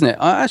 isn't it?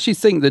 I actually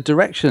think the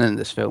direction in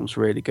this film's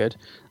really good.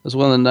 As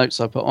one of the notes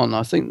I put on,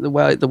 I think the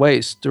way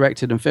it's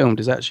directed and filmed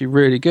is actually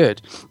really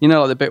good.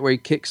 Like the bit where he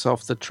kicks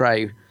off the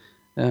tray.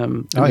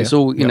 It's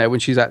all, when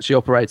she's actually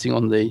operating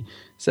on the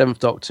Seventh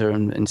Doctor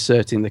and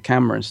inserting the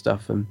camera and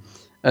stuff.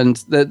 And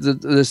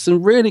there's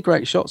some really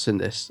great shots in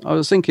this. I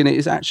was thinking it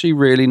is actually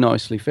really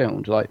nicely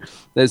filmed. Like,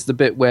 there's the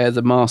bit where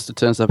the Master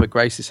turns up at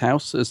Grace's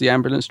house as the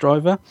ambulance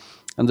driver,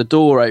 and the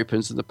door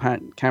opens and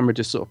the camera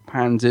just sort of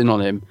pans in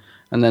on him,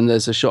 and then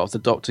there's a shot of the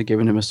Doctor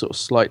giving him a sort of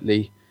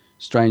slightly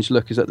strange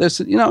look. Is that there's,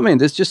 what I mean?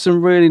 There's just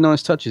some really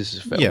nice touches in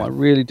this film. Yeah. I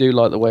really do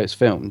like the way it's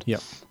filmed,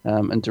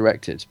 and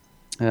directed.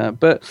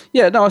 But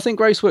yeah, no, I think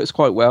Grace works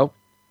quite well.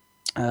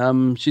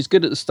 She's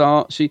good at the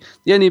start. The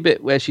only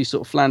bit where she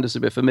sort of flounders a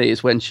bit for me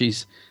is when she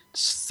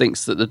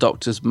thinks that the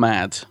Doctor's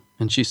mad,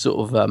 and she's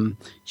sort of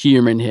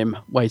humouring him,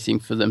 waiting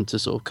for them to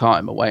sort of cart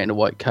him away in a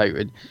white coat,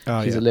 and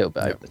she's a little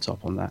bit over the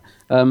top on that.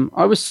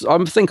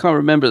 I think I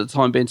remember at the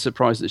time being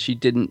surprised that she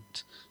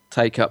didn't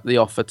take up the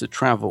offer to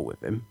travel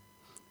with him.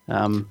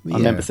 I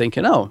remember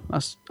thinking, oh,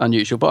 that's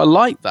unusual, but I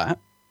like that.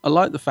 I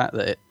like the fact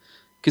that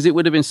because it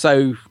would have been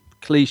so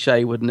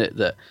cliche, wouldn't it,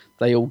 that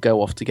they all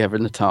go off together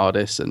in the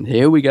TARDIS and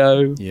here we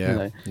go.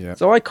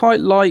 So I quite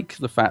like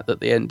the fact that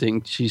the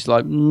ending, she's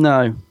like,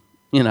 no,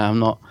 I'm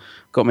not,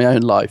 got my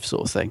own life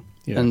sort of thing.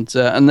 And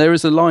there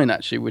is a line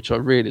actually which I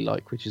really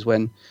like, which is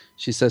when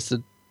she says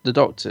to the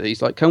Doctor,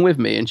 he's like, come with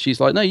me, and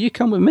she's like, no, you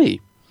come with me.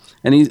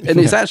 And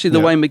it's actually the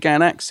way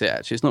McGann acts it,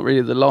 actually. It's not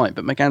really the line,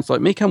 but McGann's like,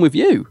 me come with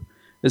you.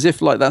 As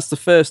if like that's the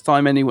first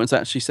time anyone's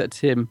actually said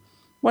to him,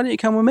 why don't you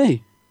come with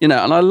me? And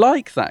I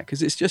like that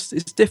because it's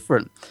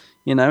different.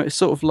 It's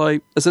sort of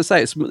like, as I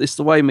say, it's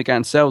the way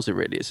McGann sells it,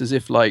 really. It's as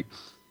if like,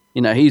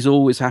 he's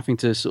always having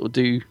to sort of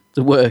do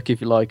the work, if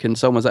you like, and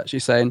someone's actually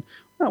saying,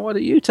 oh, why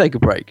don't you take a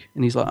break?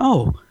 And he's like,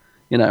 oh,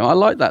 I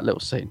like that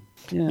little scene.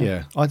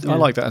 I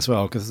like that as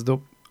well, because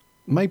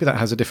maybe that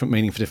has a different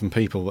meaning for different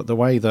people, but the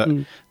way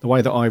that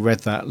I read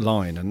that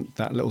line and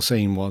that little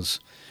scene was,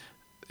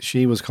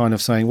 she was kind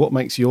of saying, what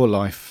makes your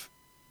life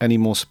any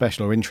more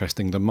special or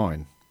interesting than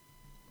mine?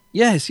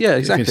 Yes, yeah,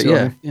 exactly.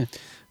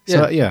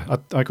 So I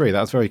agree.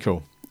 That's very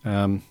cool.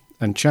 And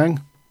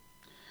Chang?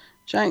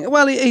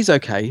 Well, he's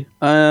okay.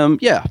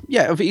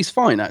 He's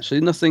fine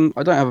actually. Nothing.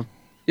 I don't have.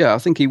 I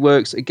think he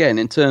works again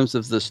in terms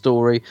of the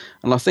story,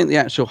 and I think the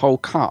actual whole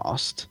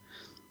cast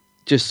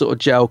just sort of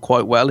gel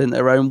quite well in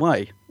their own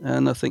way,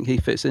 and I think he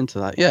fits into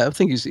that. Yeah, I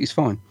think he's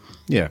fine.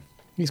 Yeah,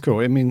 he's cool.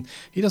 I mean,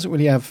 he doesn't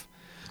really have.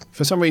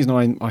 For some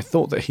reason, I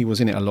thought that he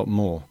was in it a lot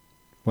more.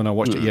 When I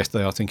watched it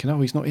yesterday, I was thinking,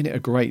 he's not in it a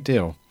great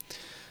deal.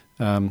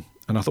 And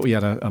I thought he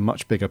had a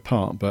much bigger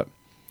part. But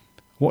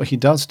what he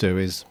does do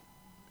is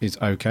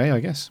okay, I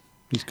guess.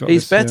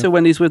 He's better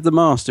when he's with the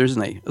Master,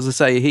 isn't he? As I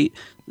say,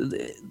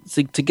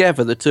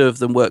 together, the two of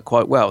them work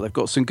quite well. They've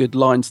got some good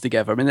lines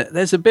together. I mean,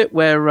 there's a bit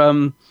where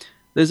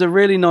there's a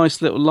really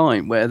nice little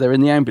line where they're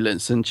in the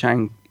ambulance and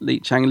Chang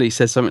Li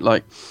says something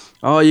like,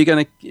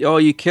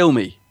 you kill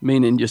me,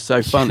 meaning you're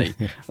so funny.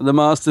 And the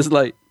Master's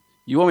like,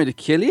 you want me to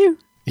kill you?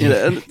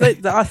 And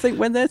I think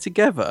when they're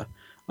together,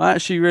 I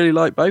actually really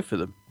like both of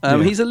them.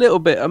 He's a little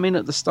bit,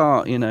 at the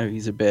start,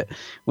 he's a bit,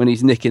 when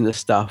he's nicking the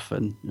stuff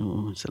and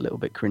it's a little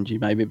bit cringy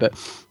maybe, but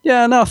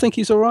I think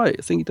he's all right.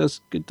 I think he does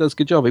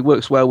good job. He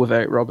works well with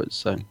Eric Roberts,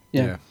 so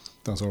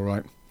does all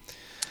right.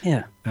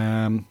 Yeah.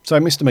 So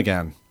Mr.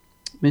 McGann.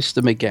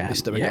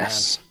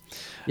 Yes.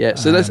 Yeah,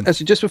 so let's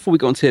actually, just before we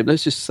go on to him,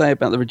 let's just say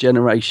about the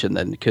regeneration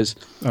then, because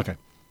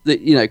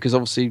because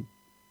obviously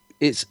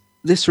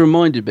this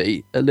reminded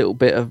me a little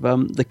bit of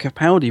the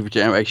Capaldi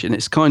regeneration.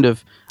 It's kind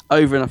of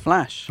over in a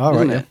flash,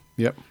 isn't it?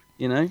 Yep.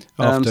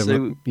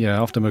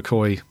 After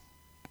McCoy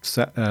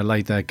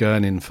laid their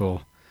gurning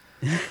for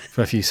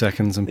a few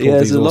seconds and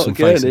pulled these awesome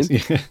faces.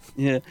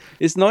 Yeah,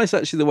 it's nice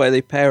actually the way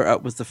they pair it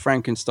up with the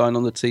Frankenstein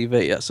on the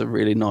TV. That's a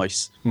really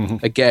nice.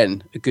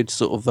 Again, a good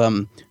sort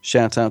of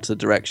shout out to the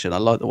direction. I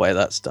like the way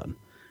that's done.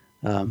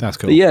 That's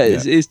cool.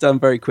 But it's done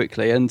very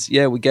quickly, and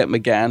we get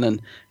McGann,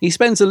 and he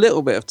spends a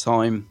little bit of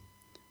time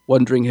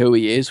wondering who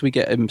he is. We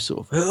get him sort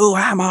of, who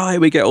am I?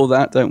 We get all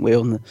that, don't we,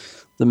 on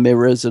the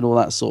mirrors and all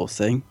that sort of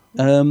thing.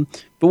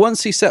 But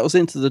once he settles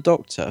into the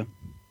Doctor,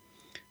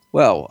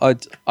 well,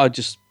 I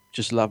just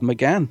love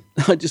McGann.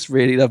 I just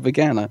really love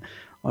McGann.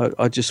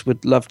 I just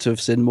would love to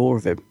have seen more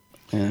of him.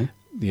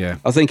 Yeah.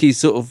 I think he's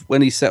sort of,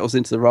 when he settles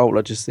into the role,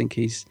 I just think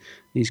he's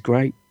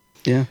great.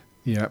 Yeah.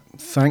 Yeah.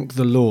 Thank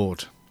the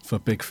Lord for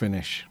Big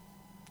Finish.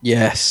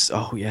 Yes.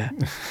 Oh yeah.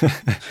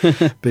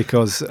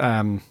 Because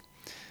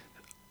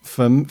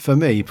for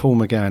me, Paul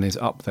McGann is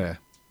up there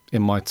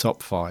in my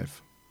top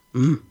 5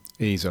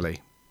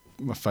 easily.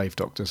 My fave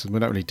Doctors, and we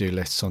don't really do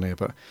lists on here,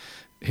 but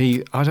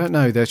I don't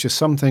know, there's just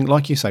something,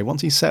 like you say,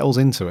 once he settles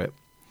into it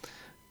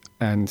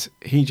and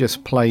he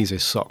just plays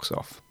his socks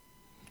off.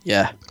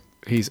 Yeah.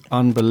 He's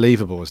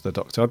unbelievable as the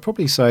Doctor. I'd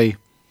probably say,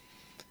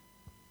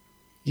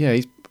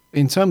 he's,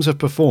 in terms of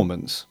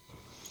performance,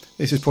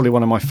 this is probably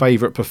one of my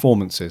favourite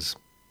performances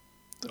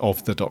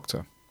of the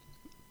Doctor.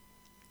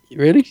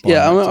 Really?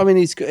 I mean,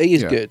 he is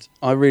good.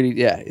 I really,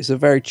 it's a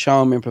very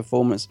charming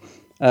performance.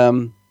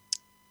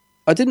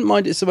 I didn't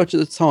mind it so much at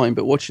the time,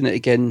 but watching it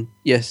again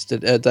the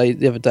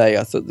other day,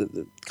 I thought that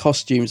the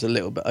costume's a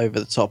little bit over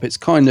the top. It's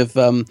kind of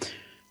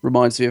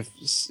reminds me of,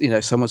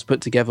 someone's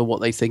put together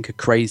what they think a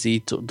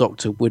crazy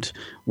Doctor would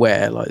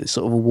wear, like this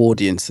sort of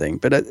Awardian thing.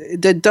 But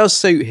it does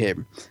suit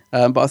him.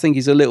 But I think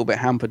he's a little bit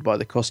hampered by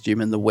the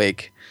costume and the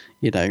wig.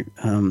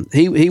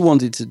 He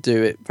wanted to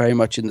do it very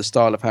much in the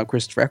style of how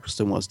Christopher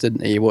Eccleston was,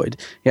 didn't he?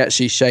 He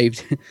actually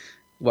shaved,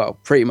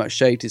 pretty much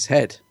shaved his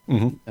head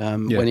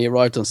when he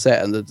arrived on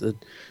set, and the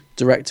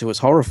director was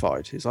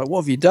horrified. He's like,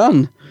 what have you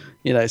done?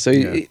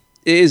 It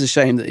is a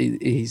shame that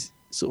he's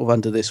sort of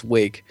under this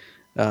wig.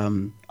 I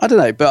don't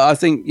know, but I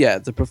think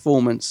the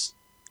performance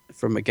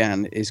from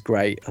McGann is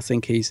great. I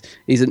think he's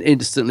an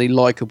instantly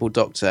likable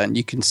Doctor, and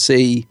you can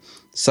see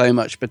so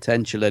much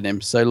potential in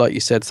him. So, like you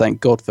said,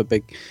 thank God for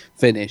Big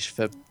Finish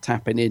for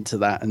tapping into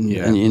that and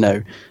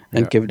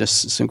giving us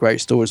some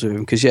great stories with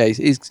him. Because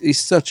he's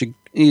such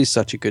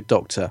a good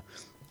Doctor.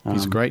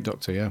 He's a great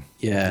Doctor, yeah.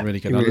 Yeah, really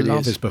good. I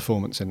love his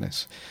performance in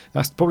this.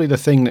 That's probably the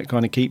thing that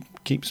kind of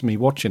keeps me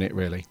watching it,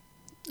 really.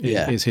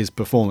 Is his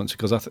performance,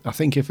 because I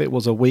think if it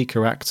was a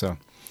weaker actor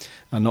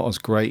and not as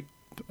great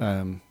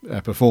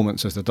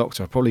performance as the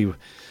Doctor, probably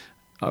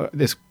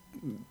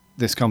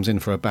this comes in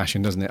for a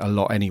bashing, doesn't it? A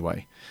lot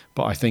anyway.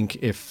 But I think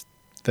if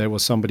there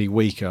was somebody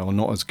weaker or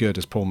not as good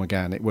as Paul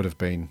McGann, it would have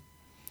been,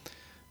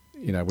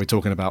 we're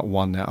talking about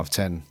 1 out of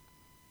 10.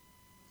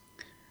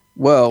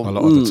 Well, a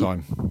lot of the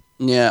time.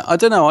 Yeah, I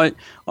don't know.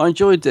 I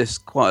enjoyed this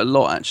quite a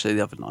lot actually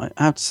the other night.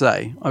 I have to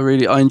say,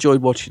 I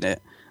enjoyed watching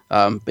it.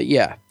 But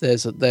yeah,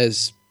 there's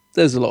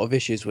a lot of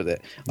issues with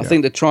it. I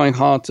think they're trying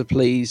hard to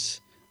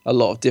please a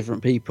lot of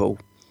different people,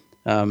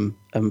 and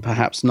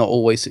perhaps not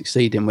always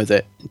succeeding with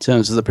it in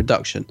terms of the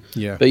production.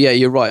 Yeah. But yeah,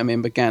 you're right. I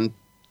mean, McGann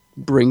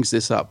brings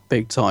this up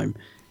big time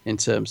in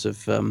terms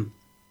of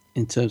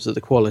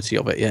the quality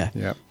of it.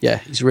 Yeah,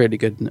 he's really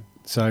good in it.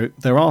 So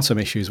there are some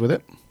issues with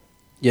it.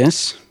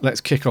 Yes.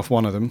 Let's kick off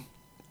one of them.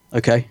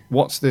 Okay.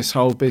 What's this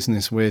whole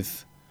business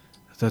with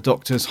the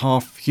Doctor's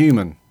half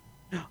human?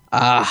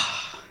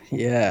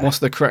 Yeah. What's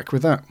the crack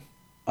with that?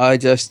 I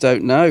just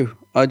don't know.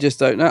 I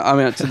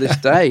mean, to this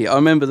day, I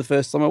remember the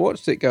first time I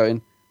watched it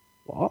going,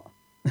 what?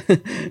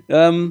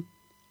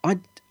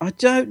 I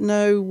don't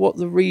know what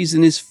the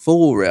reason is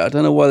for it. I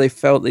don't know why they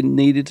felt they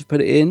needed to put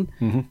it in.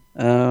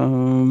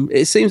 Mm-hmm.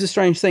 It seems a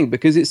strange thing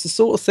because it's the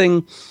sort of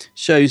thing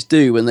shows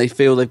do when they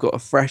feel they've got to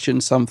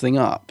freshen something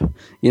up.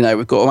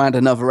 We've got to add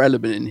another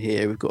element in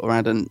here. We've got to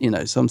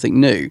add something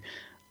new.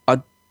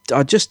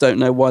 I just don't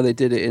know why they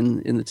did it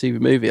in the TV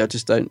movie. I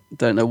just don't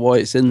know why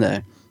it's in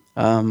there.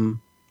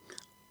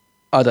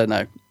 I don't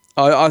know.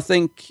 I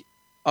think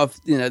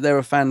there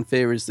are fan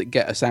theories that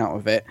get us out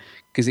of it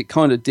because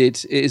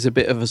it is a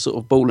bit of a sort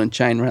of ball and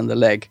chain around the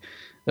leg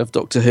of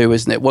Doctor Who,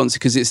 isn't it? Once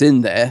because it's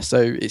in there,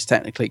 so it's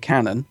technically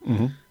canon.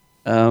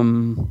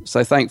 Mm-hmm.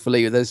 So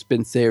thankfully, there's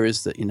been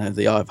theories that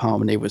the Eye of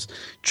Harmony was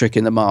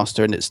tricking the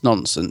Master and it's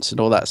nonsense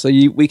and all that. So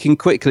we can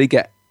quickly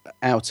get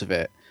out of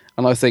it,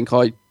 and I think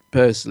I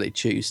personally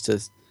choose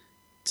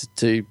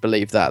to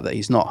believe that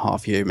he's not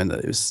half human, that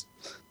it was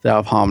the Eye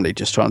of Harmony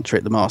just trying to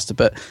trick the Master.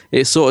 But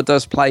it sort of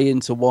does play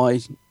into why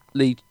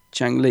Lee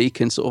Chang-Li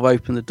can sort of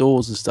open the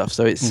doors and stuff.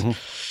 So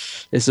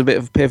it's a bit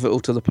of pivotal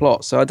to the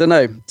plot. So I don't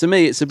know. To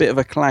me, it's a bit of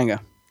a clanger.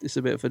 It's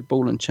a bit of a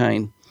ball and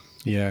chain.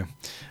 Yeah,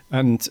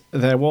 and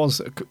there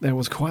was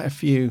quite a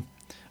few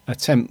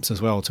attempts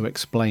as well to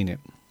explain it.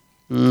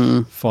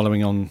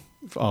 Following on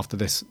after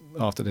this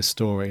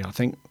story, I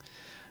think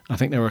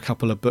there were a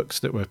couple of books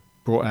that were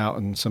brought out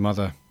and some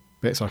other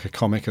bits, like a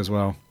comic as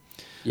well.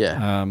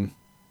 Yeah.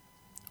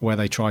 Where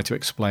they try to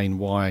explain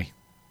why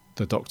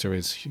the Doctor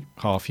is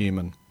half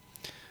human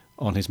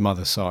on his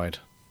mother's side,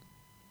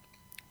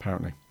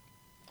 apparently.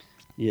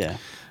 Yeah.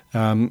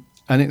 And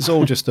it's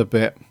all just a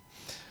bit,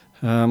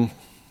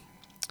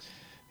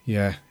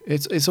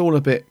 it's all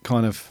a bit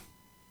kind of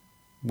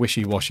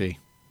wishy-washy.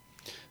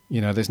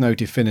 There's no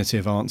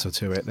definitive answer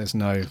to it. There's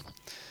no,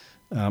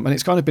 and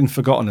it's kind of been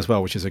forgotten as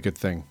well, which is a good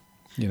thing.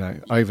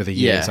 Over the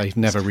years, they've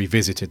never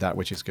revisited that,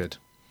 which is good.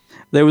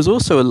 There was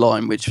also a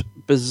line which,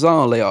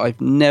 bizarrely, I've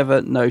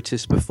never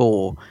noticed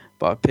before,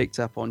 but I picked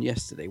up on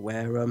yesterday,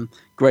 where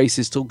Grace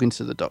is talking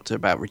to the Doctor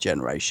about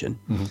regeneration.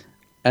 Mm-hmm.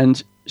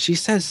 And she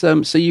says,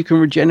 so you can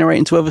regenerate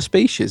into other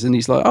species? And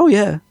he's like, oh,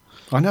 yeah.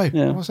 I know.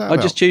 Yeah. What's that I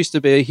about? just choose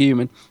to be a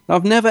human.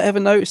 I've never, ever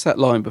noticed that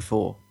line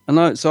before.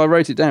 So I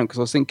wrote it down because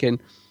I was thinking,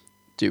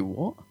 do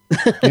what?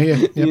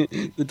 Yeah.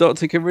 The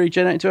Doctor can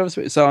regenerate into other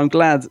species. So I'm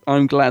glad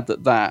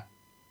that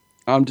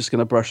I'm just going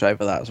to brush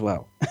over that as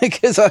well,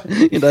 because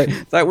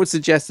that would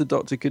suggest the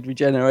Doctor could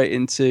regenerate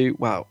into.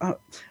 Wow,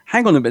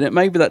 hang on a minute.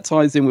 Maybe that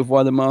ties in with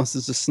why the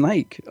Master's a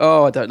snake.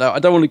 Oh, I don't know. I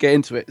don't want to get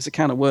into it. It's a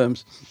can of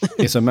worms.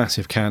 It's a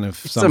massive can of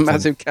something. It's a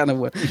massive can of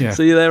worms. Yeah.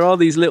 So there are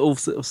these little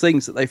sort of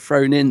things that they've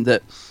thrown in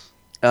that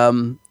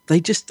they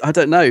just. I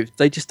don't know.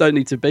 They just don't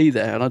need to be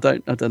there, and I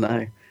don't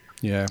know.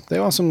 Yeah,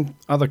 there are some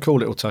other cool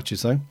little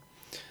touches though.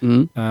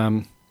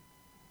 Mm-hmm.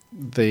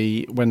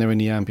 When they're in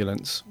the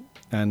ambulance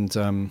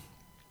and.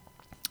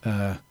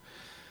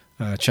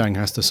 Chang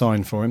has to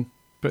sign for him.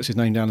 Puts his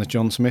name down as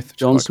John Smith.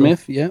 John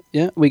Smith, cool.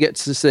 Yeah. We get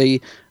to see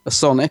a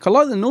Sonic. I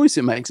like the noise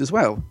it makes as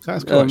well.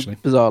 That's cool, actually.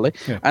 Bizarrely.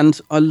 Yeah. And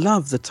I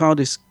love the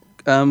TARDIS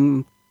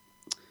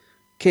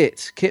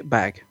kit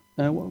bag.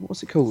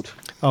 What's it called?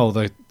 Oh,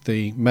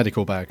 the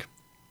medical bag.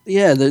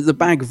 Yeah, the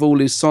bag of all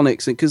his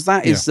Sonics. Because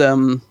that is...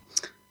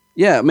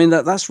 I mean,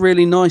 that's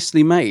really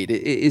nicely made.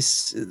 It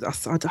is.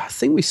 I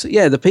think we.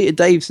 Yeah, the Peter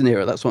Davison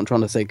era. That's what I'm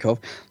trying to think of.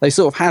 They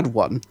sort of had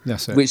one,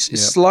 that's it. Which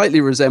slightly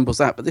resembles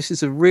that. But this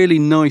is a really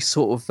nice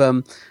sort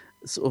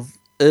of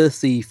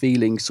earthy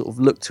feeling sort of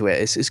look to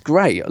it. It's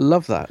great. I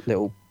love that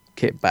little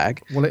kit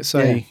bag. Well,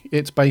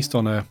 it's based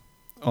on a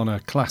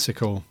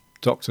classical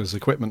Doctor's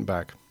equipment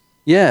bag.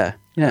 Yeah.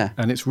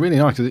 And it's really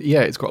nice because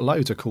it's got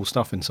loads of cool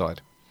stuff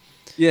inside.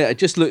 Yeah, it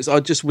just looks. I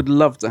just would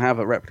love to have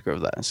a replica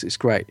of that. It's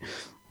great.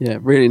 Yeah,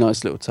 really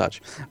nice little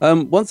touch.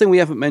 One thing we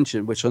haven't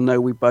mentioned, which I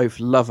know we both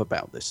love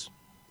about this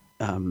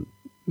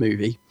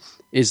movie,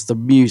 is the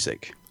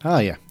music. Ah,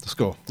 yeah, the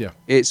score. Yeah,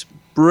 it's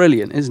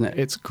brilliant, isn't it?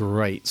 It's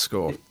great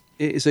score.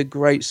 It is a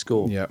great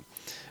score. Yeah,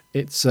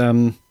 it's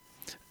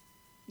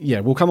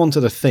we'll come on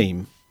to the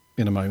theme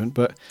in a moment,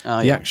 but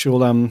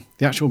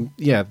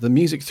the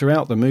music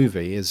throughout the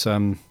movie is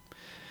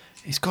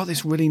it's got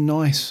this really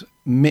nice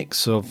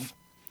mix of.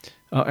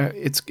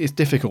 It's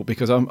difficult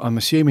because I'm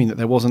assuming that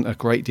there wasn't a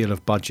great deal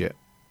of budget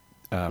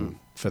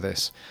for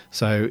this,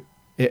 so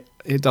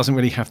it doesn't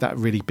really have that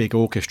really big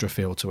orchestra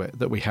feel to it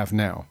that we have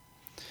now.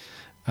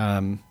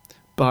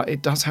 But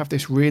it does have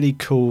this really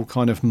cool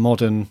kind of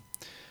modern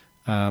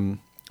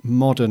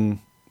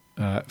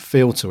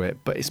feel to it,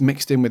 but it's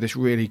mixed in with this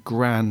really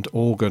grand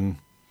organ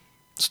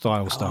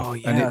style stuff,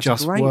 and it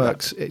just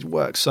works. It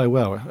works so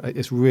well.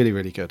 It's really,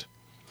 really good.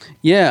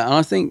 Yeah, and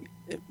I think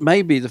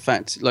maybe the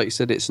fact, like you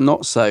said, it's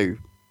not so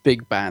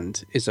big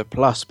band is a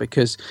plus,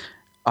 because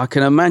I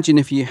can imagine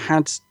if you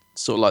had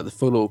sort of like the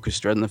full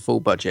orchestra and the full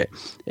budget,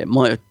 it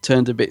might have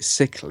turned a bit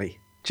sickly.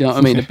 Do you know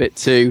what I mean? A bit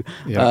too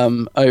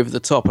over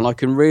the top, and I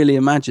can really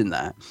imagine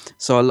that.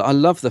 So I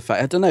love the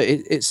fact. I don't know.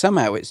 It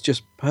somehow it's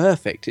just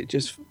perfect.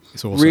 It's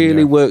awesome,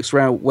 really works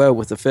well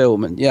with the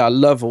film, and I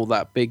love all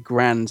that big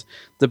grand.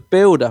 The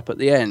build up at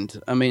the end.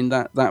 I mean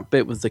that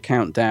bit with the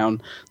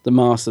countdown, the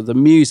master, the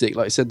music.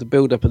 Like I said, the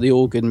build up of the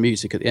organ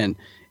music at the end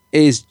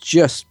is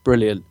just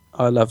brilliant.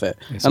 I love it,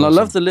 and awesome. I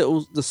love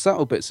the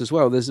subtle bits as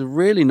well. There's a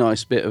really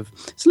nice bit of.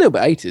 It's a little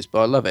bit 80s,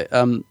 but I love it.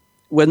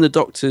 When the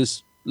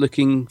Doctor's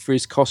looking for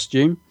his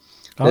costume,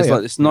 there's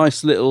like this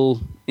nice little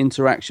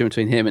interaction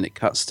between him, and it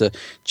cuts to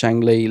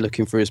Chang Lee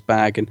looking for his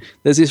bag, and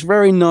there's this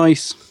very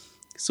nice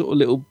sort of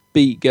little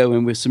beat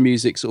going with some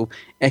music, sort of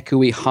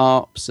echoey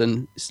harps,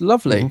 and it's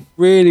lovely.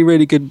 Really,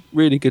 really good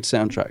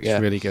soundtrack. Yeah,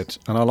 it's really good,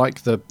 and I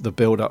like the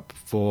build up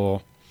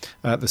for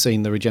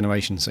the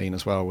regeneration scene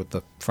as well, with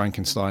the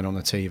Frankenstein on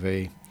the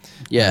TV.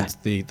 Yeah,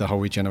 and the whole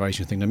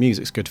regeneration thing. The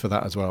music's good for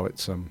that as well.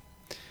 It's it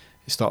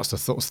starts to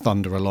sort of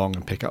thunder along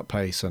and pick up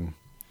pace, and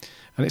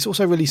it's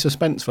also really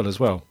suspenseful as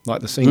well.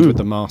 Like the scenes with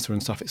the Master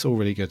and stuff. It's all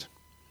really good.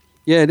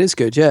 Yeah, it is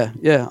good. Yeah.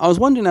 I was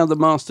wondering how the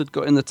Master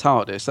got in the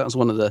TARDIS. That was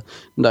one of the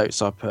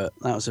notes I put.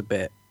 That was a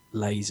bit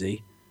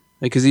lazy,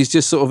 because he's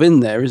just sort of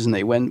in there, isn't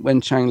he? When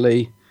Chang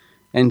Lee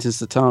enters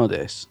the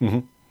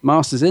TARDIS,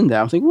 Master's in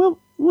there. I think, well,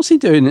 what's he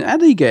doing? How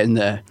did he get in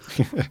there?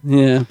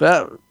 Yeah,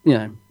 but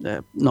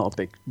not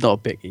a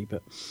biggie,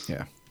 but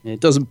yeah,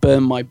 it doesn't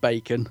burn my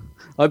bacon.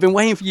 I've been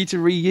waiting for you to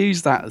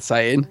reuse that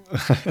saying.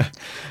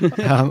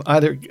 I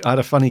had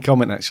a funny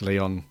comment actually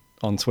on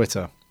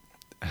Twitter.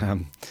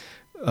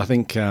 I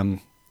think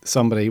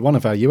one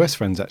of our US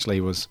friends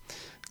actually was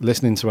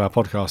listening to our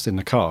podcast in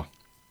the car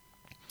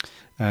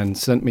and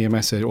sent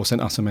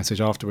us a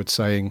message afterwards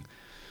saying,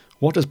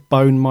 "What does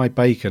bone my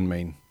bacon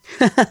mean?"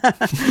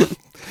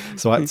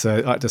 So I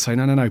had to say,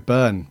 no,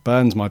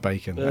 burns my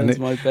bacon. Burns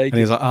my bacon. And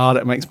he's like,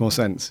 that makes more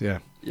sense. Yeah.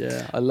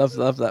 Yeah, I love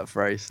that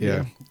phrase.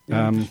 Yeah.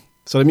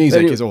 So the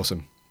music is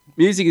awesome.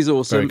 Music is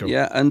awesome. Cool.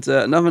 Yeah. And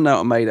another note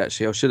I made,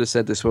 actually, I should have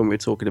said this when we were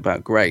talking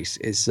about Grace,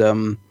 is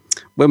when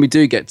we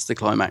do get to the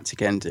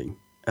climactic ending,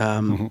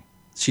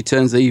 she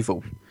turns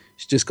evil.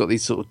 She's just got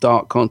these sort of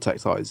dark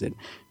contact eyes in.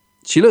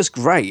 She looks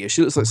great.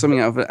 She looks like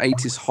something out of an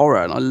 80s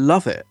horror, and I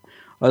love it.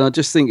 And I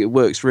just think it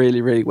works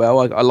really, really well.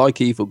 I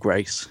like Evil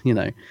Grace,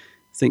 I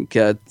think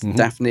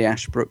Daphne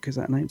Ashbrook, is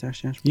that her name?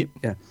 Daphne Ashbrook? Yep.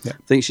 Yeah. I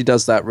think she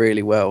does that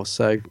really well.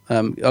 So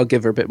I'll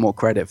give her a bit more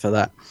credit for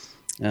that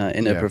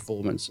in her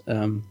performance.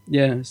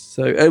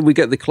 So we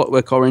get the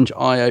Clockwork Orange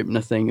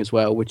eye-opener thing as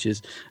well, which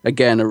is,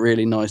 again, a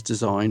really nice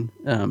design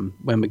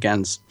when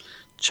McGann's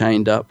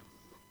chained up.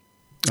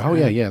 Oh,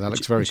 yeah, that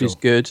looks very cool. Which is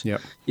good. Yeah.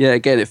 Yeah,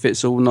 again, it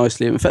fits all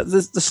nicely. In fact,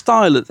 the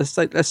style, let's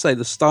say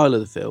the style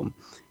of the film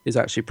is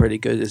actually pretty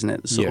good, isn't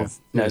it?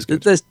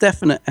 There's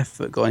definite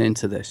effort going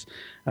into this.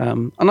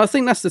 And I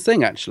think that's the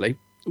thing, actually.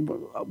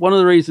 One of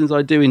the reasons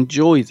I do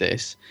enjoy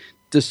this,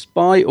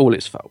 despite all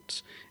its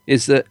faults,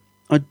 is that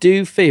I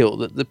do feel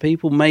that the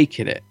people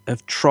making it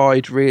have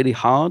tried really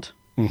hard.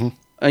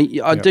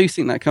 I do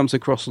think that comes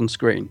across on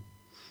screen.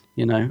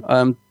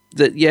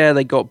 That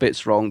they got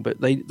bits wrong, but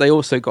they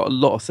also got a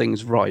lot of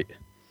things right.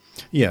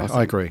 Yeah,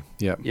 I agree.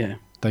 Yeah.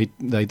 They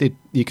did.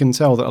 You can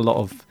tell that a lot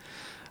of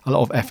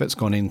effort's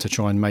gone in to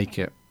try and make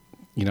it,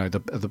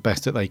 the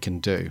best that they can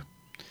do.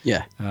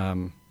 Yeah.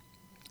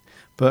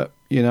 But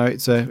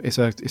it's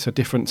a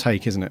different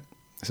take, isn't it?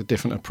 It's a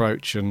different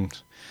approach, and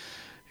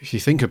if you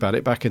think about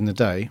it, back in the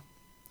day,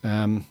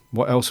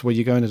 what else were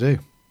you going to do?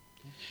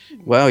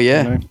 Well,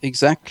 yeah,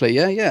 exactly.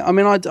 Yeah. I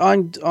mean,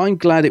 I'm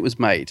glad it was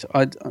made.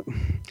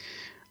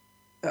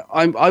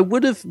 I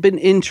would have been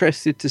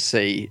interested to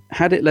see,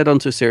 had it led on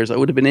to a series, I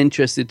would have been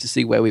interested to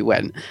see where we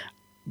went.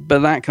 But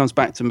that comes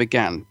back to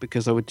McGann,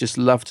 because I would just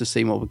love to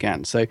see more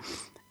McGann. So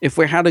if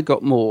we had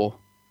got more,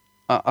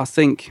 I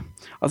think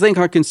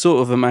I can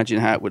sort of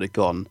imagine how it would have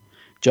gone.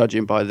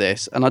 judging by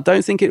this, and I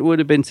don't think it would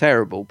have been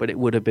terrible, but it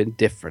would have been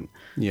different.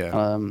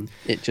 Yeah.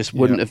 It just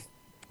wouldn't have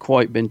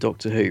quite been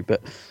Doctor Who,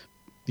 but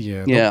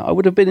yeah, I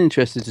would have been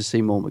interested to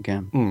see more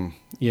McGann.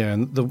 Yeah,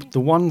 and the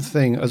one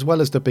thing, as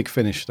well as the Big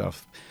Finish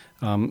stuff,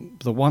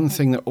 the one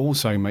thing that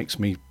also makes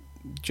me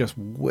just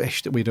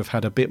wish that we'd have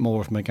had a bit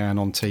more of McGann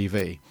on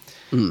TV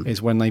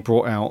is when they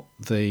brought out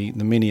the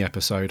mini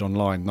episode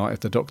online, Night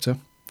of the Doctor,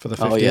 for the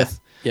 50th.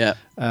 Yeah.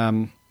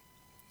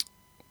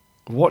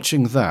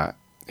 Watching that,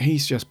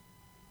 he's just,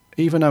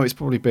 even though it's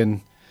probably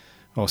been,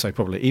 I'll say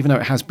probably, even though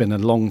it has been a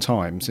long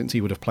time since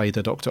he would have played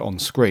the Doctor on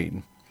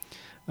screen,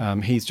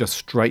 he's just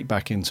straight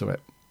back into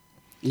it.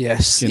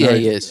 Yes, he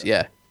is.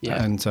 Yeah.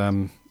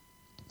 And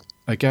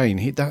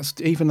again, that's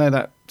even though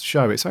that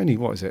show, it's only,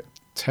 what is it,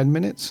 10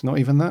 minutes? Not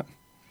even that?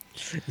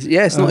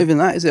 Yeah, it's not even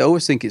that, is it? I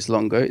always think it's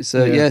longer. It's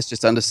it's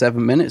just under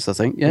 7 minutes, I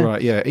think. Yeah.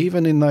 Right, yeah.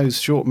 Even in those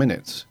short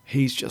minutes,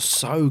 he's just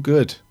so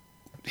good.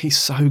 He's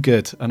so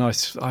good. And I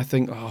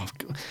think,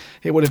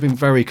 it would have been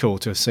very cool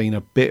to have seen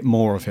a bit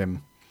more of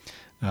him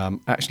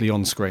actually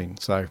on screen.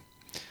 So,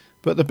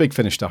 but the Big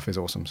Finish stuff is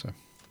awesome. So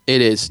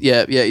it is.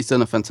 Yeah. He's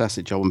done a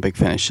fantastic job on Big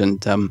Finish.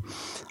 And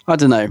I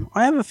don't know.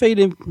 I have a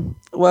feeling,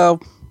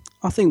 well,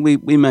 I think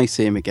we may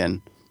see him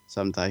again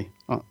someday.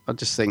 I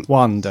just think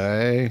one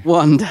day.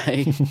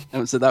 I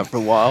haven't said that for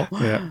a while.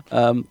 Yeah.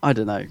 I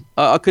don't know.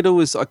 I could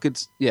always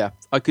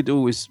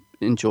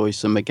enjoy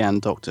some McGann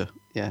Doctor.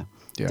 Yeah.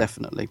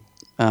 Definitely.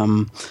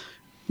 So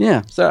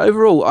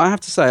overall, I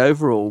have to say,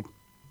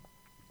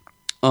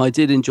 I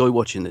did enjoy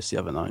watching this the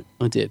other night.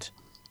 I did.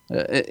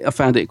 I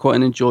found it quite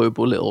an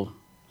enjoyable little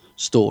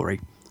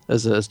story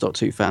as a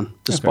Doctor Who fan,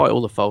 despite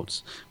all the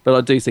faults. But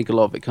I do think a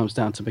lot of it comes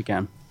down to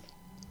McGann.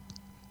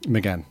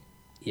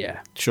 Yeah.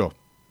 Sure.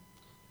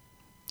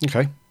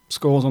 Okay.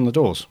 Scores on the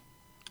doors.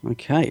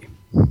 Okay.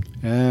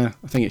 I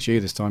think it's you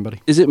this time,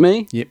 buddy. Is it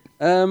me? Yep.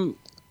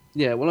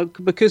 Yeah. Well,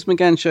 because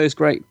McGann shows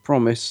great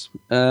promise,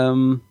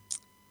 I'm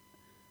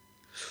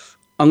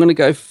going to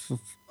go.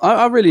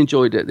 I really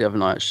enjoyed it the other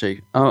night.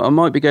 Actually, I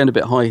might be going a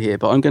bit high here,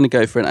 but I'm going to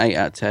go for an 8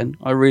 out of 10.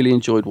 I really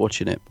enjoyed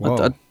watching it.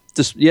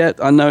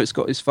 I know it's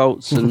got its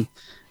faults and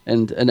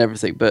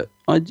everything, but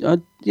I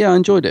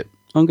enjoyed it.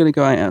 I'm going to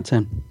go 8 out of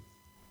 10.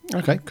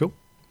 Okay, cool.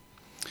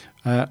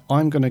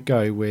 I'm going to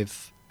go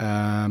with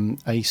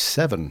a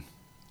 7.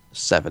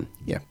 7.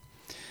 Yeah.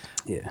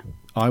 Yeah.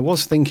 I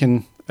was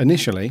thinking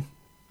initially,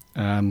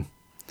 I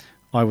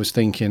was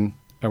thinking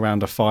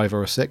around a 5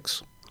 or a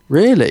 6.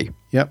 Really?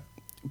 Yep.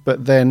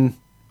 But then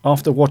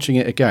after watching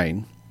it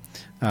again,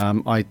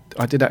 I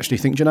did actually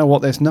think, do you know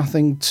what? There's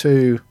nothing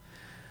to.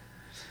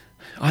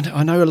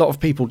 I know a lot of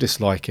people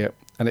dislike it,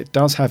 and it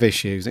does have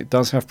issues, it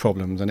does have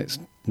problems, and it's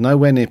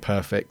nowhere near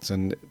perfect,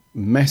 and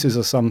messes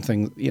or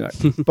something,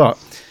 but.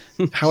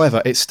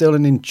 However, it's still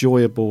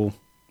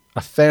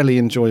a fairly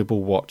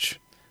enjoyable watch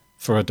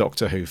for a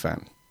Doctor Who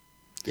fan.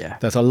 Yeah.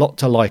 There's a lot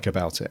to like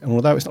about it. And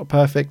although it's not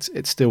perfect,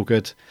 it's still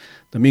good.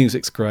 The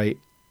music's great.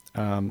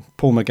 Paul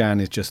McGann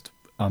is just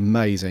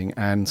amazing.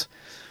 And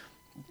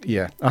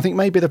yeah, I think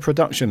maybe the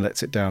production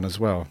lets it down as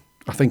well.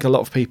 I think a lot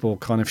of people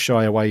kind of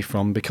shy away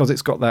from, because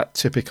it's got that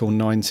typical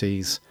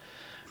 90s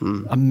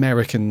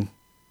American.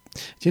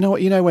 Do you know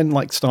what? When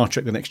like Star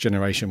Trek The Next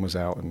Generation was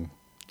out and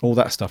all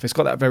that stuff, it's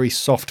got that very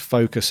soft,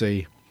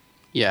 focusy,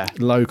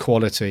 low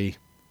quality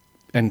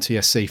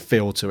NTSC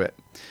feel to it,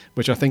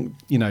 which I think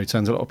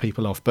turns a lot of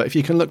people off. But if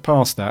you can look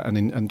past that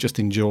and just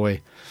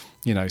enjoy,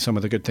 some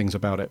of the good things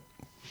about it,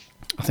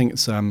 I think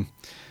it's a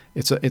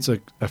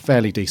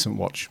fairly decent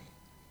watch.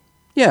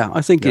 Yeah,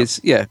 I think it's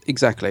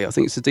exactly. I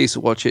think it's a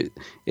decent watch.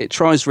 It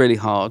tries really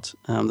hard.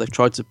 They've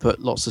tried to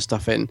put lots of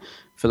stuff in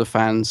for the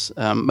fans.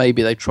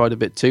 Maybe they tried a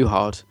bit too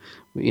hard.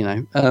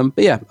 But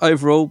yeah,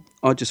 overall,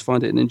 I just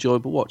find it an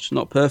enjoyable watch.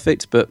 Not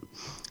perfect, but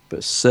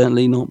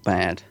certainly not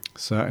bad.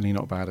 Certainly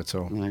not bad at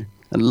all. No.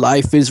 And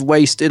life is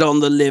wasted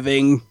on the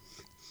living.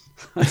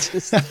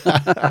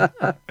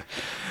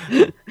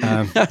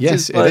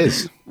 Yes, it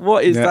is.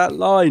 What is that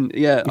line?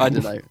 Yeah, I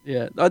don't know.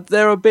 Yeah,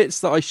 there are bits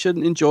that I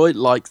shouldn't enjoy,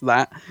 like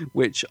that,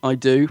 which I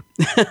do.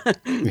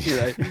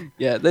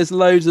 Yeah, there's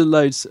loads and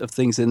loads of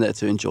things in there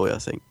to enjoy. I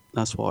think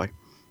that's why.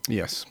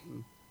 Yes.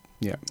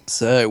 Yeah.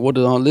 So, what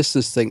did our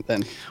listeners think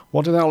then?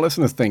 What did our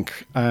listeners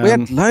think? We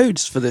had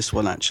loads for this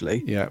one,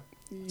 actually. Yeah.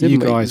 You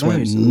guys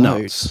went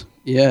nuts.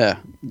 Yeah.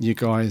 You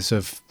guys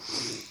have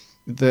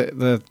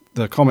the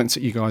comments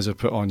that you guys have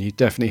put on. You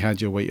definitely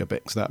had your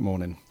Weetabix that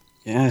morning.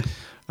 Yeah.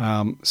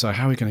 So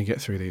how are we going to get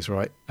through these?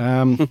 Right.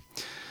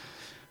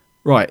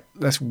 Right.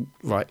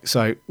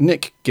 So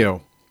Nick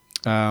Gill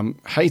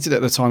hated it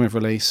at the time of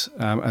release,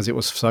 as it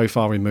was so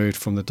far removed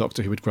from the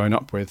Doctor who had grown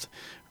up with.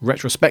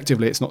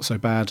 Retrospectively, it's not so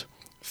bad.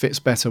 Fits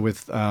better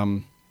with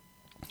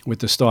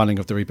the styling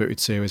of the rebooted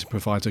series and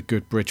provides a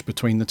good bridge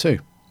between the two.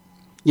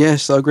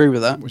 Yes, I agree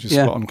with that. Which is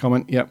spot on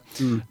comment. Yep.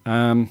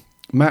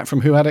 Matt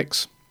from Who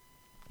Addicts.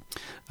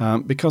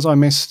 Because I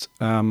missed.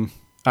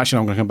 Actually,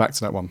 I'm going to come back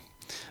to that one.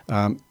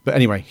 But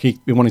anyway, he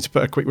wanted to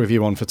put a quick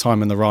review on for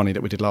Time and the Rani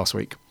that we did last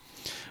week,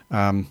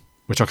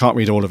 which I can't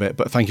read all of it.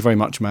 But thank you very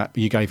much, Matt.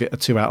 You gave it a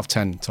 2 out of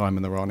 10. Time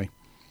and the Rani.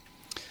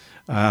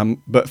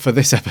 But for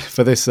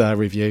this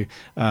review,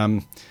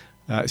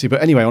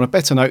 but anyway, on a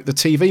better note, the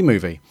TV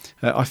movie.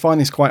 I find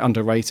this quite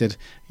underrated.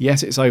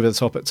 Yes, it's over the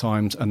top at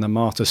times, and the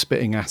martyr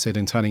spitting acid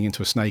and turning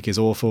into a snake is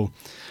awful.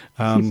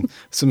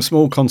 Some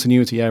small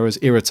continuity errors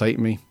irritate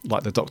me,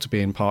 like the Doctor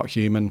being part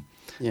human.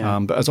 Yeah.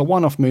 But as a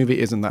one-off movie,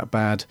 it isn't that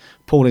bad.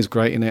 Paul is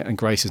great in it, and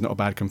Grace is not a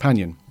bad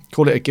companion.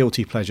 Call it a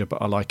guilty pleasure, but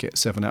I like it.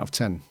 7 out of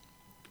 10.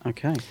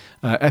 Okay.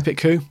 Epic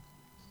Coup.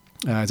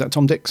 Is that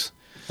Tom Dix?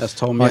 That's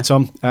Tom. Hi, Yeah.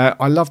 Tom.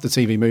 I love the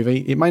TV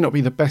movie. It may not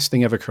be the best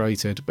thing ever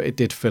created, but it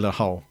did fill a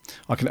hole.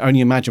 I can only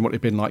imagine what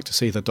it'd been like to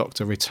see the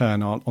Doctor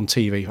return on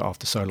TV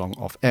after so long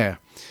off air.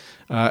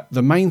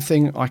 The main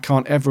thing I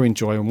can't ever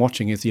enjoy when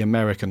watching is the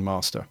American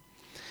Master.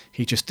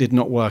 He just did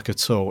not work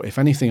at all. If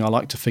anything, I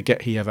like to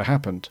forget he ever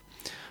happened.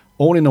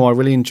 All in all, I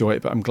really enjoy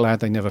it, but I'm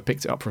glad they never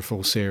picked it up for a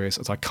full series,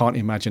 as I can't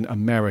imagine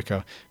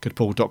America could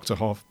pull Doctor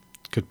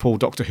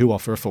Who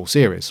off for a full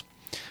series.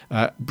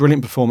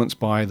 Brilliant performance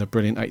by the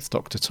brilliant 8th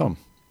Doctor, Tom.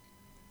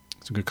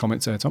 Some good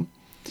comments there, Tom.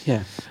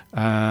 Yeah.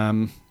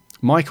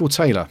 Michael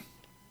Taylor.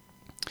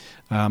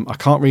 I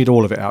can't read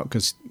all of it out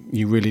because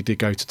you really did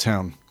go to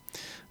town.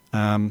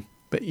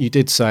 But you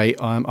did say,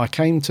 I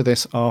came to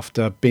this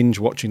after binge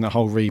watching the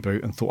whole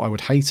reboot and thought I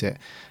would hate it.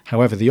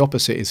 However, the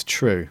opposite is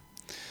true.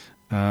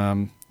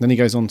 Then he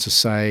goes on to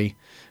say,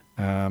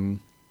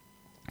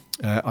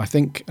 I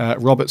think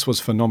Roberts was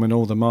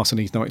phenomenal. The Master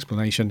needs no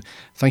explanation.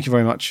 Thank you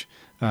very much.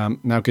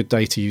 Now, good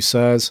day to you,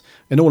 sirs.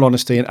 In all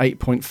honesty, an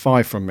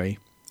 8.5 from me,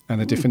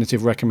 and a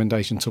definitive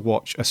recommendation to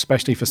watch,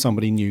 especially for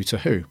somebody new to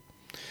Who.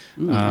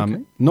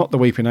 Okay. Not the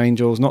Weeping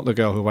Angels, not the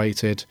Girl Who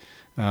Waited.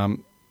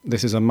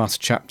 This is a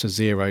must chapter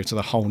 0 to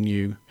the whole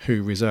new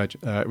Who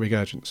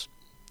regurgence.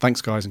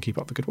 Thanks, guys, and keep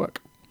up the good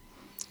work.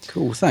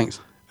 Cool,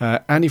 thanks.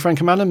 Andy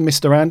Frankham-Allen,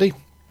 Mr. Andy.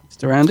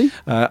 Mr. Andy?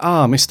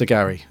 Mr.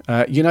 Gary.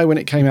 When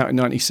it came out in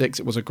 96,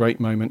 it was a great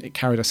moment. It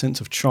carried a sense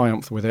of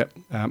triumph with it,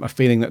 a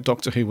feeling that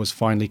Doctor Who was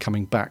finally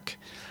coming back.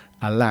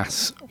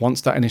 Alas,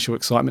 once that initial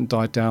excitement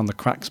died down, the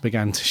cracks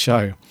began to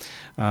show.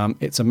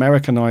 It's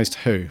Americanized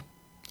Who.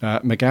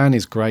 McGann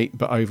is great,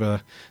 but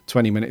over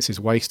 20 minutes is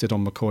wasted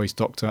on McCoy's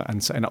Doctor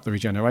and setting up the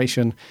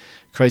regeneration,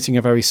 creating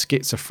a very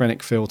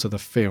schizophrenic feel to the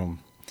film.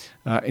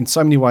 In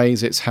so many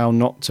ways, it's how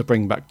not to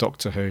bring back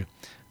Doctor Who,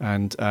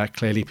 and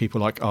clearly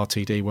people like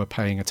RTD were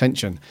paying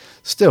attention.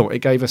 Still, it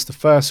gave us the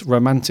first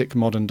romantic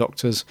modern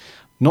Doctors.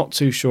 Not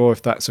too sure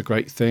if that's a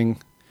great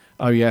thing.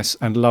 Oh yes,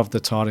 and loved the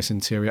TARDIS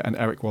interior, and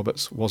Eric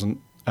Roberts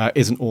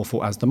isn't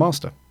awful as the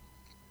Master.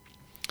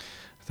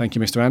 Thank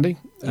you, Mr. Andy.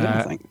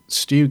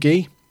 Stu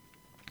Gee.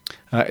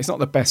 It's not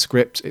the best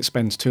script. It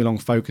spends too long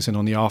focusing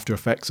on the after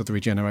effects of the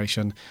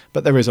regeneration,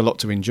 but there is a lot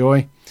to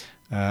enjoy.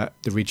 The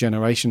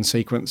regeneration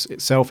sequence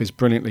itself is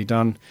brilliantly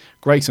done.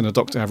 Grace and the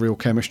Doctor have real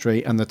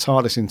chemistry, and the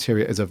TARDIS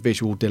interior is a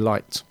visual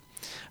delight.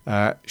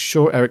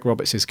 Sure, Eric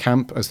Roberts is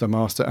camp as the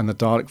Master, and the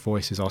Dalek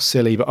voices are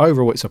silly, but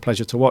overall it's a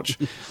pleasure to watch.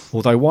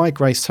 Although why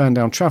Grace turned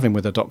down travelling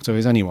with the Doctor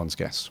is anyone's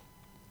guess.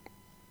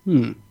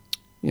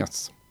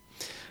 Yes.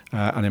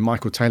 And then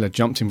Michael Taylor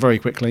jumped in very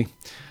quickly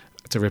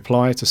to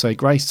reply to say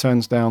Grace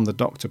turns down the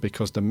Doctor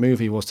because the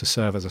movie was to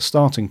serve as a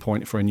starting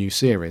point for a new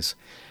series.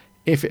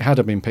 If it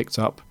had been picked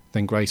up,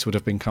 then Grace would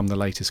have become the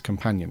latest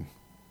companion.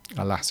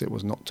 Alas, it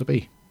was not to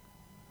be.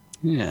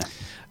 Yeah.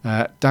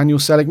 Daniel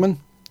Seligman.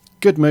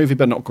 Good movie,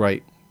 but not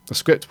great. The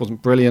script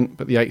wasn't brilliant,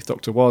 but the 8th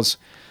Doctor was.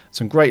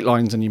 Some great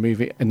lines in the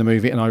movie,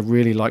 and I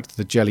really liked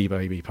the Jelly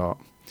Baby part.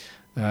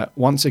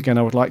 Once again,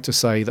 I would like to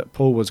say that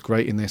Paul was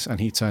great in this, and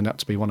he turned out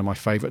to be one of my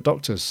favourite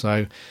Doctors.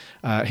 So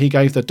he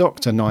gave the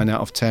Doctor 9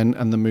 out of 10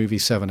 and the movie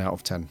 7 out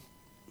of 10.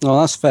 Oh,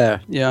 that's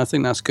fair. Yeah, I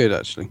think that's good,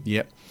 actually.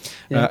 Yep.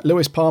 Yeah.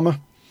 Lewis Palmer.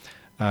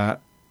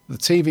 The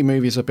TV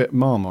movie is a bit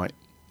Marmite.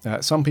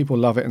 Some people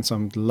love it and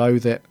some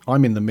loathe it.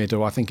 I'm in the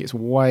middle. I think it's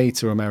way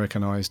too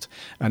Americanized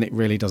and it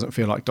really doesn't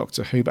feel like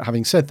Doctor Who. But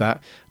having said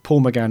that,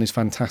 Paul McGann is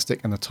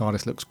fantastic and the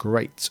TARDIS looks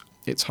great.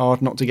 It's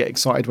hard not to get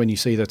excited when you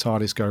see the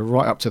TARDIS go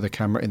right up to the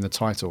camera in the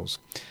titles.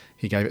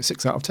 He gave it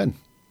 6 out of 10.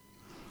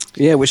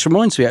 Yeah, which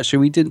reminds me, actually,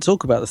 we didn't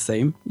talk about the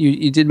theme.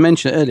 You did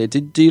mention it earlier.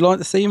 Do you like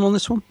the theme on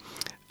this one?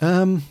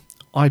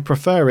 I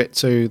prefer it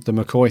to the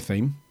McCoy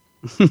theme.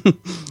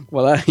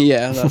 Well,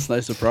 yeah, that's no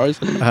surprise.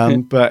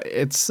 But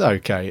it's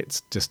okay.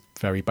 It's just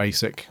very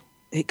basic.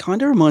 It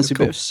kind of reminds me a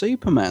bit of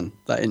Superman,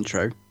 that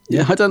intro.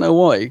 Yeah, I don't know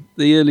why.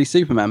 The early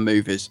Superman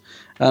movies.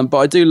 But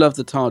I do love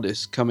the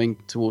TARDIS coming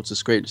towards the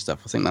screen and stuff.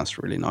 I think that's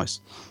really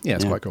nice. Yeah,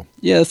 it's quite cool.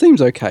 Yeah, the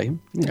theme's okay.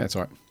 Yeah, it's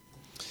all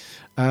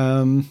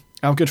right.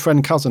 Our good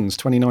friend Cousins,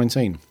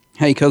 2019.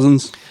 Hey,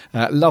 Cousins.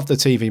 Love the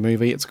TV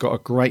movie. It's got a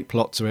great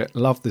plot to it.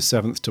 Love the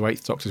 7th to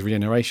 8th Doctor's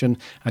regeneration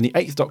and the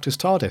 8th Doctor's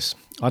TARDIS.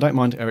 I don't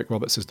mind Eric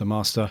Roberts as the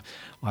Master.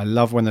 I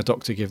love when the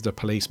Doctor gives the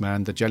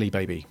policeman the Jelly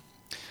Baby.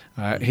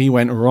 He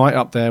went right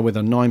up there with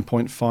a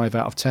 9.5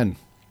 out of 10.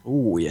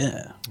 Oh,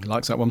 yeah. He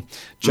likes that one.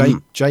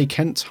 Jay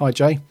Kent. Hi,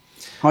 Jay.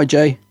 Hi,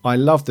 Jay. I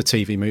love the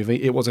TV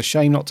movie. It was a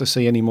shame not to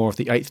see any more of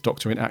the 8th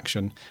Doctor in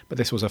action, but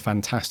this was a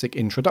fantastic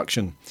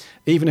introduction,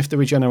 even if the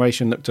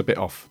regeneration looked a bit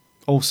off.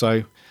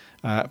 Also,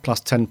 plus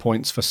 10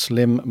 points for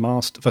Slime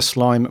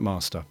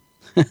Master.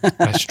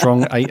 A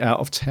strong 8 out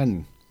of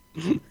 10.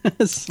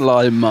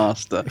 Slime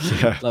Master.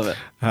 Yeah. Love it.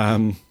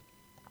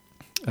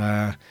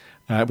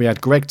 We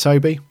had Greg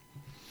Toby.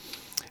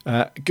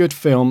 Good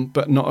film,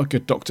 but not a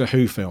good Doctor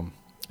Who film.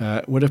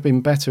 Would have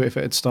been better if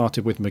it had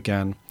started with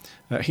McGann.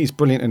 He's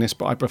brilliant in this,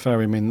 but I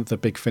prefer him in the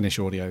Big Finish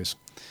audios.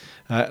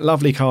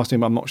 Lovely casting,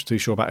 but I'm not too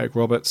sure about Eric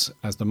Roberts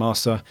as the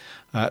Master.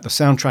 The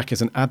soundtrack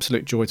is an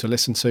absolute joy to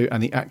listen to,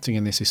 and the acting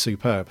in this is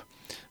superb.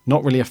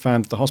 Not really a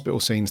fan of the hospital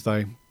scenes,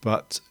 though,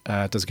 but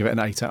does give it an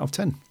 8 out of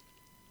 10.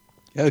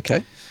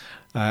 Okay.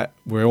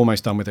 We're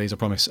almost done with these, I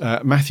promise.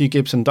 Matthew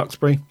Gibson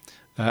Duxbury,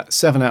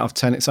 7 out of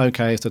 10. It's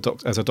okay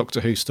as a Doctor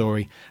Who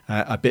story,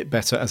 a bit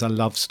better as a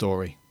love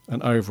story.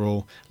 And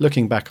overall,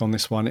 looking back on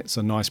this one, it's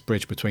a nice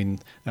bridge between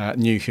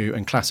New Who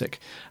and Classic.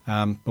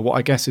 But what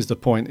I guess is the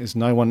point is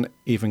no one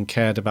even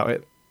cared about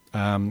it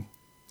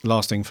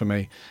lasting for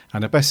me.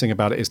 And the best thing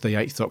about it is the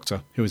 8th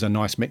Doctor, who is a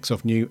nice mix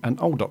of new and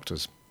old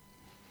Doctors.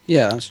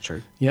 Yeah, that's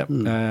true.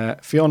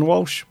 Yep. Fionn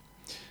Walsh,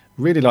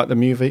 really like the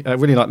movie.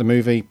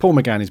 Paul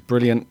McGann is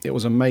brilliant. It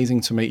was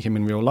amazing to meet him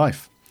in real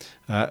life.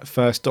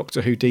 First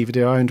Doctor Who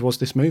DVD I owned was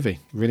this movie.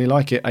 Really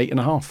like it.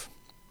 8.5.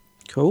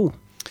 Cool.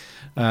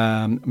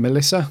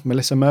 Melissa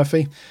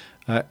Murphy,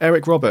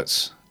 Eric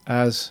Roberts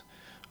as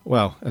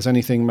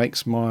anything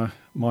makes my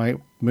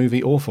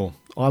movie awful.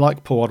 I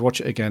like Paul. I'd watch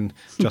it again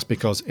just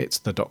because it's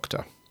the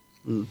Doctor.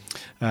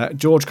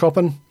 George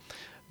Coppen,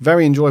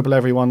 very enjoyable.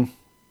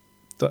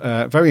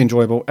 Very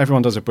enjoyable.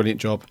 Everyone does a brilliant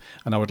job,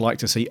 and I would like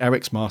to see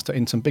Eric's Master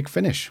in some Big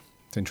Finish.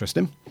 It's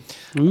interesting.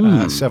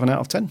 7 out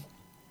of 10.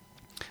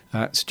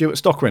 Stuart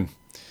Stockwin,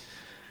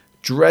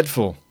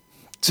 dreadful.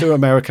 Too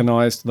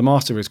Americanized. The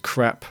Master is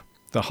crap.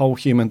 The whole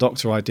human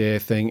Doctor idea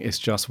thing is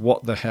just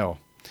what the hell.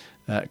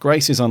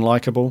 Grace is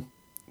unlikable.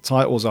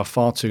 Titles are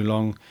far too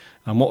long.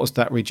 And what was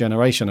that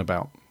regeneration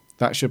about?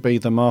 That should be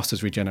the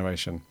Master's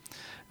regeneration.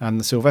 And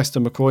the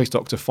Sylvester McCoy's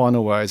Doctor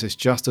final words is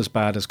just as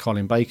bad as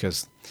Colin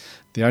Baker's.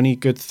 The only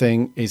good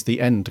thing is the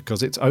end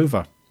because it's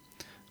over.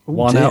 Oh,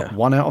 1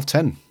 out of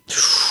 10.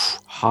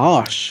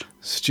 Harsh.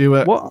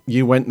 Stuart,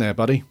 you went there,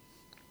 buddy.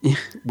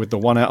 With the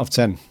 1 out of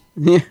 10.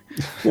 Yeah.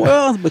 What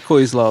are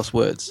McCoy's last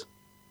words?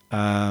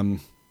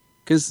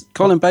 Because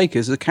Colin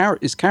Baker's is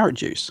carrot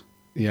juice.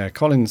 Yeah,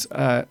 McCoy's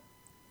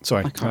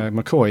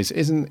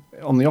isn't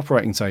on the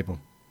operating table.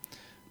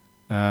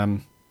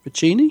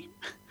 Puccini?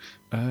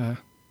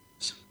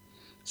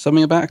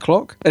 Something about a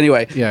clock?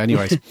 Anyway. Yeah,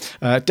 anyways.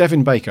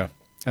 Devin Baker,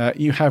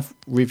 you have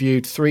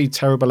reviewed 3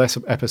 terrible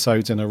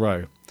episodes in a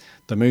row.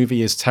 The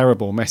movie is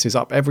terrible, messes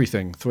up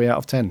everything. 3 out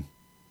of 10.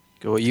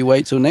 Well, you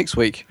wait till next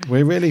week.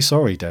 We're really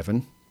sorry,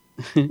 Devin.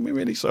 We're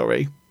really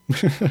sorry.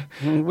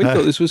 We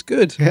thought this was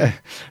good. Yeah.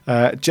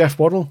 Jeff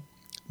Waddle,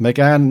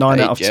 McGann, 9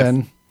 out of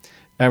 10.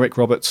 Eric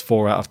Roberts,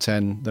 4 out of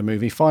 10. The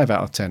movie, 5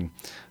 out of 10.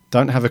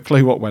 Don't have a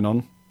clue what went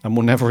on, and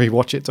we'll never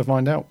rewatch it to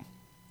find out.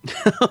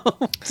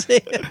 Oh,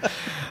 dear.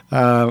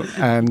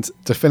 And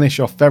to finish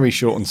off very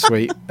short and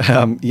sweet,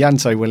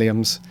 Yanto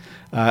Williams,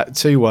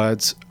 2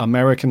 words,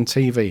 American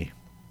TV.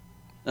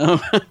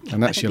 Oh,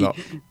 and that's your lot.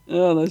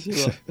 Oh, that's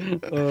your lot.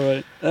 All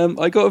right.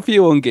 I got a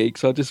few on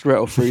Geeks. I'll just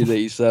rattle through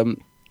these. Got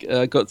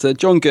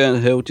John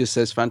Gurnahill just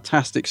says,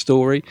 fantastic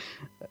story.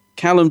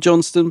 Callum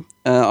Johnston,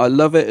 I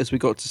love it as we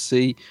got to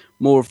see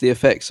more of the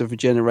effects of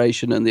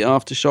regeneration and the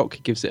aftershock. He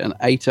gives it an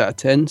 8 out of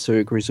 10, so he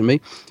agrees with me.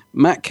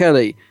 Matt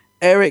Kelly,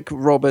 Eric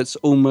Roberts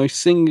almost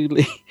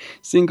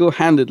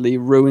single-handedly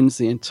ruins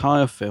the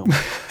entire film.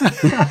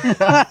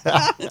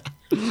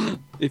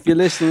 If you're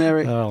listening,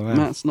 Eric,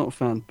 Matt's not a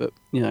fan, but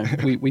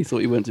we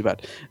thought you weren't too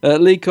bad.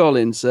 Lee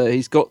Collins,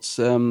 he's got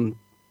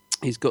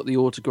the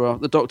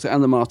autograph, the Doctor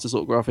and the Master's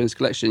autograph in his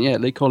collection. Yeah,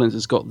 Lee Collins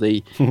has got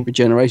the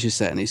regeneration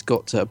set, and he's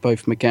got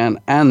both McGann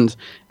and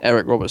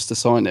Eric Roberts to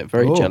sign it.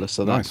 Very jealous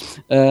of that.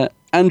 Nice.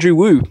 Andrew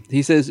Wu,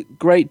 he says,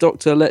 great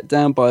Doctor let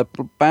down by a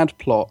bad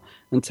plot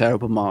and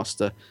terrible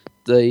Master.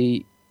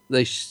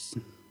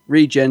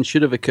 Regen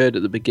should have occurred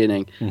at the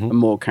beginning, and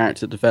more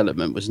character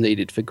development was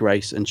needed for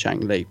Grace and Chang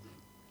Li.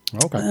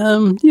 Okay.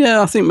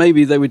 I think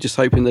maybe they were just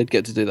hoping they'd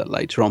get to do that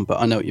later on, but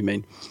I know what you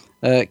mean.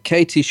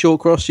 Katie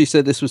Shawcross, she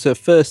said this was her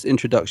first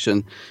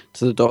introduction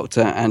to the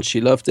Doctor and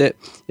she loved it.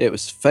 It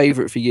was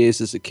favourite for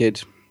years as a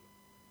kid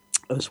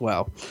as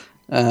well.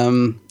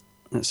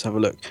 Let's have a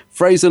look.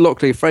 Fraser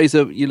Lockley.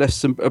 Fraser, you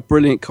left a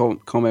brilliant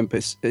comment.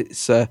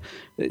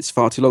 It's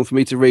far too long for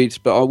me to read,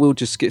 but I will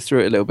just skip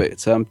through it a little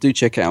bit. Do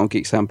check it out on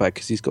Geeks Handbag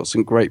because he's got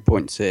some great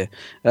points here.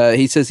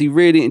 He says he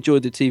really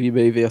enjoyed the TV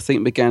movie. I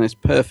think McGann is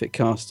perfect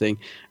casting,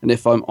 and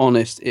if I'm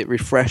honest, it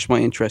refreshed my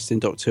interest in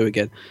Doctor Who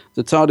again.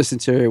 The TARDIS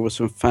interior was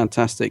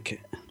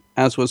fantastic,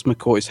 as was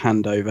McCoy's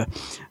handover.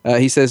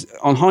 He says,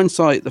 on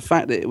hindsight, the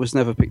fact that it was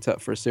never picked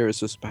up for a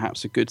series was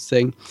perhaps a good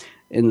thing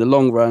in the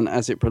long run,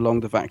 as it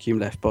prolonged the vacuum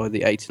left by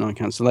the 89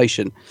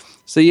 cancellation.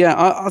 So yeah,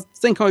 I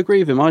think I agree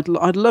with him. I'd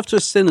love to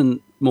have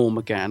seen more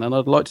McGann, and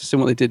I'd like to see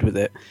what they did with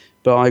it.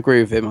 But I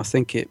agree with him. I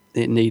think it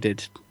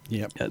needed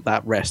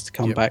that rest to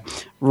come back.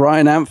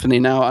 Ryan Anthony.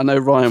 Now, I know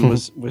Ryan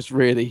was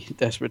really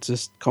desperate to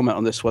comment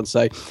on this one.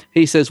 So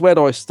he says, where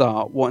do I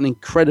start? What an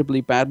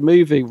incredibly bad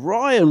movie.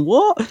 Ryan,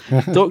 what?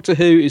 Doctor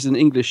Who is an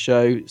English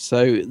show,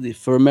 so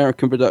for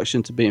American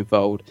production to be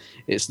involved,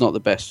 it's not the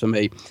best for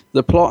me.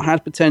 The plot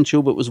had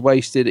potential but was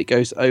wasted. It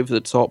goes over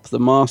the top. The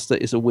Master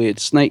is a weird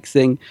snake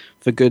thing,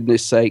 for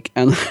goodness sake,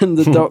 and then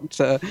the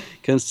Doctor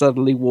can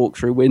suddenly walk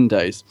through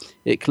windows.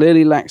 It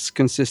clearly lacks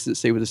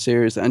consistency with the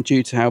series, and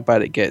due to how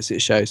bad it gets,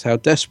 it shows how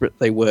desperate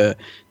they were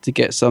to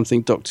get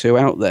something Doctor Who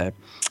out there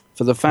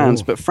for the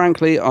fans. But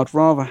frankly, I'd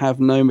rather have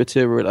no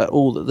material at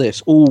all than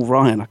this.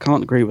 Ryan, I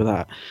can't agree with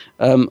that.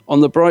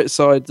 On the bright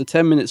side, the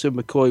 10 minutes of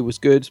McCoy was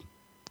good,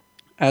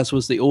 as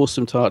was the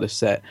awesome TARDIS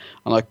set,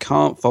 and I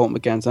can't fault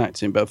McGann's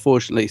acting, but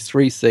unfortunately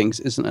 3 things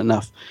isn't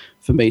enough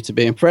for me to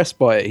be impressed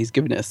by it. He's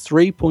given it a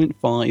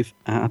 3.5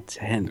 out of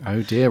 10.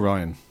 Oh dear,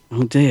 Ryan.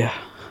 Oh dear.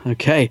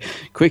 Okay,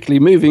 quickly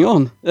moving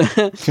on.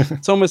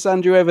 Thomas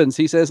Andrew Evans,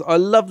 he says, I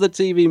love the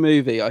TV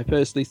movie. I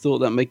personally thought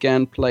that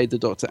McGann played the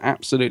Doctor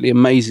absolutely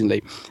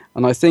amazingly,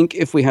 and I think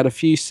if we had a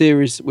few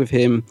series with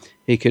him,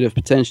 he could have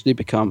potentially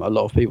become a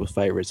lot of people's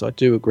favourites. I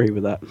do agree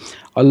with that.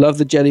 I love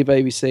the Jelly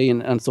Baby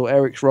scene and thought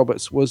Eric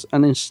Roberts was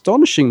an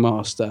astonishing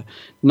Master.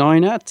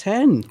 9 out of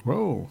 10.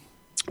 Whoa.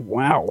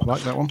 Wow. I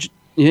like that one.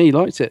 Yeah, he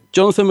liked it.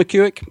 Jonathan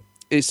McCuick,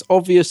 it's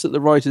obvious that the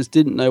writers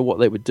didn't know what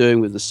they were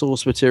doing with the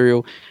source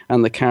material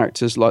and the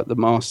characters like the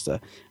Master.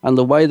 And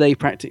the way they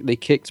practically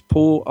kicked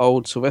poor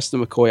old Sylvester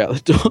McCoy out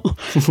the door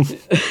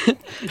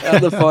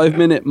at the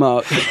 5-minute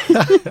mark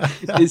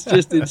is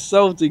just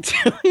insulting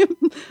to him.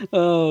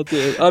 Oh,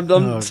 dear.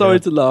 I'm sorry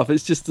to laugh.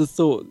 It's just the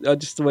thought,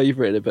 just the way you've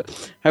written it.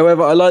 But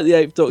however, I like the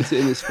 8th Doctor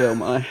in this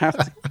film. I have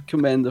to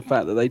commend the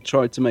fact that they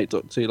tried to make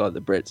Doctor Who like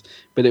the Brits,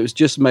 but it was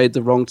just made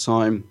the wrong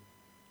time.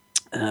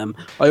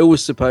 I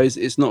always suppose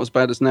it's not as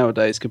bad as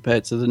nowadays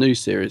compared to the new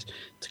series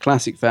to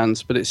classic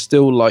fans, but it's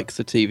still like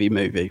the TV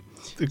movie.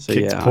 So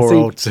yeah, I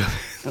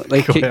think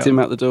they kicked him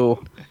out the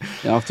door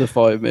after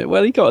 5 minutes.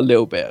 Well, he got a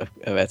little bit of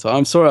airtime.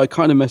 I'm sorry, I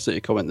kind of messed up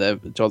your comment there,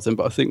 Jonathan,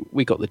 but I think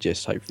we got the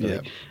gist, hopefully.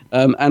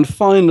 Yeah. And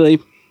finally,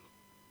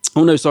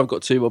 so I've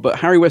got 2 more, but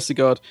Harry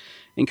Westergaard,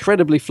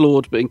 incredibly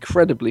flawed but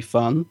incredibly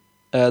fun.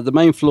 The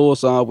main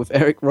flaws are with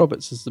Eric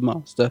Roberts as the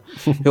Master,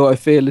 who I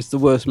feel is the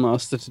worst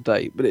Master to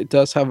date, but it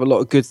does have a lot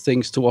of good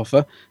things to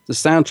offer. The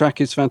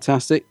soundtrack is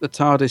fantastic. The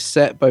TARDIS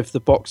set, both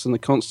the box and the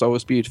console,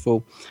 was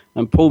beautiful.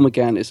 And Paul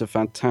McGann is a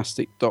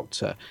fantastic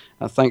Doctor.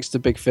 Thanks to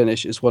Big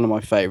Finish, is one of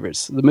my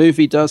favourites. The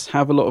movie does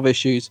have a lot of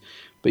issues,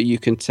 but you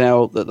can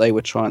tell that they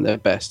were trying their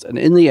best. And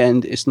in the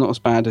end, it's not as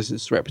bad as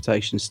its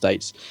reputation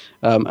states.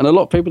 And a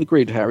lot of people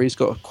agreed. Harry's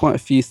got quite a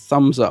few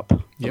thumbs up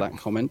for that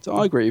comment.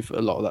 I agree with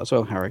a lot of that as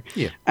well, Harry.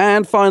 Yeah.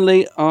 And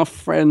finally, our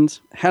friend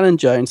Helen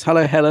Jones.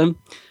 Hello, Helen.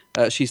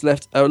 She's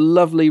left a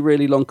lovely,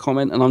 really long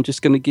comment, and I'm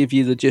just going to give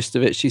you the gist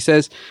of it. She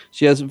says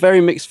she has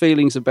very mixed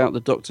feelings about the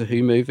Doctor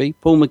Who movie.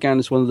 Paul McGann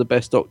is one of the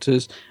best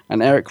Doctors,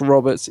 and Eric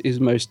Roberts is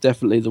most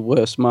definitely the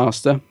worst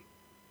Master.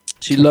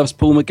 She loves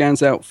Paul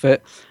McGann's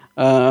outfit,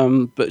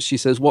 but she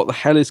says, what the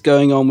hell is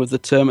going on with the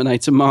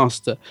Terminator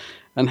Master?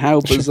 And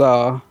how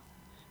bizarre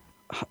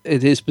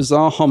it is,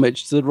 bizarre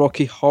homage to the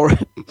Rocky Horror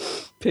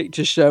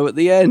Picture Show at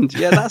the end.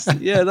 That's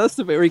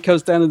the bit where he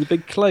comes down in the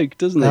big cloak,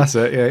 doesn't he? That's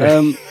it,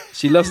 yeah.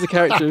 She loves the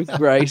character of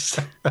Grace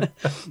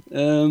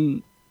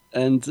and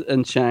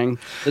Chang.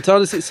 The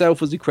TARDIS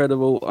itself was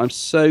incredible. I'm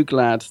so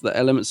glad that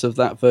elements of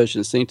that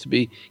version seem to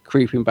be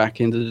creeping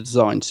back into the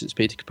design since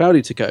Peter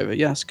Capaldi took over.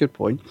 Yeah, that's a good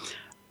point.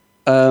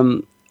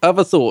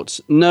 Other thoughts: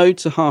 no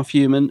to Half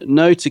Human,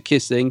 no to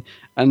Kissing,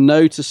 and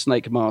no to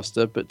Snake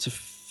Master. But to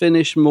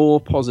finish more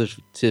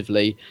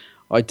positively,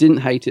 I didn't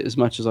hate it as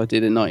much as I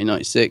did in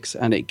 1996,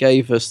 and it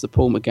gave us the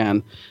Paul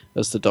McGann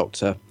as the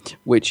Doctor,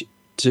 which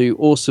to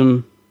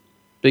awesome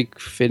Big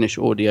Finish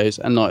audios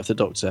and Night of the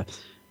Doctor,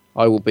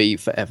 I will be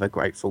forever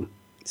grateful.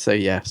 So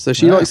yeah, so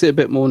she likes it a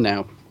bit more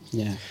now.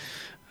 Yeah.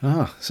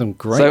 Some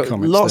great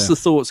comments. Lots of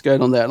thoughts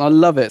going on there, and I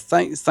love it.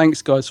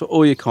 Thanks guys for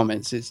all your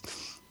comments. It's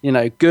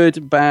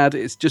good, bad.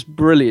 It's just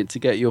brilliant to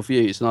get your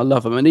views, and I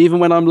love them. And even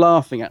when I'm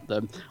laughing at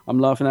them, I'm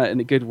laughing at it in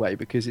a good way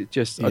because I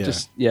just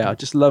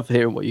love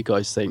hearing what you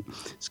guys think.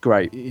 It's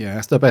great. Yeah,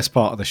 that's the best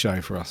part of the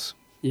show for us.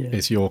 Yeah,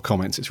 is your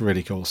comments. It's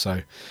really cool.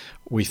 So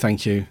we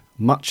thank you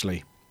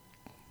muchly.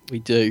 We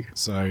do.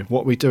 So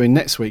what are we doing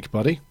next week,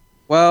 buddy?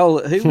 Well,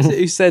 who was it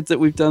who said that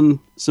we've done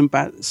some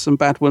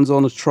bad ones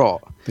on a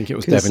trot? I think it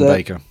was Devin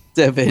Baker.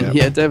 Devin,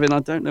 yeah, Devin, I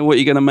don't know what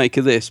you're going to make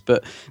of this,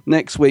 but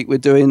next week we're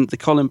doing the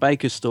Colin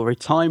Baker story,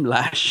 Time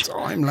Lash.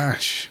 Time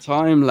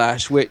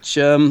Lash, which,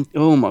 oh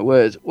my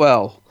word,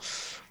 well,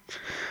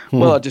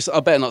 I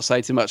better not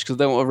say too much because I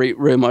don't want to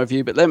ruin my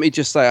review, but let me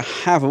just say I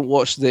haven't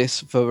watched this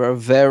for a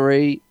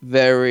very,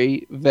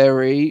 very,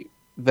 very,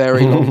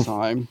 very long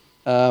time.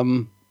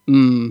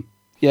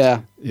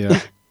 Yeah.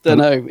 Don't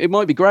know. It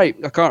might be great.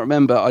 I can't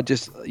remember. I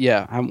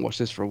haven't watched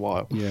this for a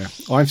while. Yeah,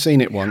 I've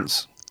seen it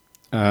once.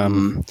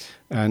 And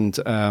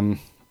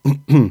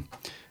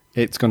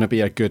it's going to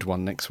be a good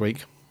one next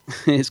week.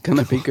 It's going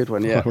to be a good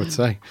one, yeah. I would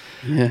say.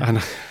 Yeah.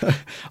 And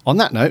on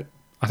that note,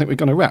 I think we're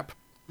going to wrap.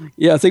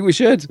 Yeah, I think we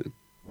should.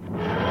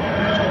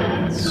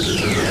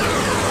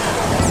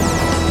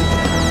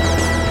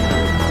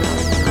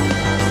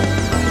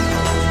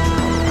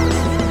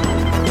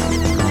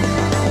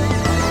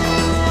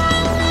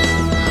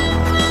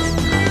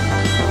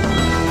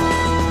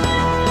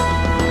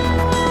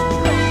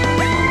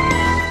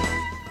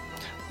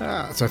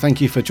 So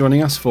thank you for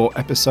joining us for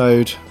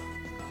episode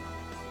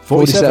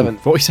 47.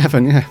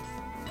 47, yeah.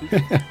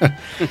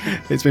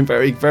 It's been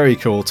very, very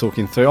cool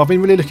talking through. I've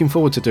been really looking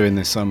forward to doing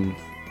this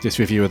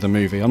review of the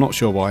movie. I'm not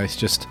sure why. I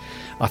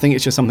think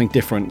it's just something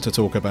different to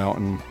talk about,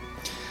 and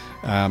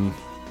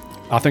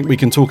I think we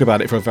can talk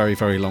about it for a very,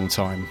 very long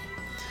time.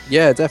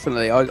 Yeah,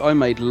 definitely. I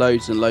made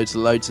loads and loads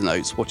and loads of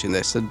notes watching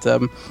this, and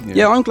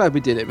yeah, I'm glad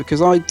we did it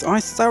because I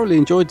thoroughly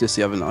enjoyed this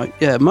the other night.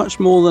 Yeah, much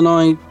more than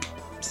I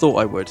thought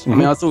I would. I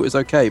mean, I thought it was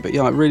okay, but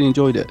yeah, I really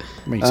enjoyed it.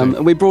 Me too.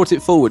 And we brought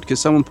it forward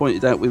because someone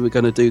pointed out we were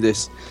going to do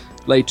this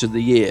later in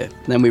the year,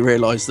 and then we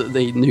realised that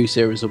the new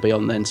series will be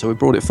on then, so we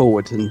brought it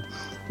forward, and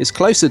it's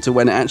closer to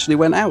when it actually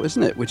went out,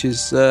 isn't it? Which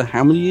is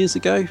how many years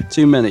ago?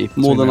 Too many.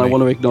 More than I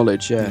want to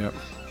acknowledge. Yeah. Yep.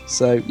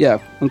 So yeah,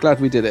 I'm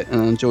glad we did it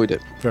and I enjoyed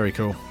it. Very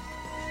cool.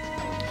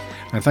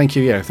 And thank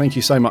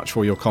you so much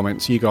for your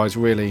comments. You guys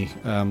really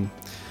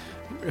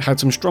had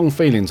some strong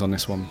feelings on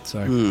this one,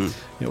 so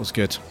it was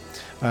good.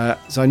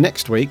 So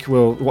next week,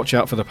 we'll watch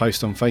out for the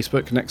post on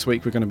Facebook. Next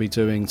week, we're going to be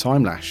doing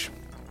Timelash.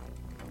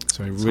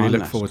 So we really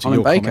look forward to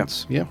your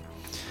comments. Yeah.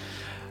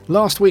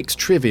 Last week's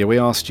trivia, we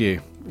asked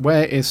you,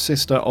 where is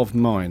Sister of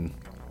Mine?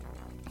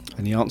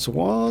 And the answer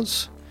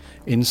was,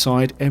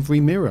 inside every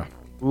mirror.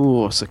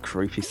 Oh, it's a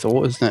creepy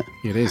thought, isn't it?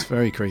 It is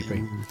very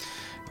creepy.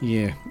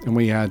 Yeah. And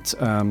we had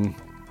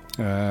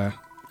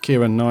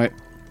Kieran Knight,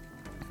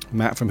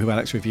 Matt from Who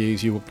Alex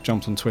Reviews. You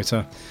jumped on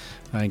Twitter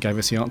and gave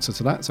us the answer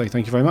to that, so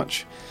thank you very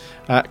much.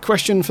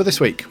 Question for this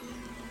week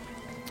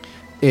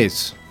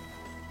is,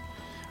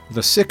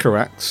 the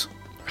Sycorax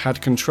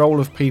had control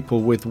of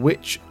people with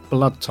which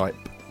blood type?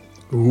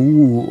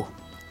 Ooh.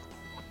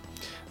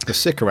 The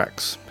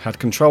Sycorax had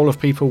control of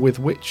people with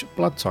which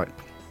blood type?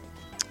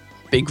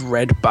 Big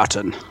red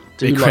button.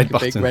 Big red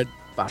button.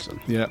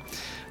 Yeah.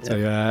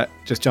 So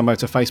just jump over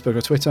to Facebook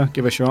or Twitter,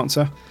 give us your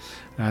answer,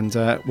 and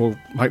we'll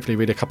hopefully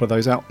read a couple of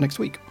those out next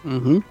week.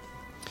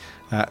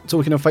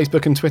 Talking of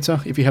Facebook and Twitter,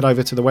 if you head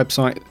over to the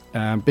website,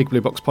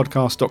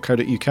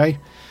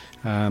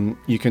 bigblueboxpodcast.co.uk,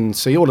 you can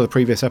see all of the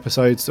previous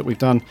episodes that we've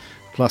done,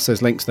 plus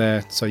there's links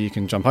there, so you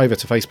can jump over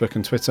to Facebook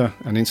and Twitter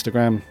and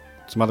Instagram,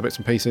 some other bits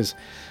and pieces.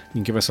 You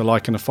can give us a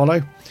like and a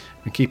follow,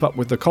 and keep up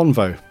with the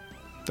convo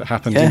that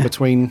happens in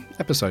between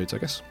episodes, I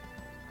guess.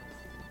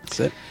 That's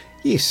it.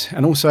 Yes,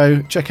 and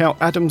also check out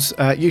Adam's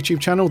YouTube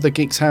channel, The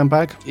Geek's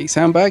Handbag. Geek's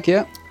Handbag,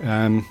 yeah.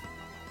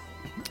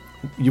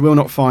 You will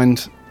not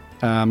find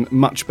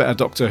much better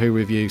Doctor Who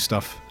review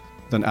stuff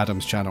than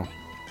Adam's channel.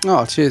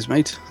 Oh, cheers,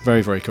 mate.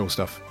 Very, very cool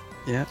stuff.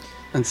 Yeah.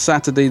 And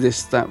Saturday,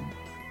 that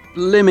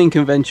Limming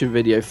convention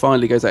video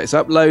finally goes out. It's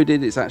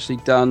uploaded, it's actually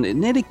done. It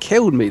nearly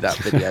killed me, that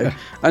video.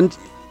 And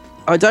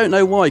I don't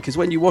know why, because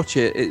when you watch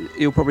it,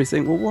 you'll probably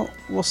think, well,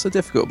 what's so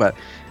difficult about it?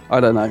 I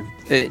don't know.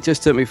 It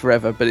just took me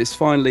forever, but it's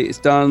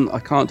done. I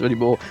can't do any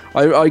more.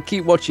 I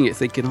keep watching it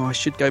thinking, I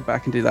should go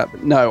back and do that.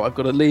 But no, I've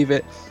got to leave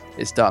it.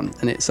 It's done,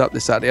 and it's up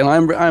this Saturday, and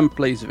I'm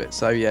pleased with it.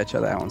 So yeah,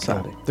 check that out on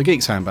Saturday. The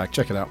Geek's Handbag,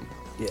 check it out.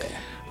 Yeah.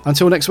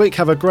 Until next week,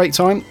 have a great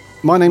time.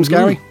 My name's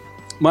Gary.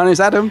 My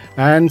name's Adam.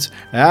 And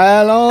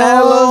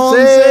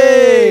Allons-y!